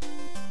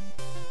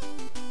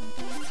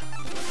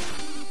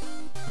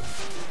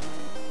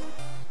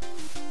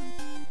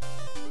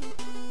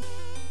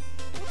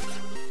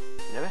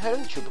 Never heard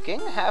of the Trooper King?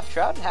 Half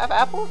trout and half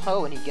apple?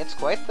 Oh, and he gets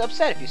quite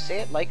upset if you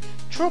say it like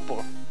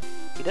Trooper.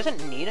 He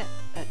doesn't need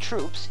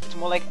troops. It's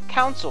more like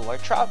council or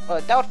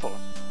doubtful.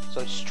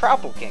 So it's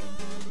Trooper King.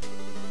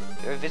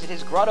 If you ever visit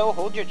his grotto,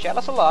 hold your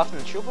chalice aloft,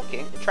 and the Trooper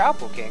King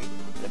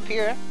will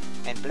appear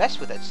and bless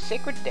with a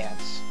sacred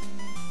dance.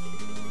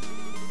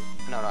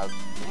 No,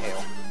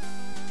 hail.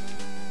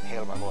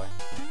 Hail, my boy.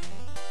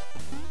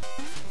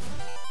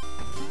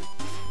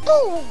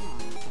 Boom!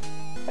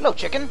 Hello,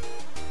 chicken.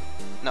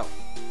 No.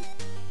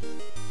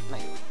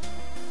 Not you.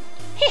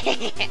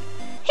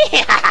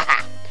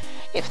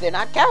 If they're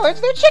not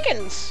cowards, they're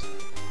chickens.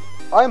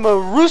 I'm a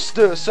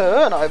rooster,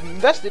 sir, and I've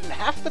invested in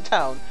half the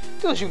town.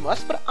 Do as you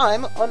must, but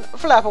I'm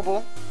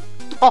unflappable.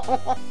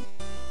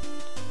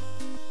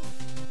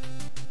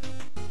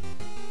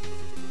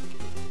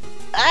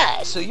 Ah,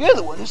 so you're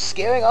the one who's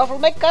scaring off all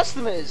my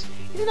customers.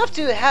 It's enough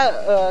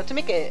to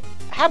make a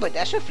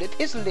haberdasher flip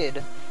his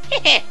lid.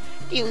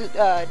 do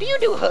you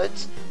do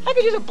hoods? I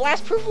could use a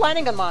blast-proof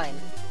lining on mine.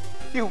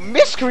 You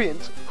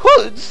miscreant!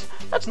 Hoods?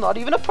 That's not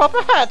even a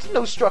proper hat.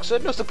 No structure,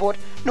 no support,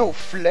 no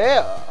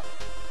flair.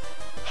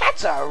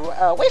 Hats are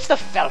a waste of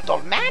felt,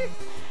 old man.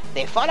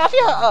 They fall off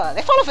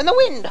in the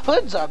wind.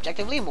 Hoods are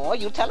objectively more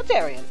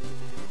utilitarian.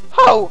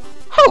 How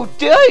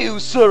dare you,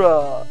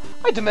 sirrah!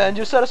 I demand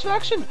your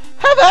satisfaction.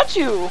 Have at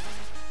you!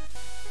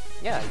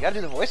 Yeah, you gotta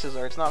do the voices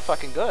or it's not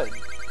fucking good.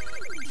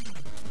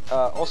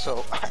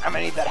 Also, I'm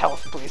gonna need that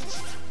health,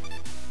 please.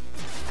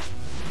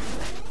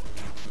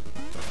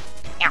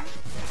 Ow.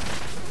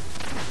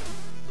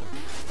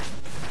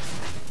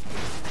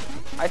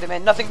 I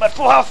demand nothing but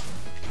full health!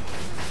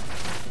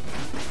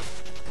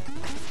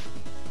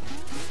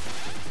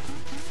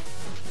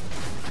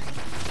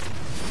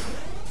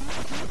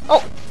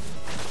 Oh!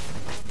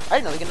 I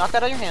didn't know you can knock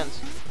that out of your hands.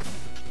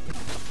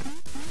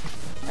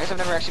 I guess I've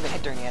never actually been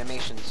hit during the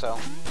animation, so...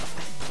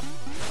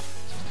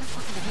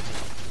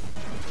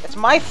 It's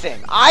my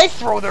thing! I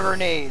throw the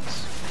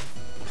grenades!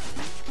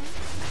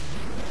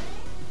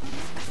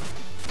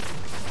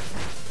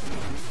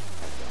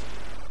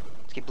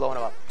 Let's keep blowing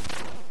them up.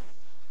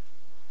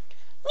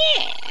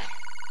 Yeah.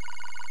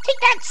 Take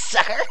that,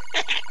 sucker!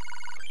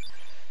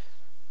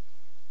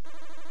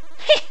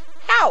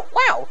 How?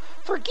 Wow!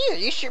 For gear,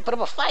 you sure put up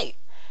a fight.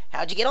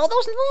 How'd you get all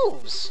those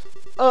moves?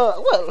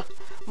 Well,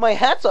 my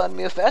hat's on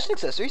me of fashion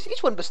accessories.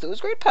 Each one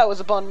bestows great powers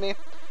upon me.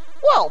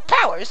 Whoa,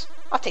 powers!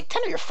 I'll take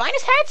 10 of your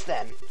finest hats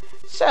then.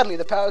 Sadly,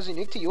 the power is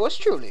unique to yours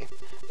truly.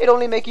 It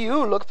only make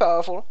you look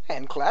powerful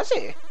and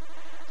classy.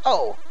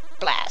 Oh,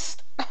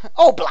 blast.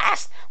 Oh,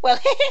 blast! Well,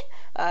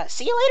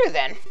 see you later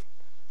then.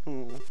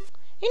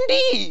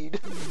 Indeed.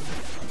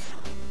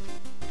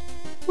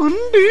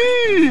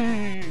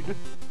 Indeed.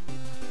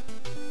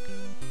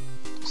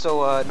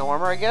 So, no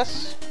armor, I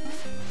guess?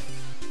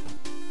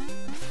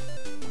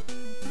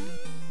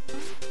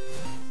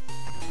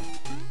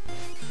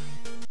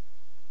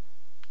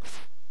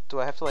 Do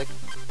I have to, like...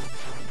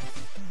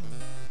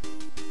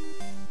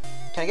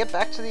 Can I get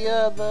back to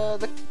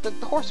the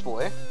horse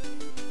boy?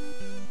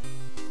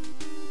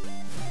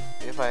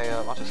 If I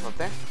launch this up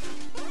there?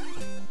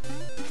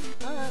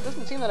 It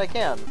doesn't seem that I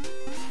can.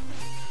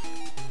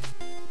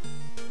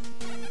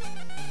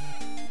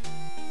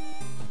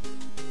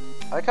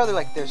 I like how they're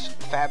like, there's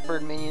fat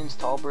bird minions,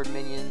 tall bird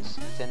minions,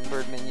 thin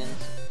bird minions.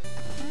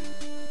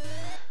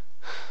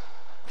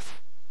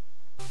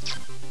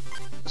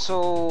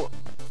 So,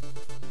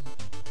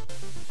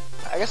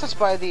 I guess let's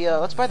buy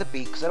the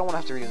beak, because I don't want to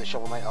have to redo the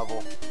shovel knight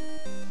level.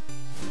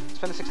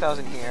 Spend the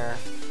 6,000 here.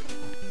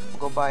 We'll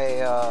go buy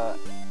a,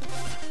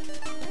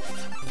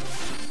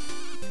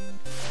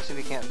 let's see if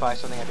we can't buy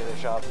something at the other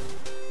shop.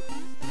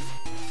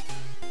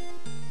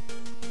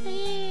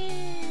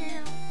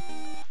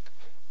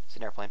 It's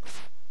an airplane.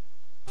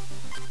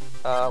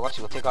 Let's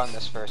see, we'll take on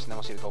this first, and then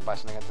we'll see if we go buy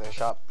something at the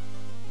shop.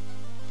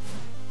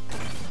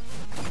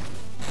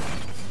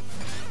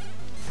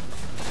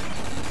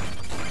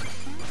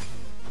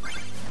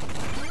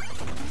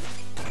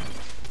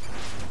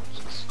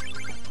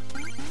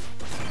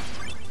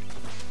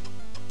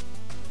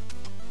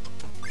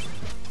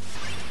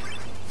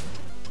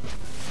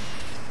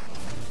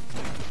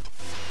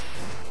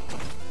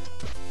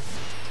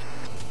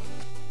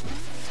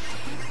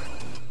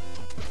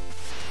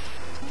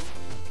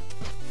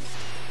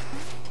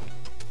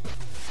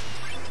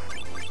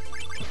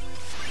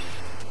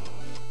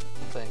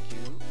 Thank you.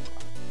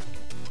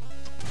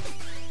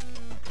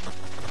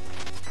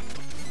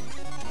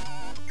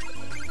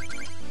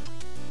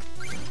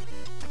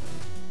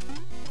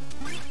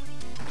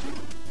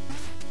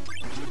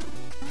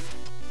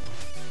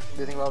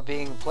 The thing about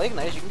being Plague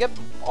Knight is you can get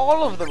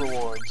all of the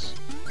rewards.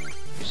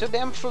 You're so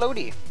damn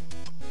floaty.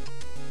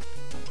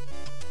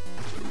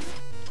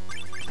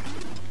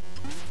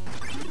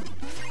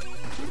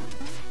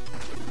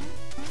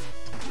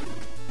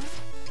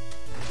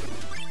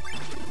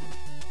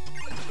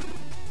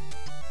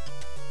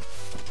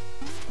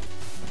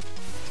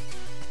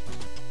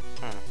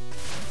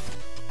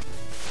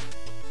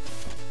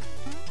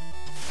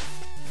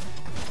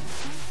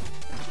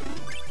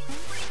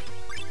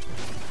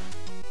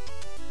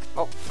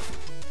 Oh.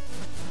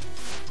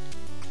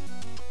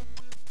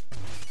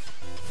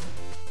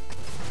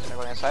 Is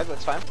everyone inside?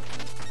 That's fine.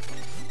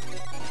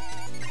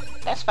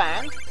 That's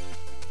fine.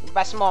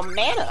 Buy some more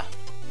mana.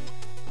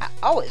 I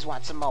always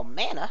want some more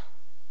mana.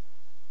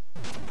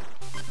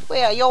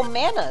 Where are your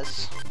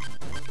manas?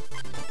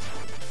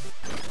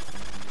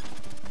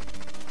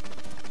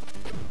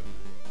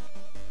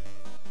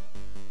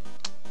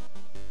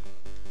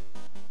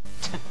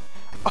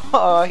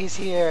 Oh, he's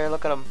here.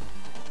 Look at him.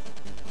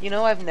 You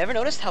know, I've never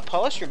noticed how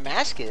polished your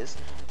mask is.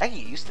 I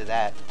get used to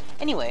that.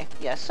 Anyway,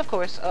 yes, of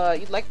course,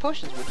 you'd like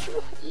potions, would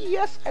you?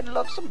 Yes, I'd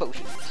love some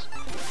potions.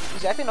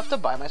 Exactly enough to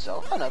buy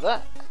myself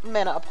another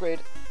mana upgrade.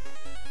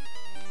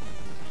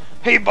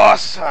 Hey,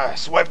 boss, I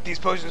swiped these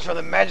potions from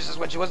the Magus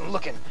when she wasn't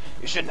looking.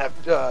 You shouldn't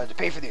have to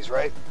pay for these,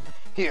 right?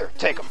 Here,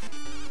 take them.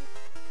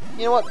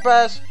 You know what,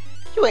 Braz?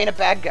 You ain't a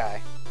bad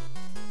guy.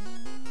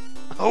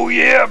 Oh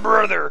yeah,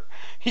 brother!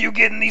 You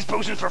getting these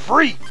potions for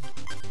free?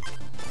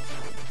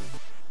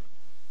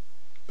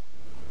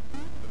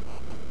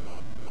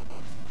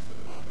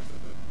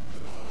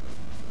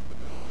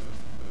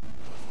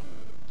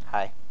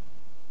 Hi.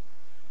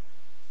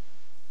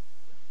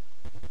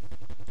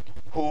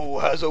 Who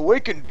has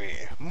awakened me?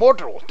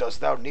 Mortal dost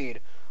thou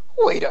need?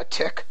 Wait a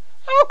tick,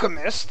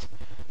 alchemist!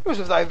 News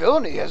of thy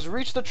villainy has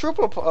reached the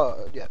Troupple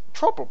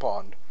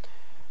Pond.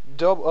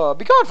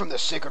 Begone from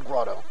this sacred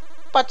grotto.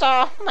 But,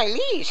 my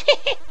liege,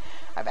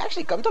 I've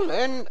actually come to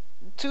learn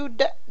to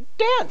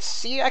dance.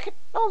 See, I can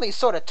only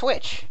sort of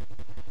twitch.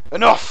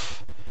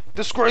 Enough!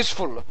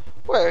 Disgraceful!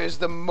 Where is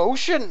the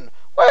motion?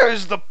 Where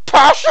is the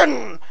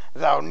passion?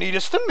 Thou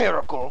needest a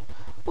miracle.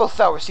 Wilt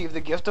thou receive the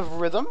gift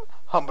of rhythm,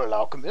 humble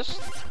alchemist?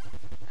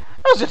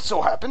 As it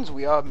so happens,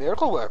 we are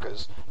miracle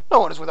workers. No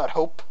one is without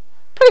hope.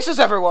 Places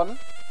everyone.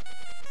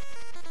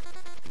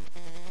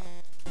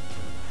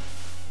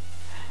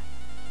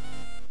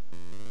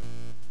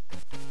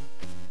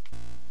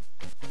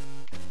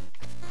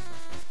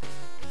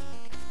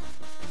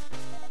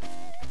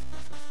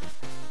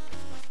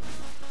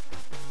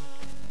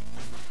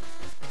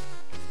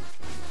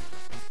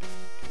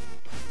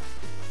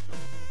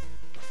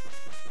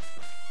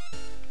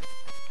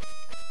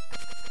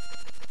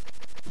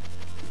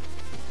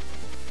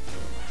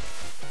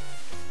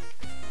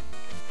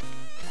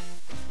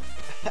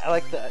 I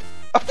like that.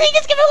 Oh, he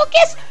just give him a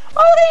kiss!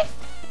 Oh,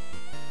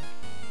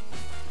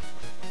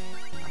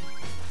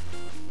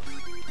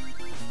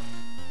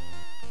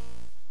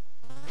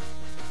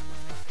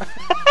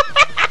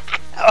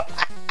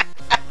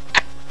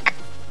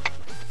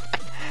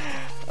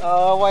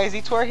 why is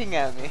he twerking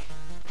at me?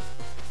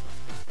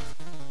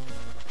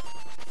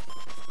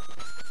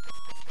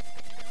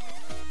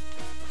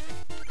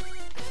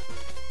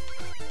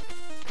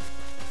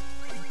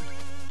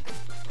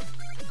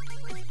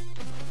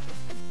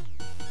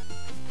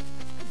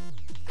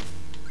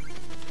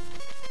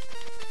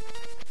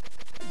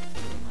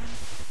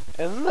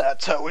 And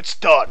that's how it's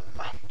done.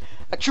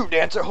 A true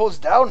dancer holds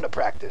down the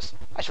practice.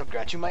 I shall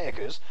grant you my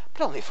acres,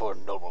 but only for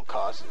noble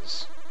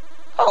causes.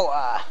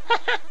 Oh,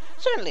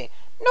 certainly.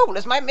 Noble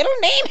is my middle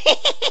name.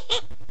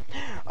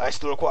 I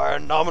still require a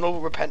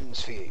nominal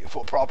repentance fee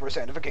for proper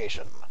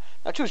sanctification.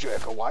 Now choose your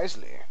acre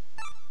wisely.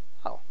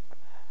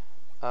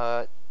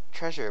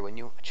 Treasure when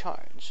you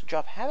charge.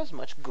 Drop half as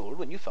much gold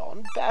when you fall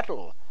in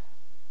battle.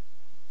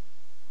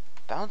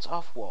 Bounce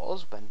off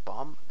walls when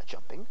bomb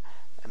jumping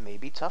and may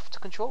be tough to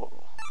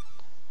control.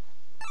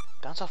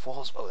 Bounce off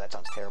walls. Oh, that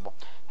sounds terrible.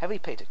 Heavily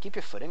plated. Keep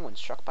your footing when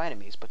struck by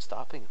enemies, but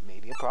stopping may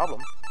be a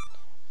problem.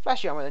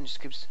 Flashy armor then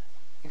just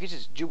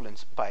increases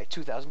jubilance by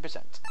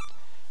 2,000%.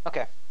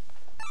 Okay.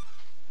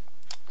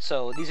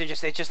 So these are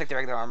just like the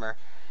regular armor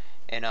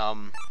in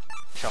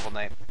Shovel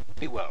Knight.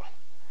 Be well.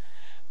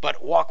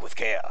 But walk with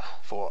care,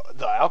 for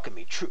the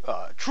alchemy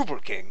Trooper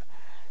King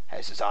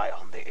has his eye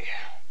on thee.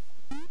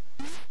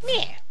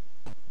 Meh.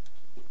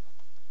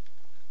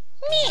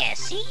 Meh,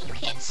 see? You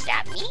can't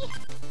stop me.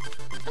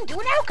 I'm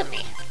doing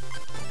alchemy.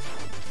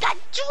 Got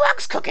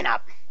drugs cooking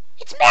up.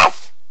 It's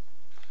meth.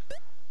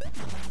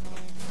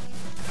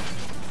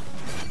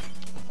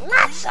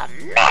 Lots of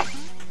meth.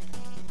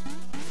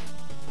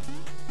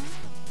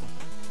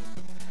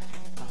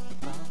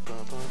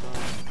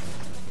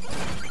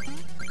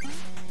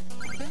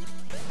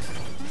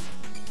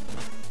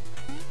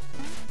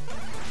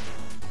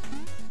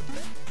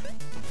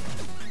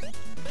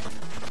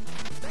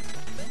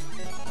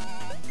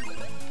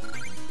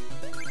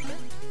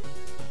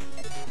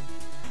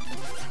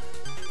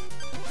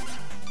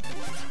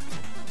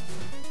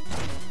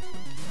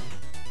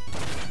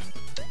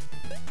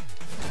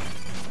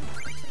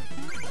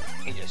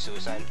 He just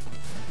suicided.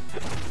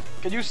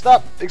 Can you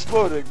stop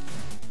exploding?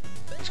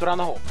 Let's go down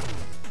the hole.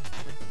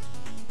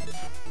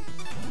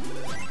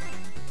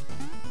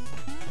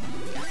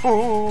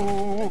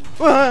 Ooh,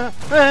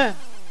 I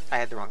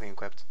had the wrong thing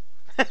equipped.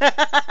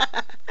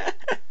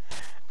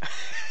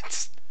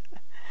 it's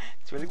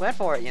really went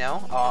for it, you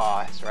know?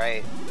 Oh, that's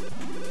right.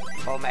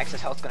 Oh, Max's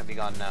health's gonna be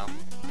gone now.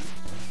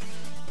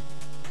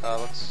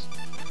 Let's...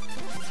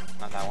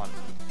 Not that one.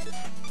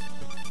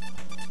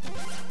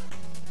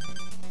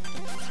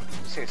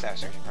 Let's see the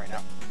status searching right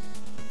now.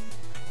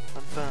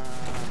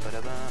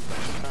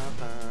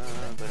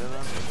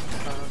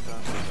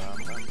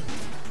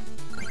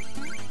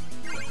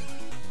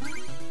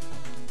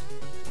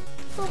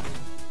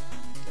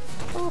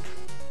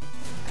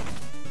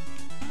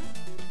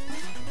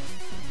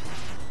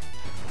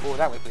 Oh,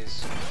 that way,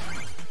 please.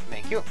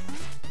 Thank you.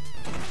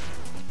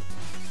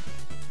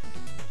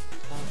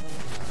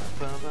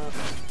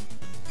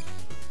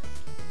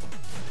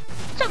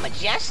 So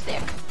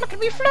majestic. Look at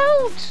me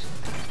float.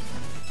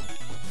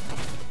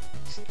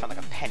 Sound like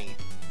a penny.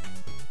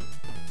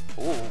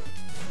 Ooh.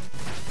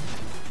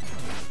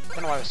 I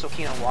don't know why I was so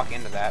keen on walking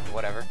into that, but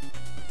whatever.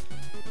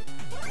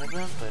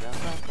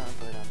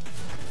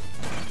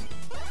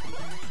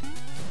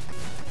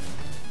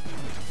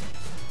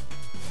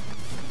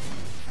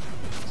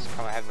 Just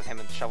come ahead with him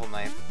and the Shovel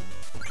Knight.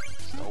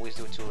 Just always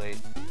do it too late.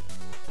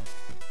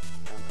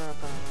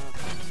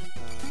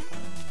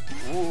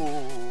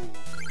 Ooh.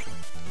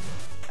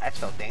 That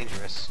felt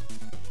dangerous.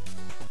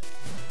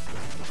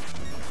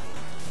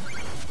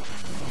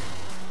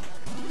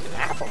 An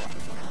apple.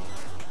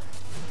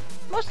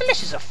 Most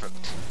delicious of fruit.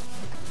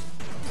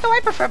 Though I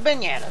prefer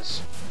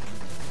bananas.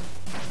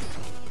 Oh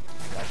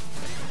my god.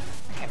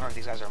 I can't remember if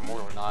these guys are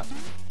immortal or not.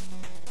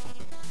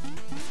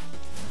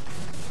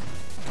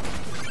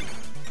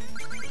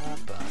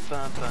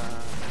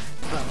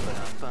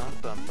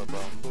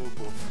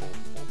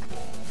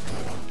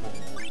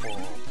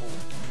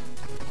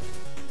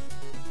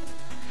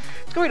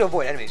 It's going to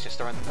avoid enemies just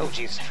throwing. Oh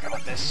jeez, I forgot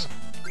about this.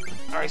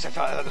 Alright, so I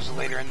thought this was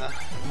later in the.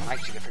 I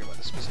actually forgot about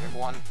the specific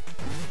one.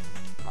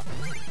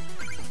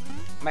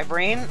 My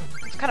brain,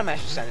 it's kind of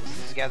mashed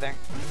sentences together.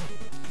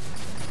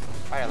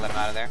 Why did I let him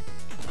out of there?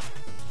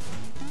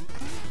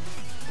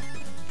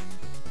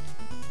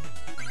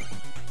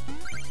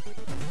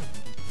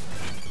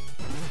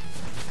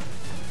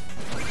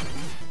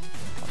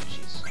 Oh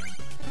jeez.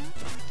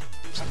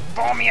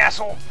 Follow me,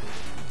 asshole!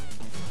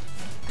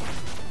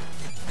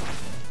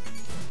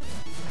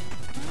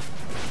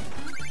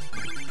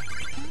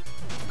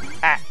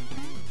 Ah!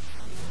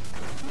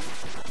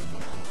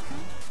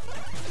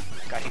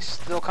 God, he's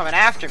still coming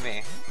after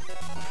me.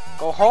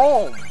 Go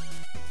home!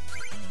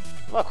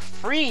 Look,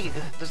 Free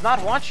does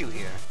not want you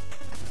here.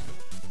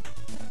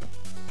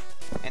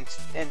 And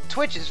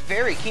Twitch is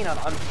very keen on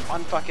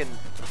unfucking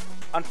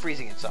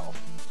unfreezing itself.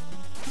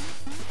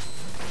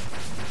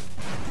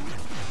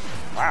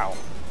 Wow.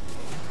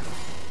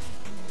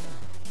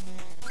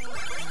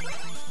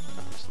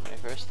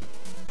 First.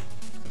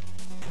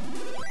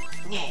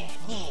 Yeah,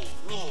 yeah,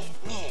 yeah.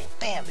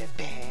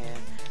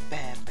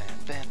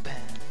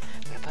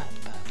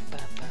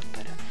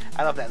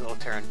 I love that little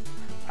turn.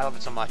 I love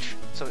it so much.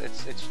 So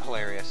it's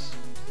hilarious.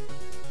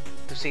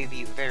 To say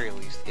the very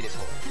least, it is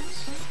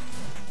hilarious.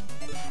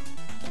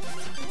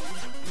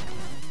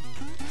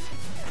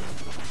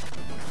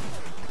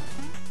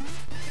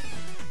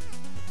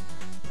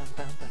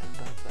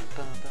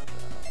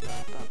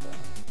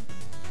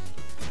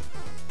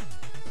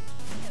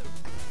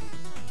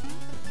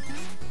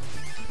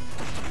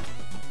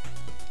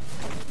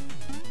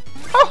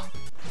 Oh!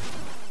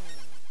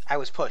 I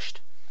was pushed.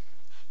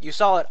 You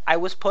saw it. I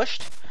was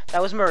pushed.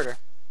 That was murder.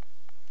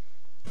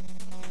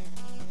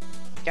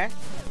 Okay?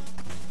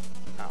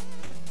 No.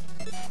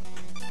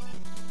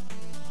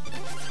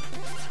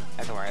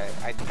 Don't worry.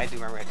 I do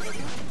remember I had to go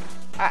the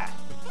Ah!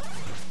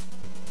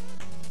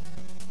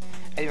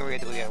 I didn't remember we had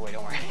to go the other way,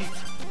 don't worry.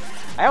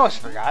 I almost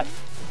forgot.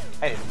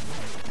 I didn't.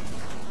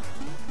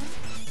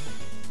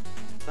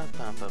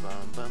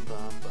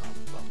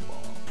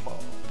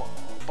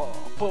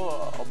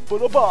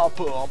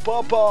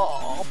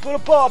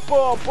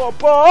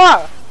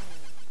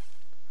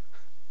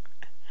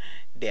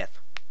 Death.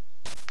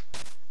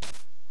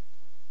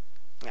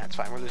 Yeah, it's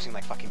fine. We're losing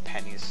like fucking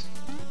pennies.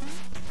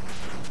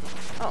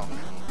 Oh.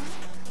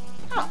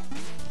 Oh,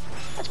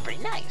 that's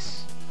pretty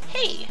nice.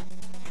 Hey,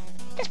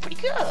 that's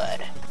pretty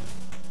good.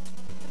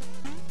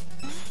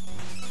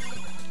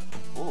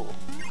 Ooh.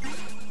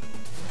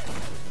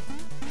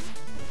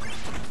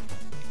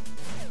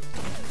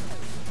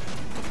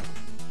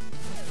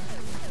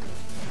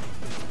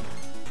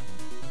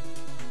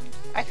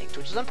 I think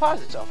Twitch has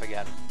unpaused itself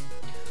again.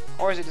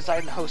 Or is it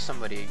deciding to host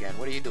somebody again?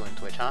 What are you doing,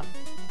 Twitch, huh?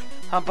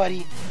 Huh,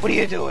 buddy? What are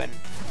you doing?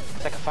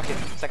 It's like a fucking...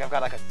 It's like I've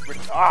got like a...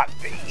 Ah,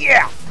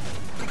 yeah!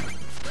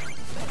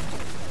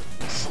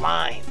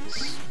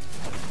 Slimes.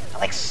 I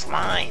like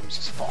slimes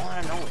just falling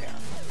out of nowhere.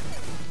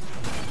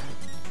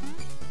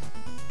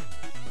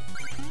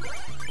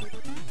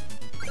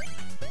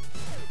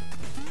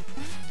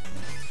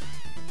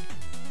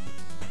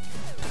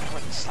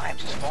 What slimes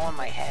just fall on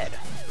my head?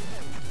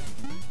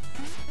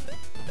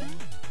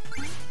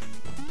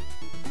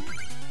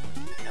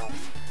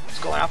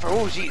 Going out for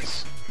oh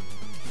jeez.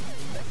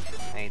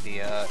 I need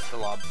the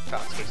lob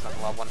bounce case, not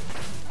the lob one.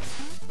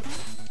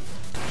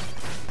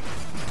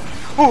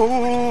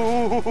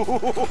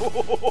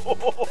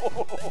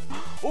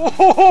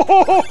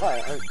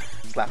 I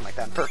was laughing like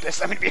that on purpose.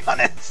 I'm gonna be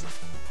honest. I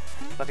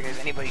don't think there's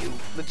anybody who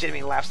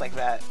legitimately laughs like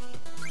that.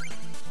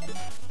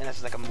 And this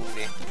is like a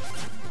movie.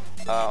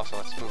 Also,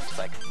 let's move to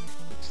like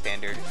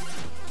standard,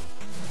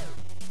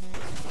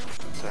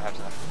 so I have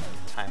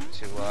enough time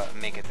to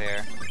make it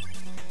there.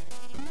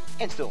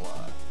 And still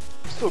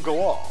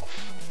go off.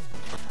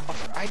 Oh,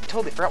 I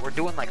totally forgot we're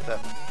doing like the...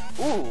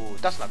 Ooh,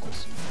 Dust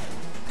Knuckles.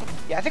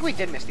 Yeah, I think we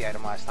did miss the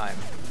item last time.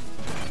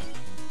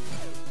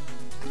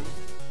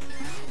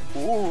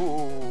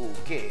 Ooh,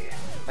 okay.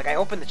 Like, I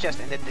opened the chest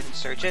and then didn't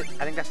search it.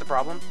 I think that's the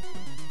problem.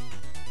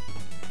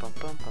 Bum,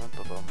 bum, bum,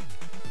 bum, bum.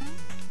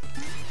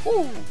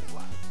 Ooh.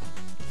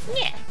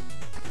 Yeah.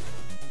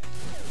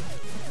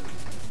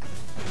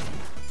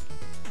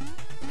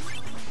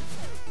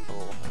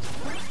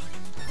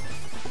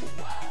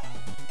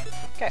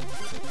 Okay.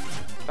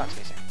 Bounce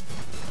facing.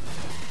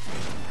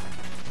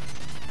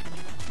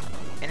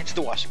 And it's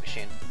the washing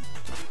machine.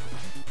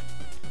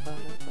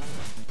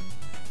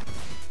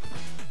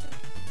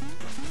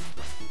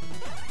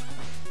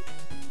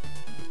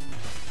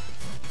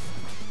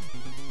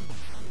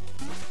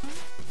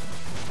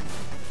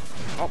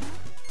 Oh.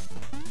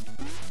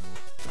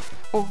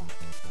 Oh.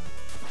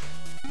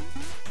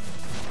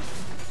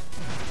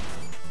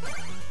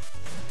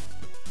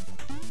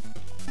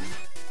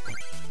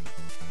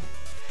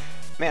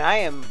 Man, I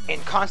am in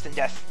constant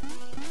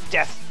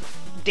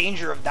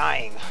danger of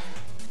dying.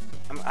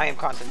 I am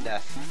constant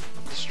death.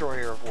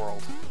 Destroyer of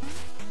world.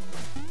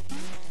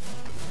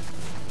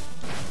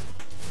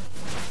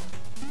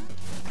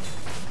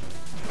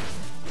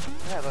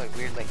 That like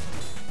weird like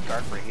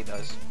guard break he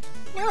does.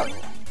 No.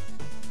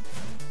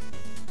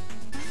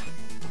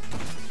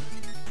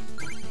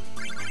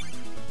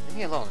 Leave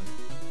me alone.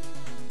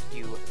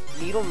 You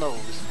needle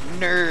nose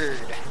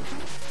nerd.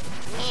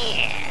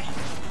 Yeah.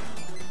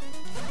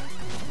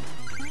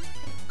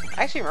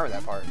 I actually remember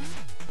that part.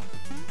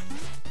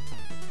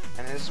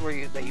 And this is where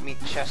you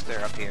meet Chester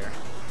up here.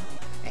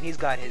 And he's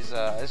got his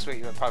this is where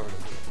you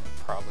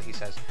probably he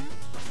says.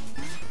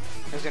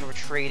 He's gonna be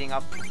trading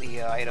up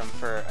the item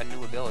for a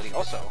new ability.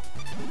 Also,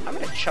 I'm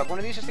gonna chug one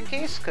of these just in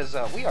case, because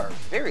we are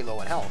very low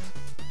in health.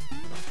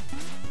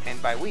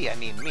 And by we I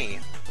mean me.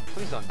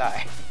 Please don't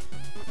die.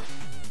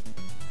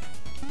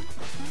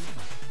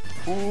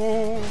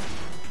 Ooh.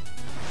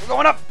 We're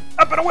going up!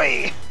 Up and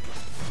away!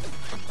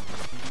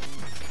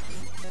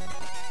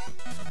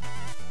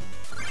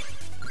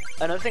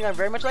 Another thing I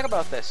very much like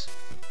about this,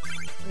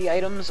 the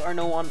items are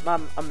no on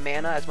a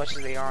mana as much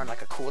as they are on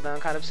like a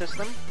cooldown kind of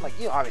system. Like,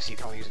 you know, obviously you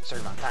can only use it a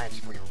certain amount of times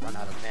before you run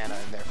out of mana,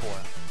 and therefore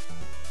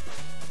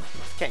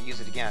can't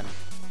use it again.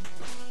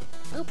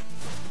 Oop.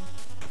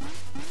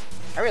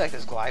 I really like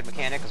this glide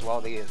mechanic as well,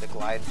 the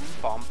glide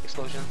bomb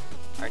explosion,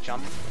 or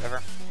jump,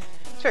 whatever.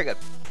 It's very good.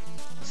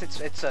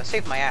 It's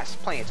saved my ass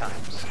plenty of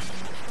times.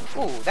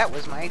 Ooh, that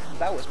was my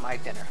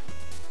dinner.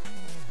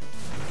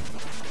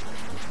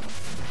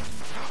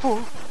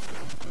 Ooh.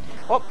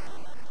 Oh,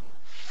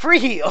 free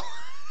heal.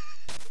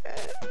 I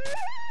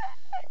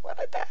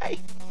wanna die.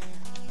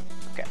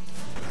 Okay.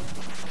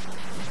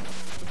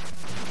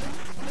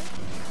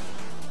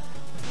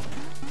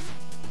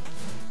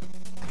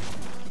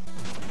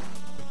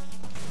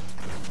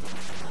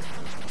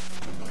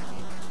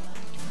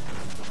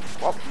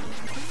 Whoa.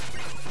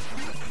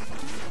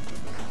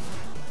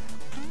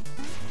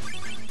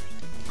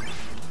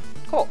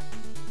 Cool.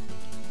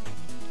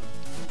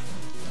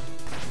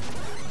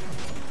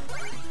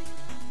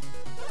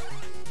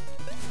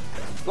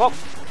 Whoa.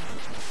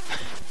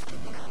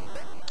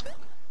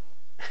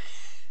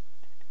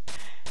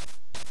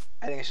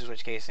 I think I should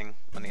switch casing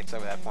when it gets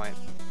over that point.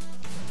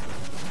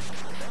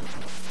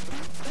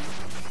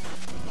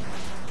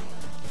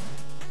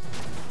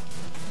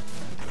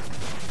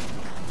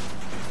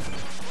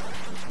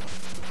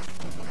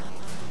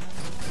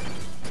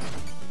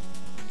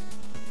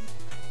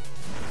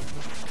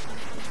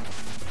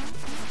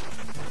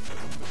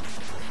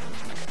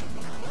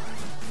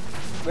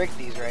 Break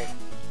these, right?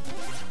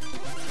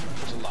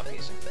 Which is love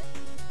casing.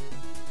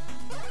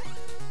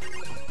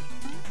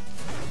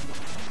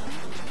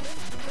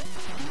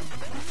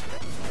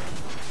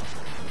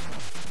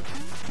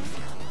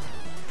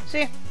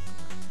 See?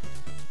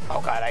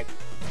 Oh god,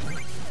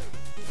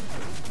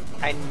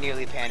 I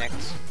nearly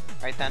panicked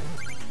right then.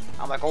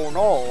 I'm like, oh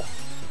no,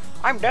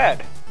 I'm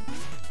dead.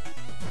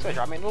 So they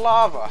dropped me into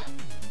lava.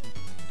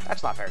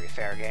 That's not very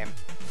fair, game.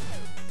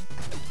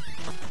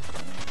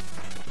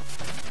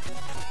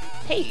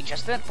 Hey,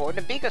 Justin, forward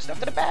to Beaker, stuff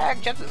to the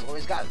bag. Justin's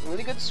always got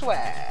really good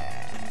swag.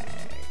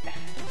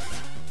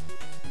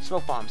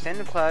 Smoke bomb, stand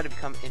in the cloud to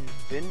become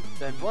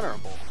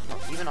invulnerable,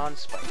 even on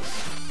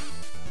spikes.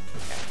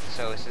 Okay,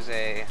 so this is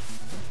a...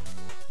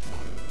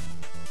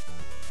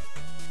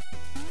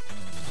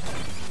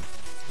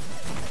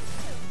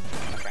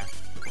 Okay.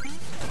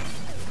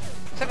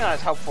 Something not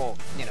as helpful,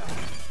 you know,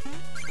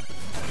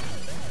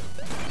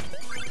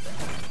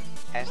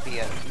 as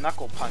the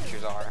knuckle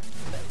punchers are.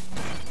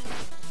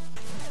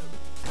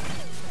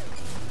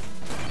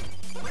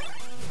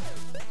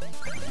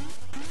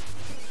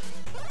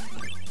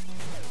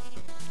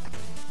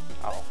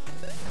 Oh.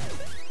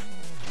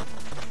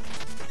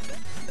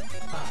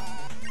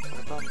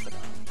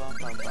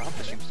 I hope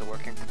the stream's still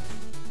working.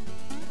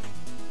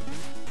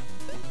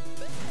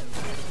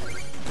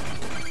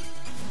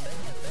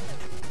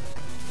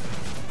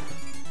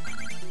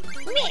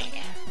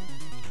 Meh.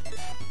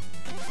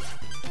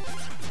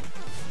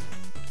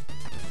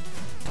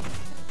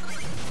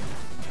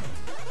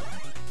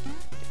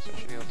 So I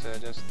should be able to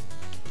just...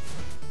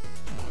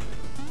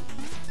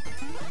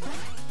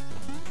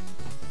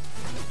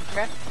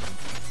 Okay.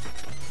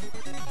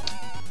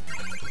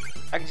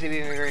 I can see it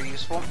being very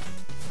useful.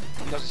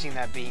 It doesn't seem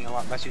that being a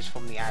lot less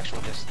useful than the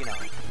actual just, you know,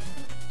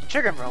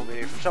 trigger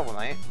invulnerability from Shovel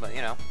Knight, but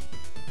you know,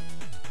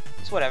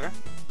 it's whatever.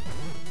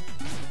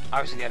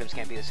 Obviously the items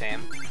can't be the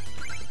same.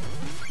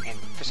 And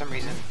for some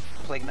reason,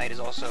 Plague Knight is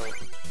also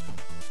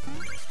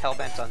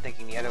hell-bent on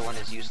thinking the other one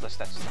is useless.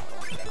 That's not what I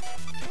want to do.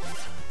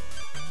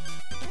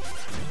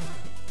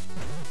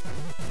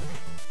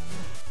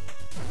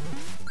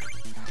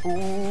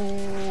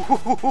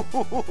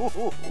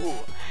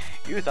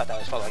 Ooh, you thought I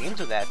was falling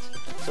into that.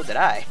 So did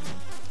I.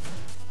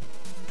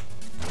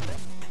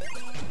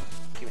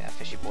 Give me that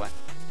fishy boy.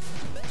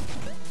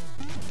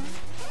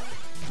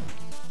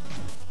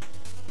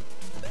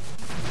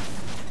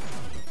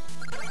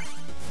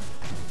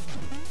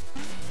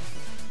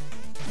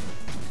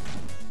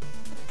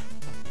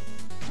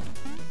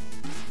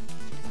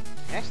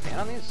 Can I stand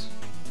on these?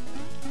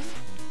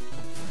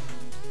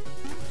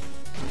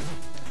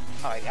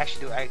 Oh, I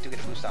actually do. I do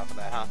get a boost off of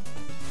that, huh?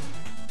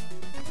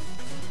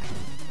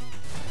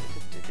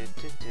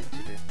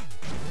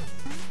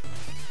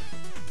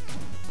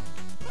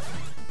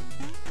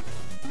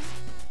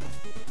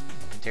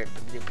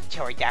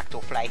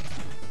 Pterodactyl flight.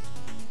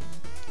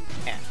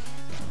 Yeah.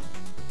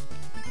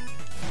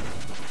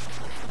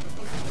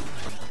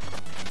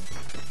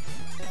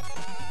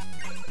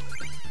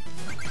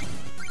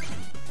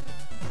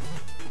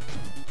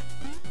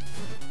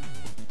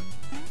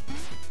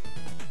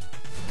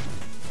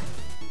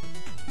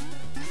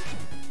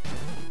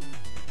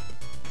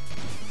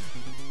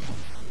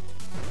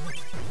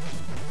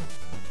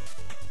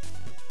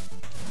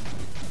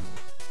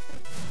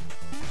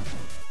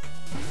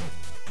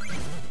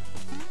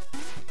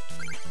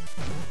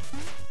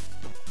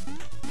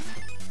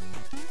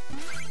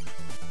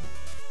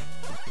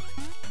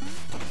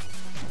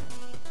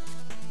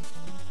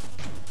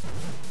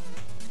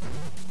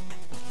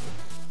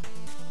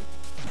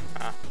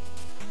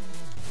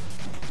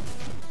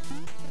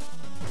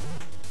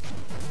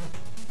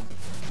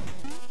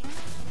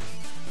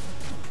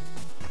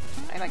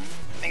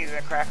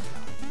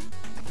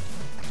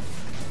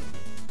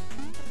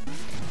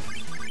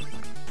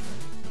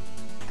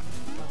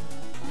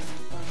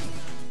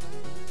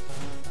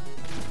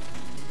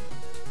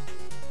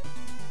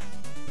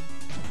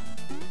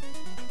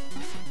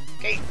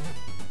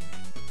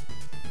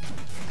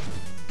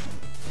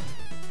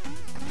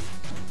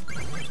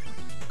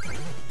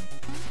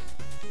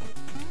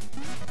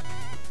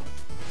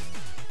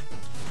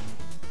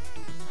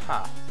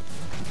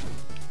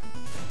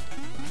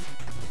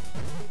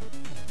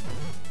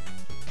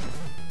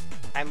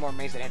 more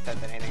amazed that I hit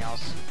that than anything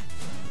else.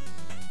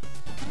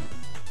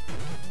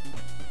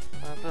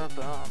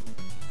 Ba-ba-bum.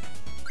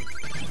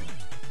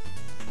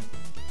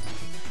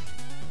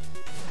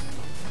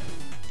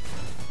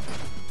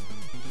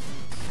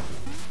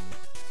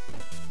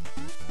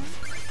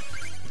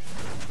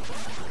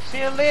 See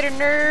you later,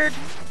 nerd!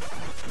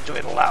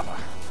 Enjoy the lava.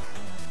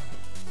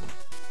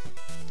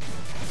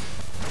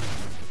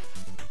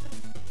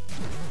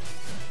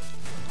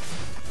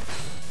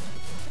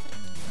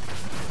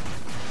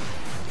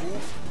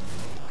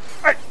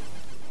 Right.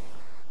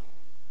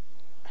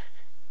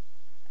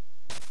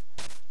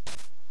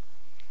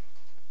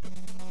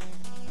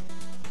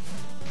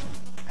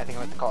 I think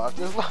I'm going to call out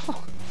this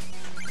level.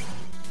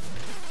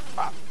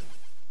 Ah.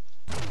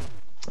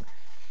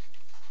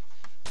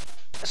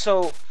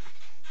 So,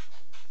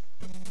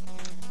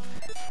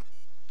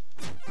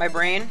 my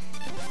brain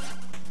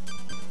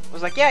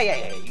was like, yeah,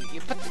 you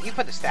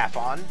put the staff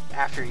on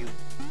after you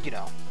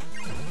know,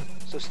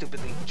 so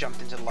stupidly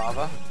jumped into the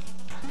lava.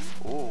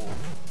 Ooh.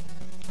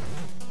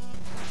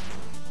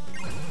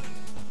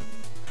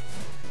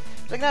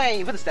 It's like, nah,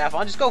 you put the staff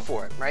on, just go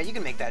for it, right? You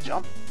can make that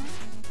jump.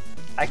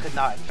 I could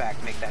not, in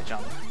fact, make that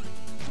jump.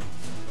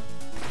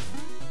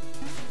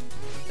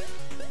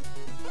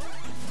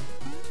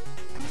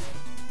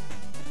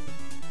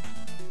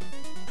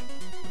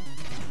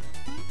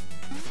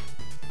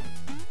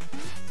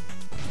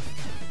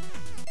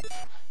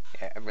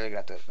 Yeah, I really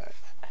got to. I have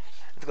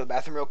to go to the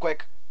bathroom real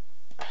quick.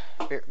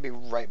 Be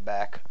right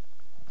back.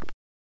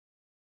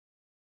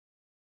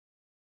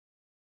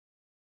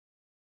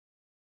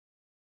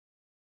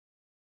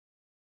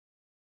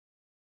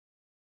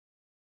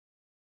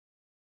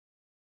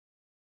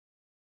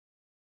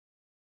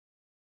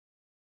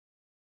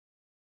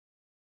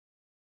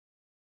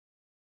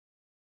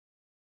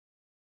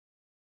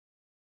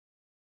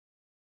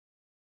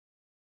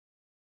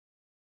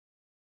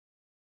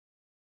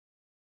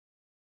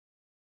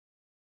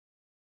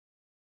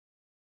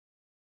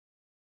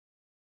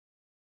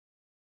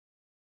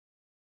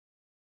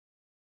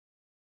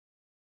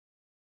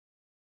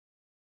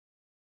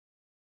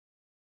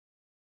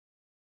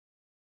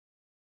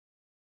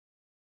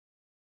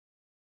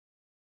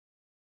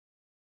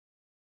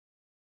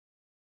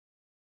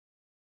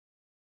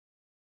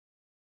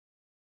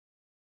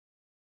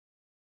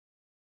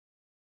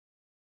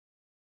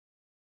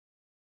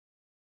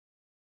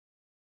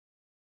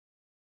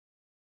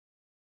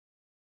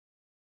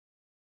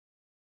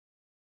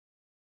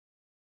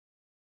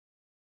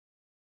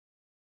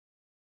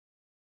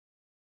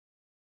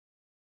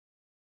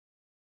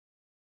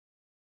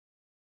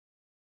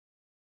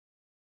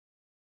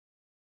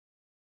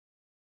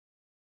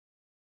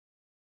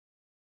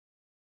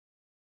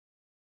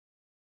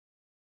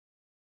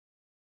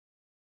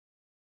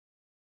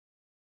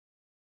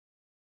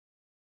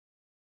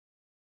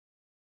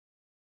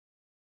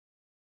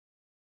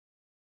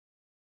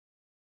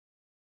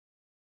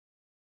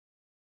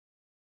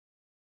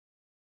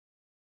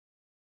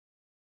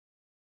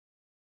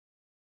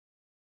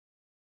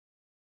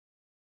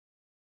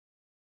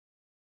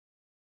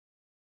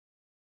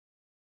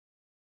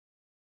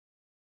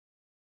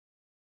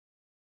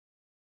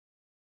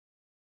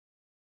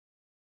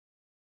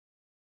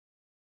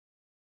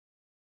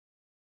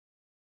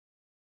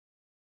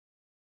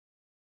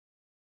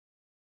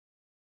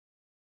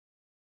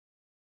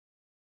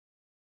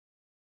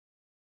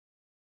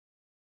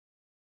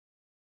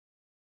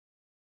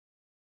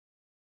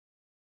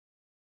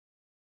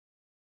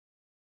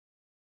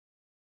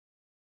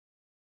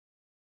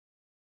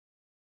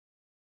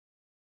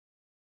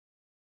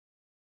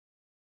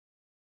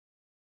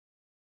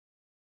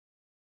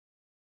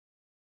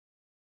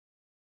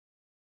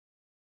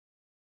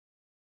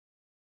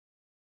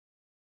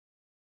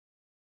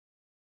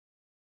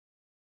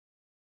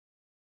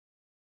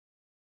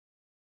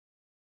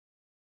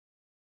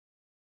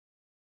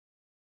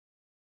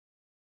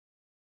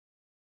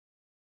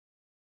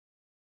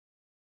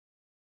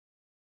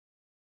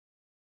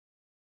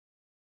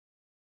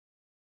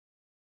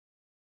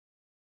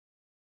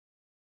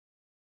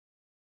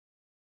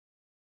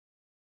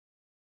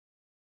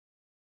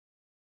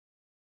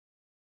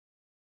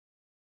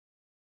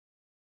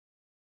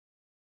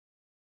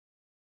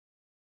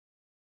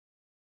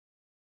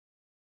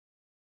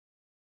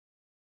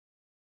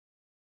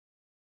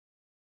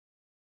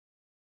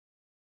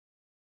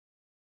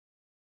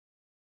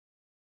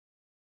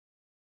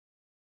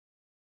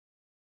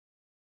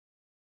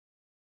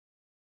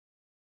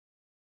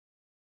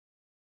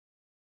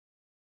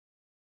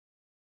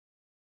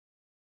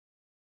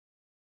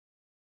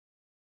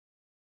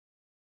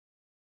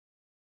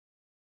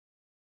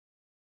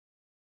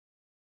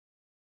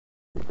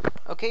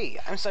 Okay,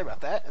 I'm sorry about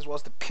that, as well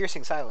as the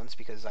piercing silence,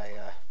 because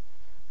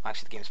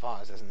actually the game's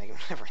paused, doesn't make a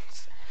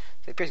difference.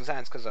 The piercing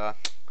silence because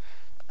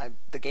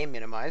the game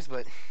minimized,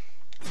 but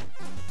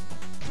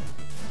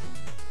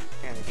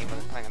yeah, the game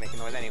wasn't planning on making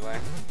noise anyway.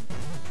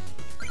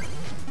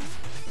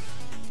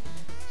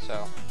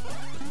 So,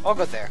 all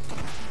good there.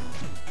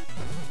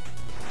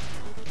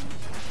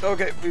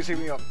 Okay, please heat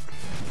me up.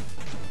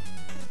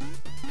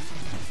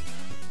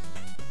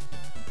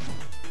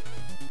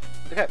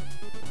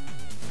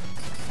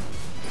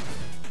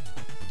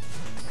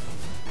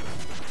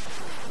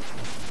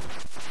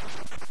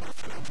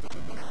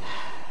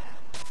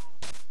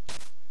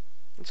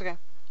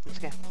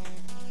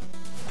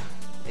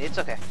 It's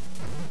okay.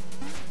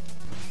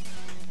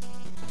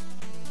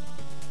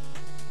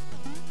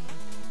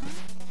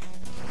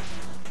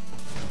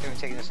 I'm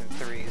taking this in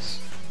threes.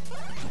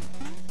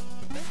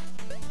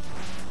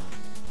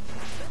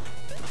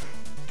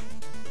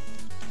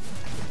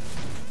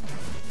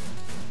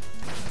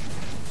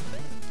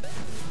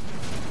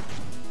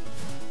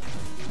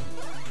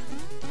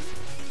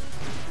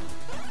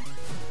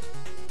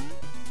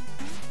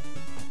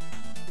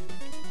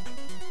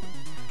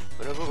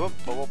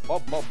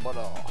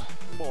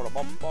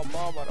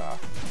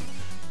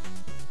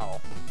 Oh.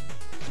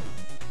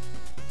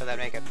 Did that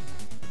make it?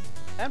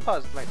 And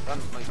pause my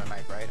unmute my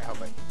mic, right? I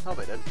hope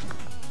I did.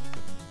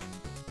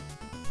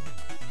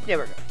 Yeah,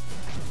 we're good.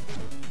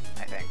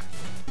 I think.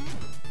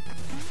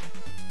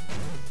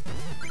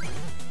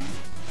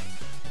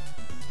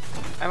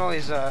 I'm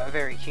always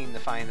very keen to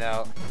find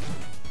out,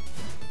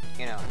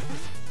 you know,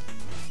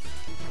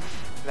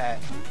 that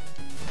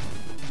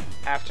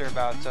after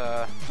about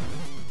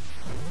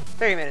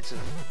 30 minutes of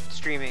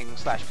streaming /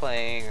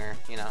 playing, or,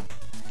 you know,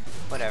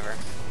 whatever.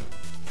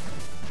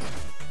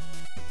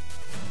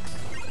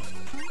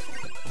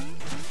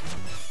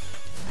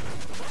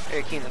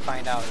 Very keen to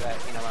find out that,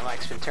 you know, my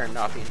mic's been turned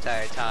off the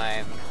entire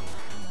time.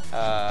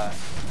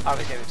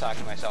 Obviously I've been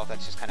talking to myself,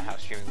 that's just kind of how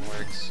streaming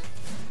works.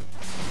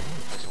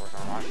 Does it work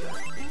on watch?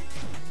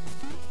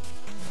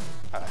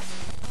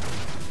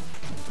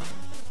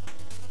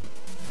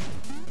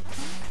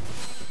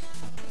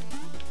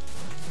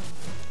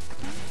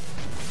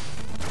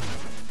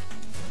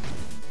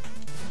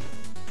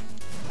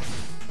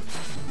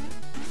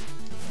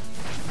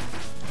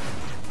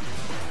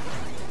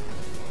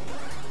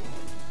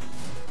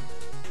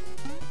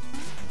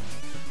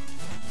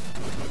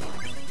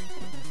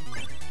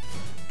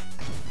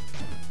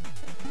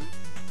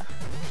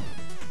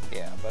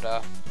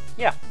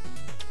 Yeah.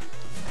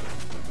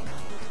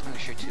 I'll make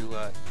sure to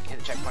hit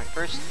the checkpoint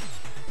first.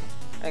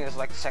 I think this is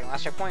like the second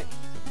last checkpoint.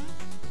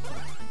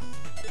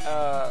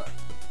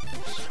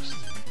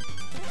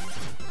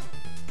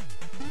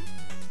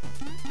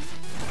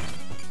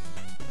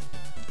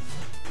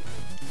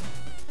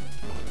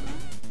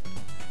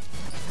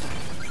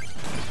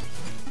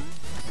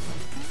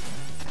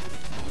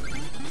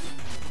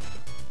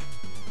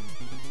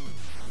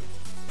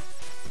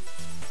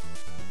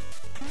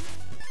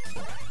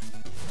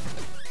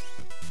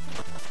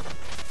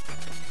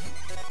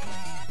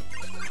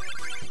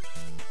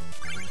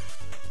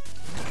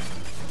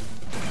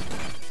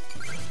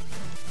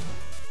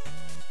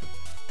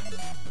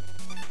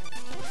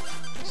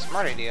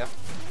 Smart idea.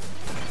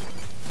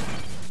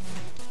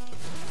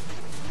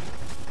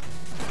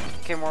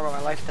 I care more about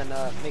my life than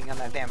making on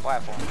that damn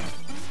platform.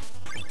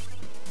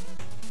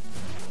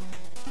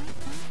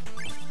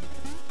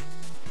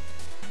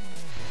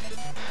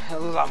 I'll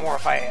lose a lot more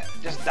if I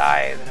just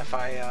die than if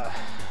I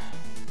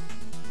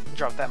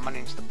drop that money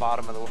into the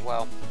bottom of the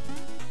well.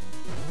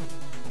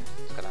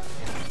 Just gonna,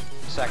 you know,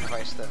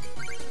 sacrifice the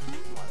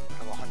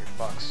couple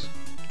 $100.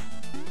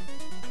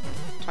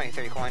 20,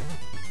 30 coin.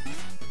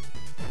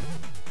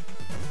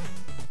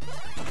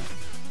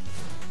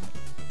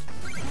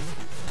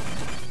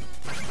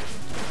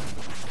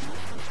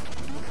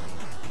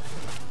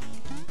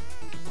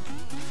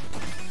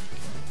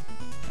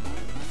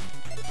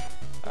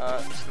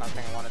 It's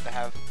nothing I wanted to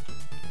have.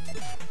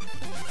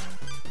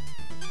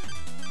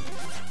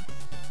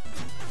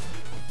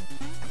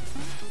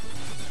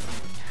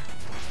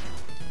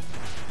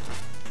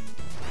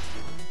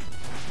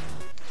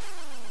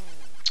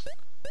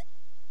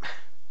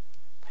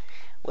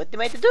 What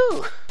am I to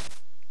do?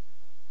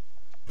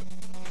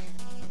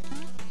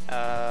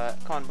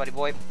 Come on, buddy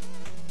boy.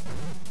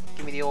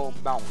 Give me the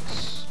old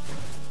bounce.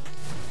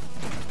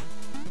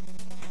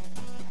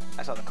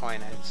 I saw the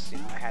coin. It's, you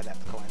know, I had that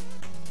coin.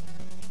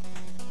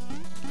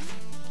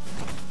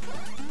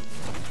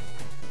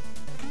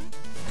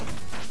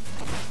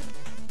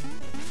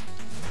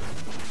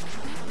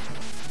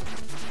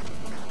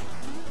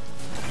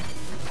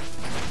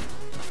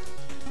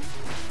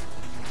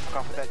 Fuck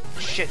off with that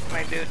shit,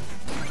 my dude.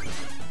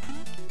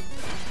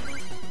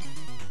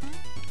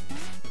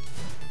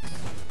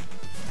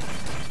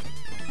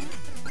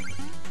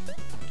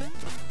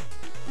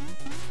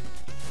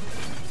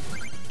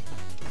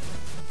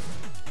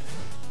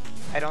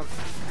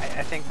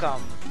 I think,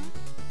 I'm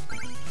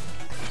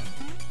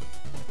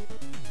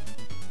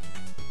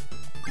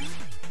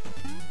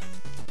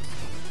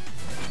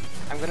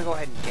gonna go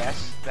ahead and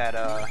guess that,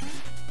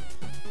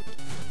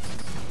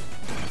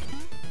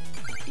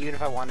 even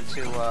if I wanted to,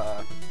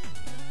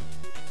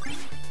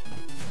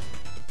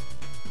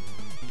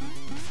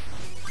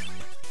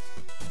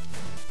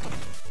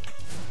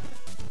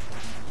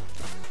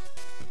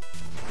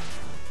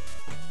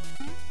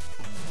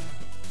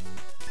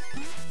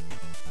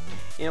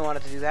 you don't want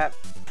it to do that,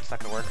 it's not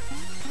gonna work.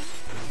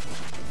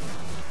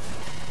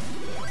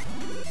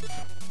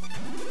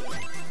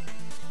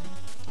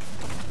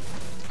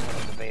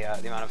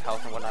 The amount of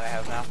health and whatnot I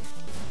have now.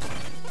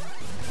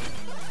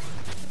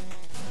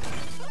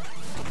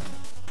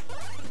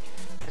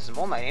 This is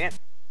Mole Knight, ain't it?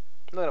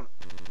 Look at him.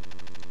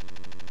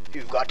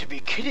 You've got to be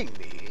kidding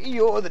me.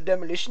 You're the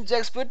demolitions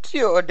expert.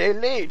 You're a day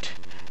late.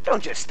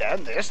 Don't just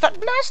stand there. Start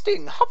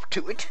blasting. Hop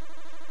to it.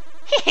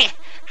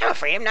 I'm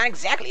afraid I'm not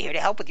exactly here to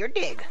help with your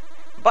dig.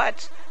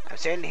 But I'm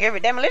certainly here for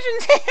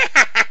demolitions.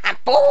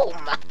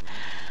 Boom!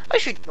 I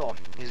should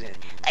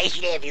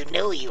have you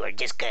know you were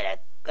just gonna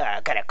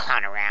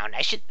clown around.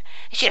 I should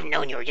have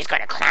known you were just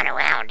gonna clown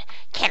around.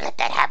 Can't let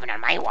that happen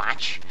on my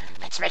watch.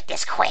 Let's make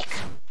this quick.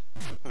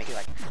 Make it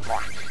like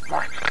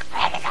more.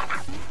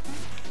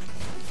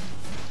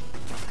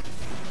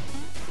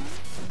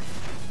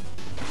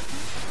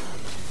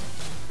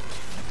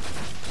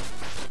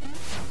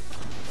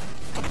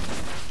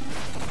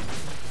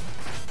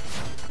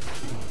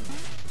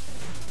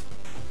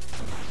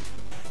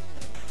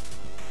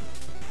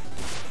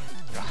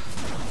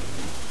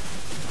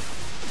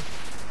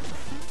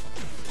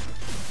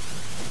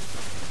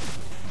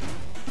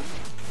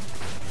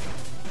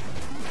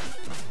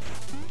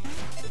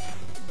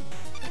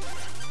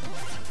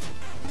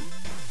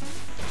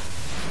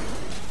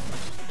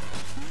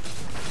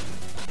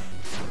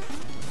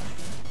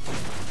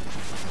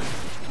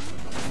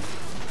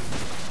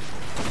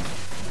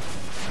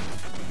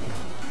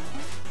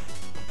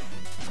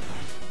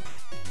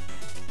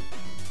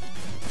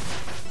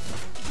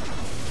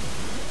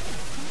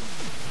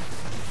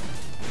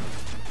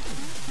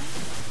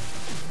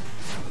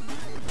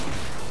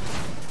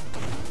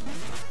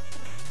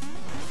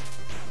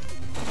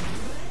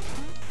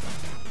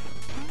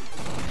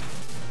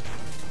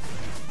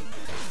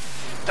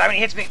 Die when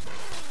he hits me!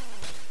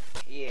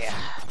 Yeah.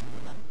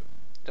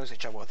 Don't get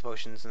trouble with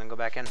potions and then go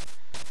back in.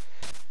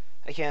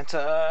 I can't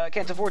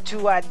afford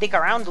to dick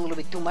around a little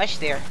bit too much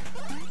there.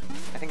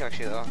 I think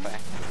actually though, if I...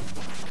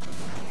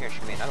 Here,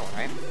 should be another one,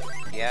 right?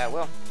 Yeah, it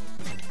will.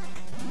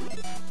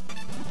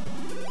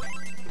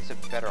 It's a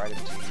better item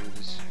to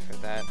use for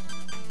that.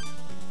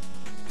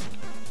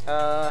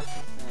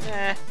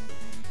 Yeah,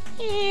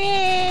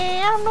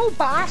 I don't know,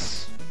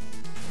 boss.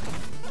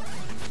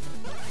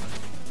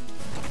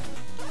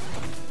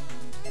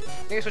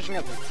 Maybe switching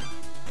up the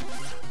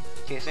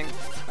casing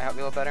might help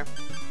me a little better.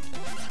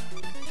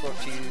 Short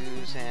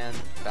fuse and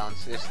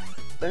bounce this.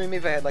 Let me maybe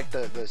if I had like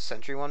the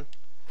sentry one.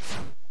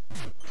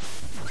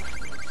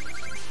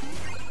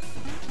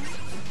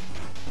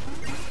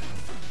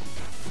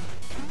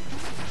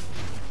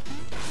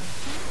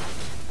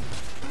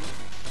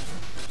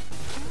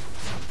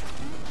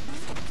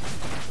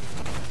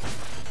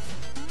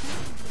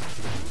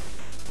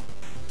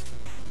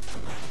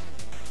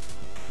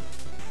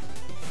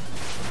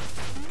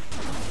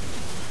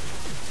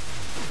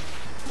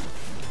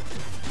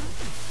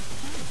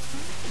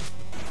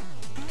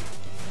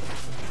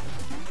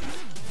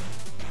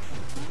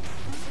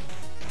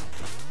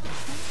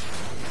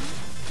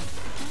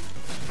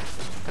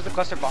 Because the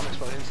cluster bomb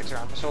explosion sticks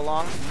around for so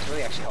long, it's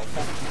really actually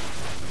helpful.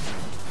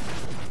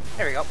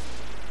 There we go.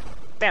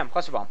 Bam,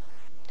 cluster bomb.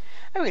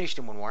 I think we need to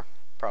do one more,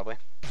 probably.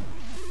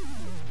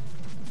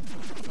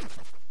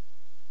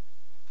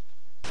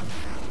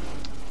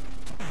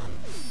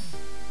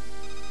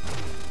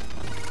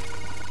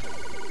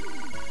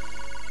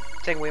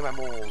 Take away my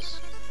moles.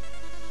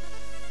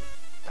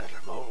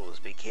 Little moles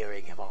be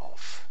carrying him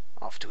off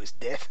to his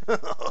death.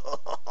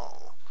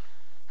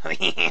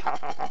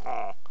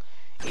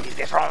 It is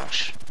the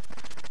French.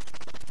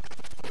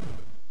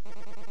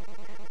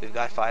 We've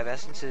got 5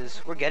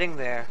 essences. We're getting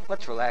there.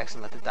 Let's relax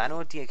and let the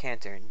Dino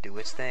Decanter do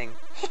its thing.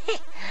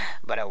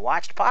 But a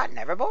watched pot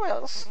never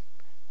boils.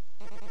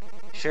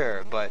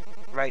 Sure, but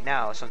right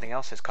now something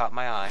else has caught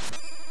my eye.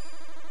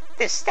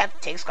 This step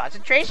takes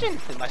concentration.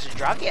 We must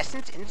drop the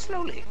essence in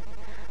slowly.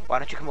 Why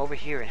don't you come over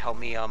here and help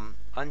me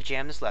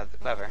unjam this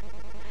lever?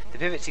 The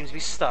pivot seems to be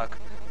stuck.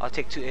 It'll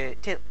take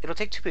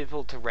 2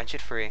 people to wrench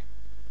it free.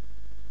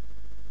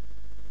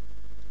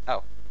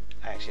 Oh,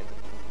 I actually have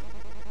to...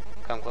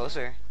 Come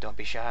closer. Don't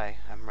be shy.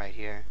 I'm right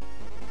here.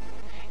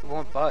 It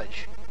won't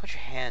budge. Put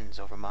your hands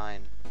over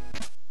mine.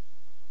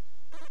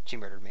 She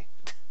murdered me.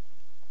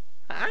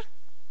 Huh?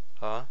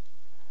 Huh?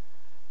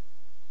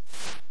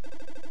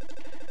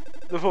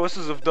 The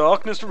forces of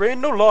darkness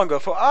reign no longer,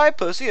 for I,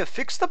 Percy, have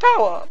fixed the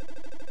power.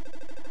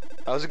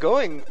 How's it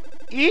going?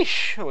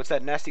 Eesh! What's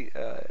that nasty...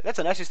 that's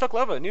a nasty stuck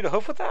lever. Need a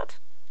hoof with that?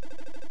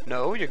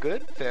 No, you're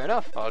good. Fair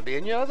enough. I'll be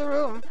in your other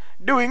room.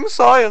 Doing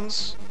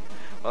science.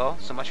 Well,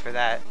 so much for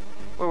that.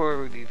 Where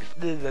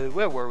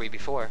were we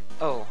before?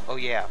 Oh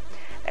yeah.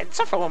 And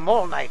several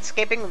mole nights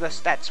escaping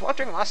that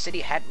sweltering lost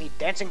city had me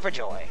dancing for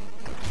joy.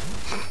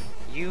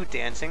 You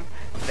dancing?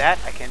 That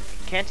I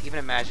can't even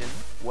imagine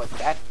what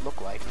that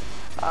looked like.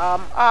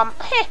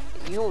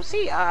 You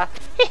see,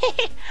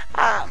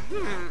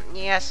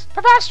 yes,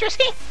 preposterous.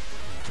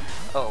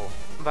 Oh,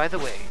 by the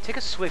way, take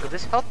a swig of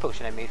this health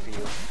potion I made for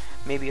you.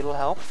 Maybe it'll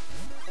help.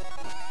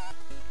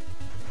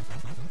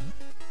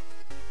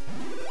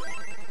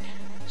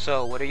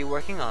 So, what are you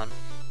working on?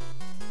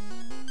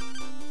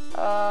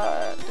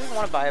 Didn't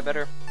want to buy a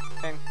better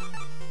thing.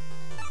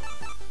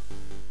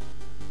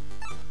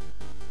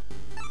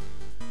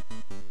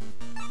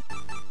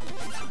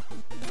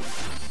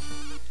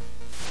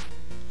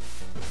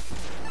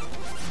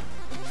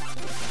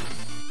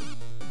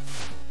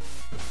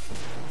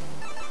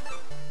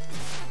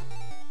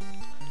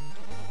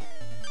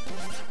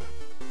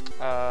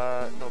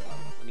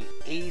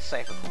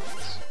 cipher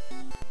coins.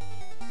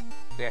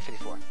 We have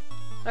 54.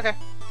 Okay,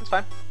 that's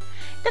fine.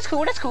 That's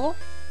cool, that's cool.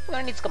 We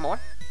don't need some more.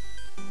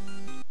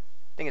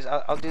 Thing is,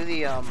 I'll do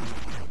the,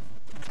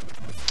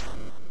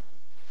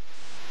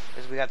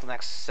 because we got the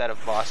next set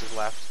of bosses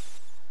left.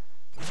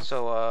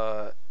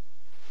 So,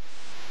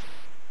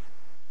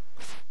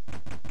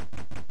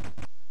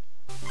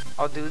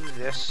 I'll do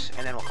this,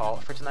 and then we'll call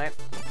it for tonight.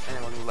 And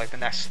then we'll do, like, the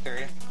next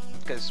 3.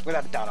 Because,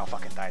 without a doubt, I'll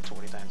fucking die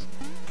 20 times.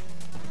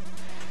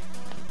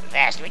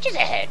 Vast reaches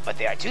ahead, but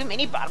there are too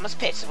many bottomless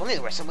pits. If only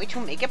there was some way to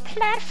make a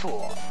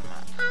platform.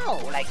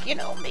 Oh, like, you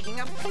know, making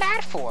a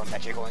platform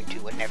that you're going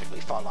to inevitably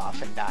fall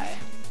off and die.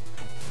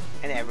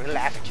 And everybody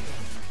laugh at you.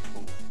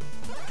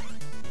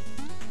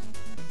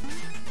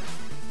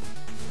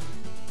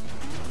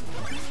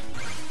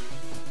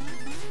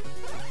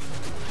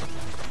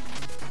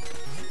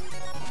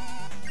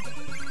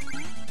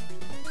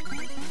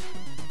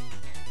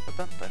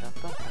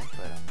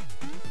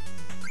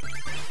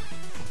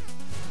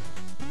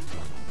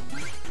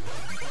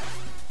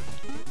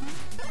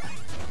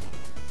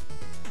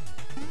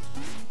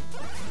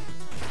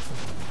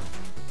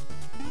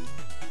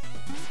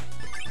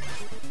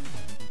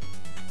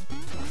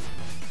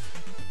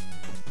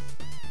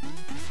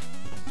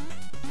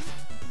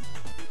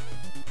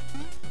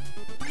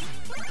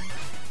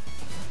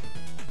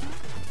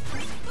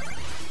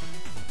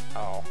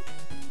 Oh.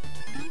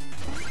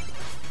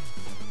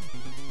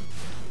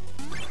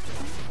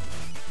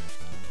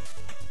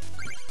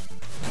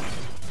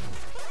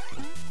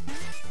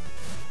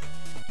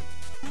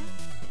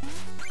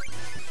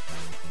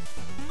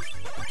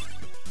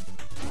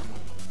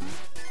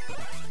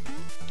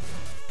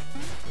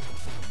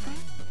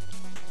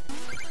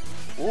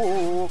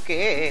 Ooh,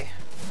 okay.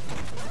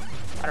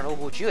 I don't know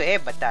about you,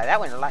 but that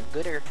went a lot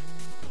gooder.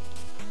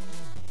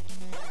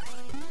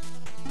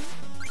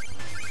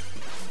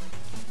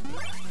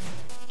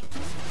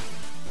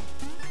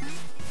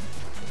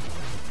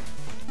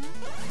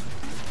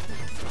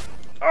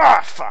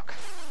 Ah, fuck.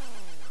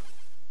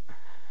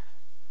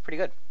 Pretty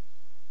good.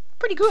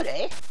 Pretty good,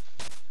 eh?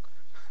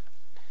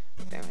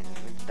 I mean,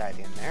 we died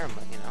in there,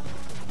 but you know.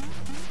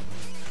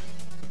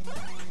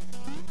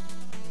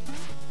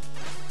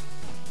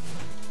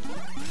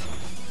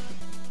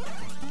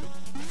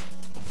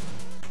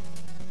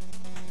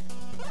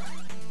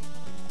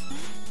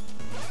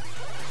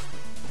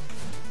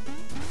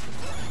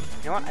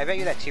 You know what? I bet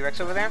you that T-Rex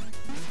over there.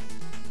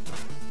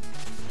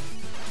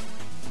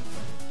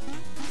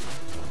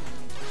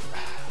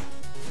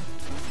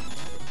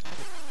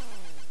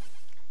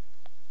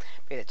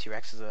 Maybe that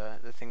T-Rex is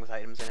the thing with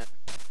items in it.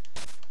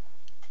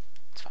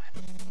 It's fine.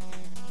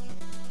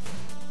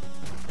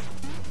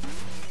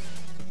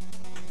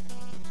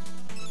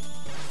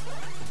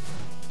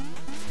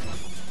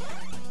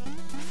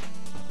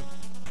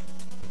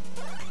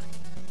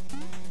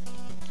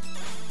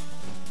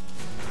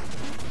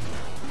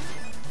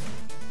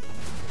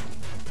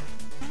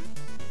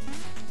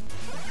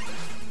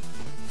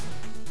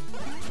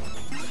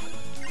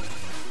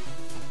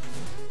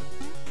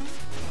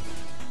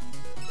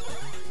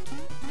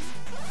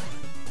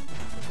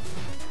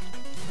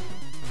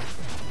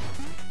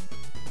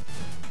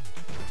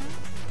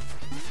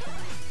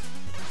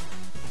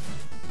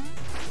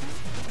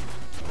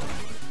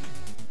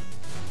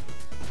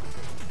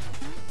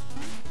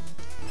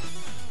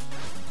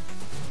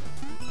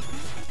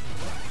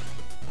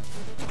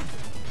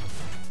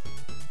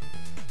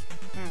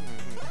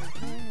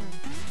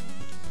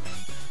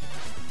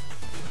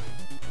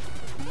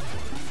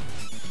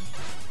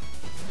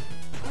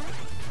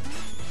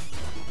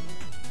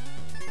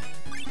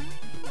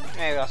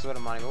 Maybe also a bit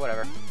of money, but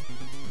whatever.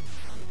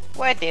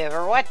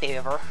 Whatever,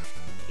 whatever.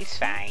 It's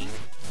fine.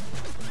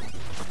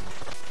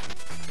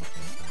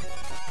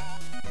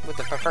 Would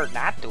have preferred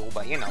not to,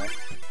 but you know.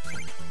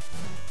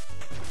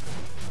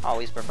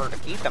 Always prefer to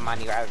keep the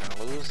money rather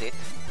than lose it.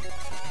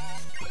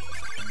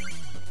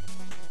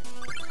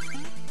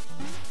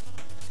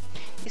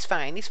 He's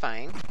fine, he's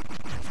fine.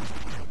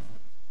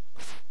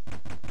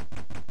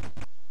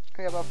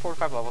 We got about 4 or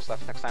 5 levels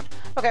left next time.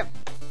 Okay.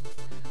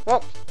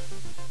 Well,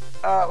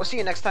 we'll see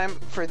you next time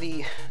for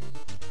the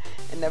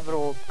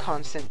inevitable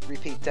constant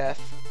repeat death.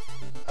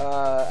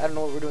 I don't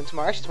know what we're doing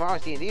tomorrow. Actually, tomorrow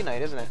is D&D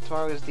night, isn't it?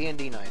 Tomorrow is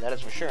D&D night, that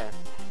is for sure.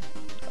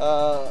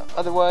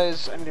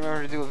 Otherwise, I need to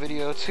remember to do a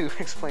video to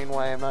explain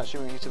why I'm not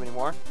streaming on YouTube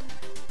anymore.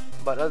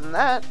 But other than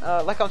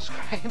that, like,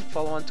 subscribe,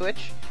 follow on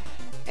Twitch,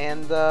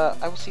 and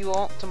I will see you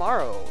all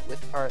tomorrow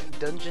with our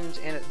Dungeons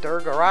and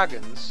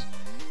Dragons.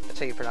 That's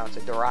how you pronounce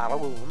it,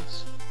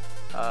 Dragons.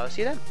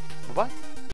 See you then. Bye-bye.